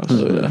at that house.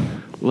 Oh, yeah.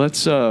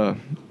 Let's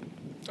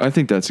I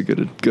think that's a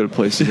good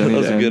place to end. That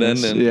was a good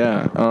ending.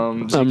 Yeah.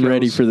 I'm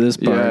ready for this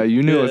part. Yeah,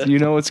 you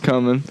know what's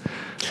coming.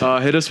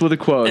 Hit us with a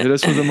quote. Hit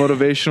us with a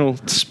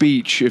motivational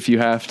speech if you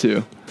have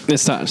to.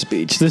 It's not a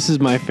speech. This is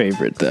my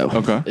favorite though.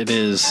 Okay. It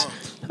is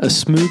a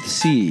smooth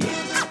sea,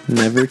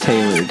 never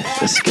tailored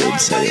a skilled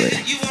sailor.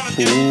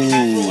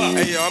 Ooh.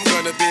 Hey yo, I'm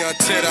gonna be on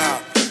tit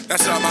out.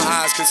 That's all my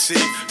eyes can see.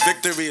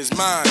 Victory is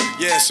mine,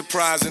 yeah,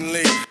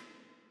 surprisingly.